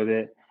something to do with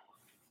it.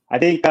 I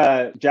think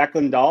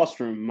Jacqueline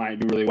Dahlstrom might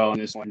do really well in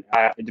this one.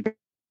 It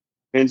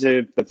depends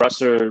if the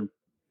thruster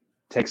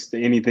takes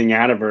anything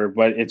out of her,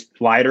 but it's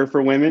lighter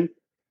for women.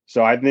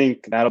 So I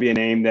think that'll be a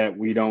name that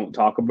we don't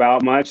talk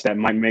about much that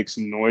might make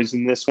some noise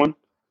in this one.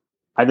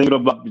 I think it'll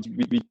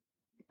be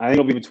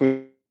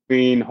between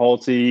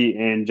Holtzy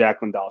and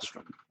Jacqueline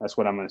Dahlstrom. That's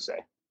what I'm going to say.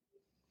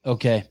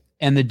 Okay.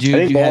 And the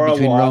dude you had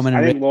between Roman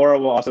and Laura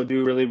will also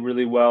do really,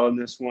 really well in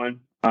this one.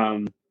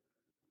 But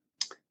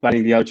I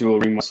think the other two will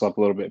ring muscle up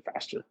a little bit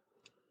faster.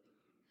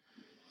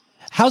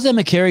 How's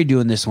Emma Carey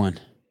doing this one?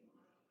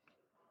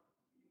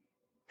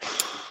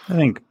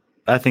 I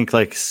think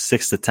like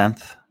 6th to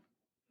 10th.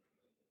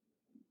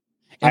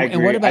 I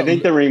agree. What about, I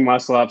think the ring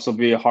muscle ups will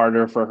be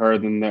harder for her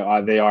than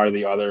they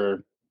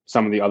are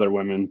some of the other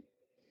women.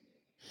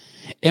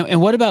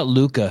 And what about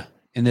Luca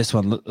in this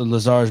one,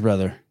 Lazar's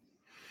brother?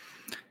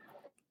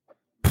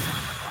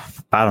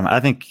 I don't know. I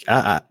think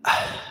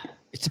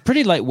it's a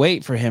pretty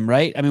lightweight for him,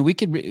 right? I mean,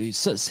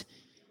 this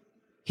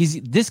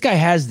guy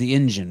has the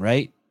engine,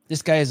 right?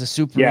 This guy has a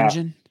super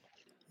engine.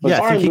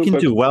 Yeah, I think he can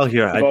do well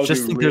here. I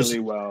just think really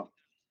well.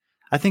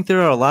 I think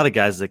there are a lot of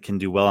guys that can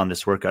do well on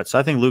this workout. So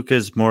I think Luca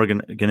is more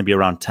going to be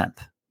around 10th.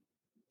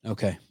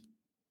 Okay.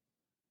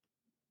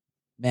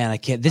 Man, I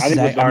can't. This is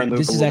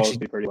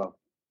actually pretty well.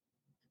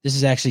 This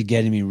is actually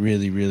getting me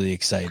really, really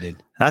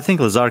excited. I think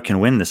Lazar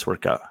can win this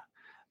workout,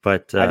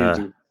 but I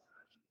do too.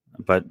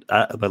 But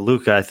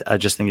Luca, I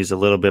just think he's a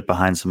little bit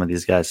behind some of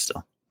these guys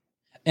still.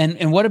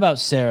 And what about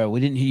Sarah?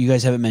 You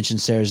guys haven't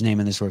mentioned Sarah's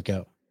name in this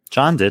workout.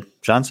 John did.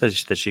 John said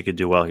that she could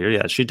do well here.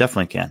 Yeah, she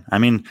definitely can. I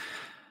mean,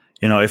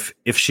 you know,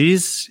 if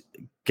she's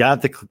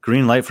got the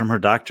green light from her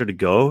doctor to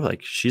go,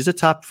 like she's a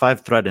top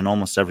 5 threat in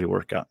almost every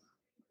workout.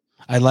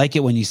 I like it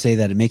when you say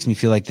that. It makes me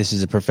feel like this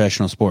is a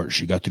professional sport.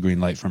 She got the green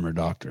light from her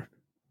doctor.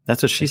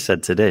 That's what she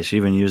said today. She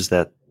even used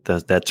that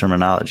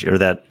terminology or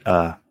that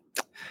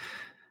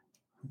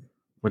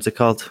what's it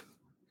called?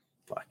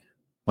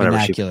 Whatever.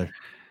 Vernacular.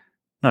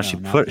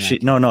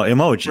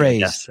 Emoji. Phrase,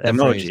 yes,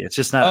 emoji. Phrase. It's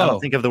just not. I don't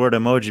think of the word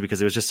emoji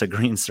because it was just a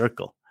green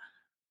circle.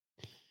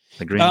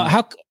 The green.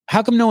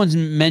 How come no one's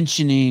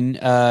mentioning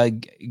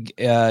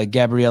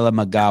Gabriella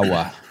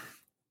Magawa?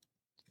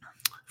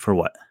 For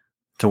what?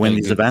 To win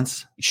these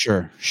events?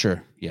 Sure.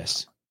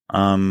 Yes.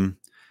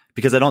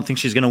 Because I don't think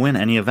she's going to win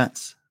any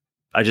events.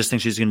 I just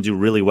think she's going to do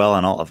really well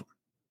on all of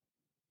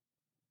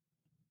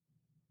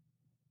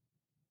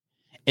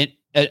them.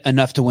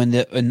 Enough to win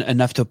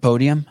enough to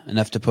podium.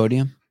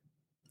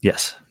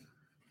 Yes.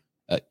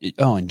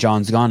 And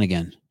John's gone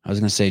again. I was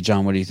going to say,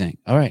 John, what do you think?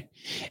 All right.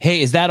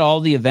 Hey, is that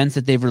all the events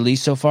that they've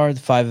released so far? The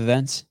 5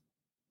 events?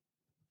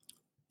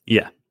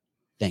 Yeah.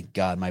 Thank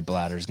God my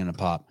bladder is going to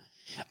pop.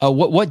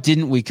 What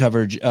didn't we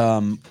cover?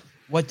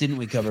 What didn't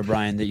we cover,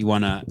 Brian, that you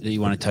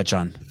wanna touch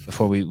on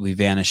before we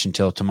vanish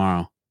until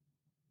tomorrow?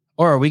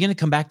 Or are we gonna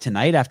come back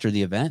tonight after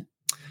the event?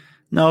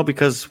 No,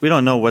 because we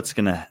don't know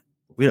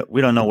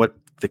we don't know what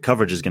the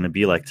coverage is gonna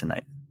be like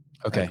tonight.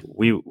 Okay.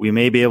 Like we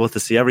may be able to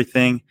see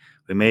everything.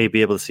 We may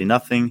be able to see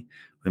nothing.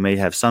 We may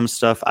have some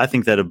stuff. I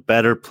think that a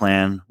better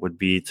plan would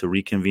be to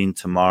reconvene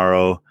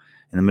tomorrow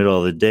in the middle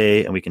of the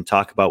day, and we can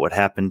talk about what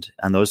happened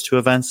on those two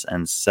events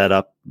and set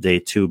up day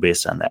 2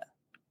 based on that.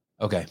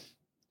 Okay.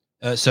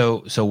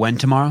 So when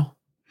tomorrow?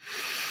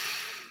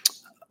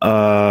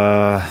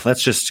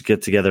 Let's just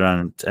get together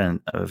on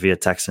via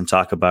text and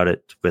talk about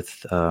it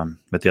with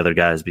the other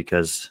guys,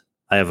 because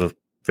I have a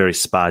very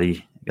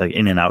spotty, like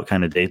in and out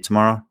kind of day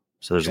tomorrow.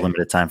 So there's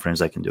limited time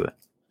frames I can do it.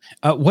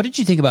 What did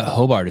you think about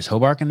Hobart? Is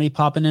Hobart going to be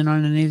popping in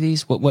on any of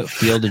these? What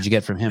feel did you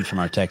get from him from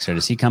our texter?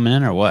 Is he coming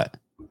in or what?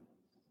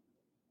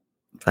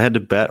 If I had to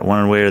bet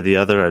one way or the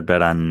other, I'd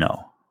bet on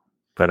no.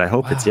 But I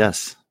hope it's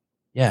yes.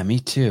 Yeah, me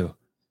too.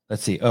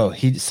 Let's see. Oh,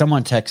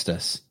 someone text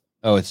us.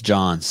 Oh, it's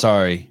John.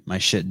 Sorry, my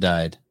shit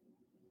died.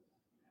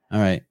 All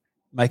right.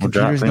 My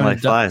computer's going like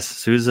flies.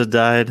 Souza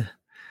died.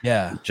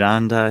 Yeah.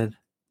 John died.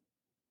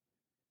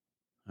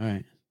 All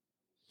right.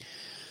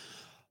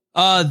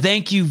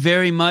 Thank you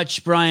very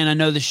much, Brian. I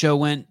know the show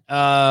went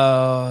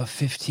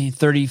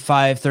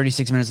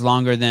 36 minutes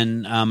longer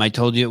than I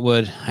told you it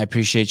would. I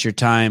appreciate your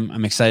time.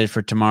 I'm excited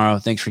for tomorrow.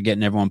 Thanks for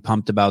getting everyone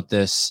pumped about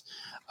this.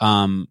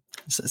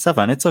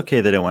 Stefan, it's okay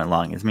that it went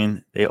long. I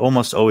mean, they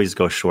almost always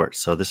go short,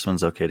 so this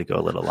one's okay to go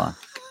a little long.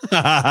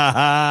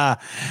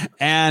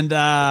 And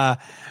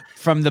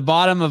from the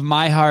bottom of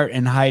my heart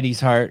and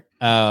Heidi's heart,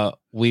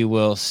 we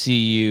will see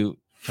you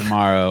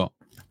tomorrow,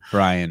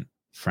 Brian,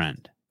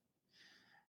 friend.